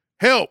leave.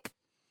 Help!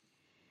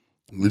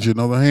 Get you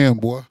another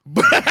hand, boy.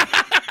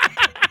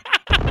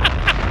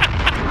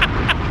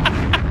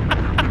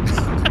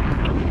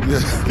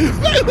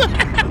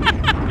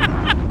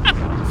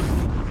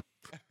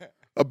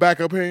 A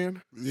backup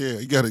hand? Yeah,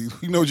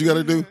 you know what you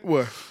gotta do?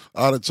 What?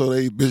 I'd have told,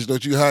 hey, bitch,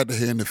 don't you hide the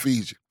hand that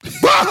feeds you.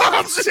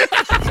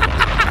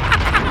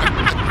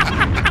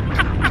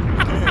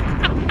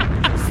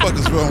 Fuck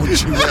is wrong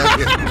with you, man?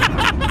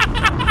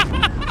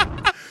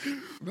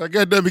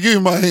 Goddamn it, give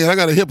me my hand. I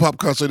got a hip hop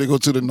concert to go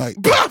to tonight.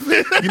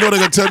 You know they're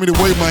gonna tell me to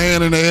wave my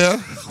hand in the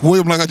air, wave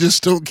them like I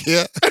just don't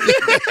care.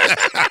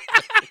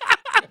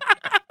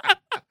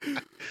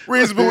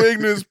 Reasonable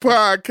Ignorance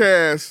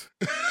Podcast,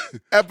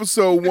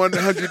 episode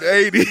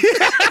 180.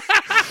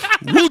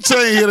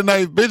 Wu-Tang here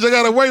tonight, bitch. I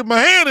gotta wave my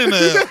hand in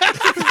there.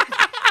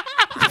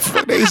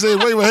 They say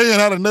wave my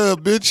hand out of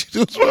nub, bitch.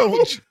 What's wrong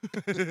with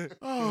you?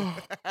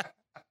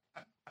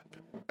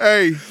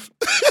 Hey.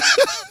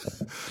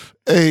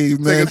 Hey,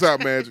 man. Take us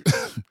out, Magic.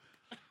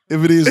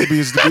 If it is to be,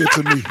 it's to be it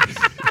to me.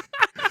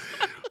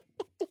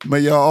 May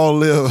y'all all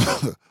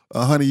live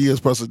 100 years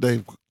plus a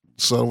day.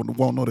 So I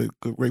won't know that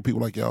great people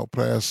like y'all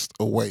passed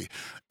away.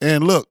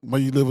 And look, may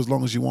you live as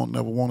long as you want,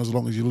 never want as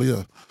long as you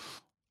live.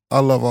 I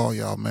love all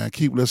y'all, man.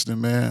 Keep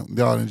listening, man.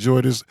 Y'all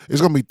enjoy this.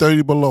 It's going to be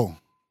 30 below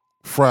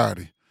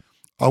Friday.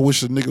 I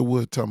wish a nigga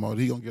would tell me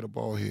he going to get a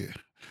ball head.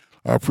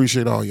 I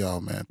appreciate all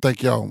y'all, man.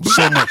 Thank y'all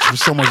so much.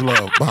 So much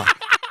love. Bye.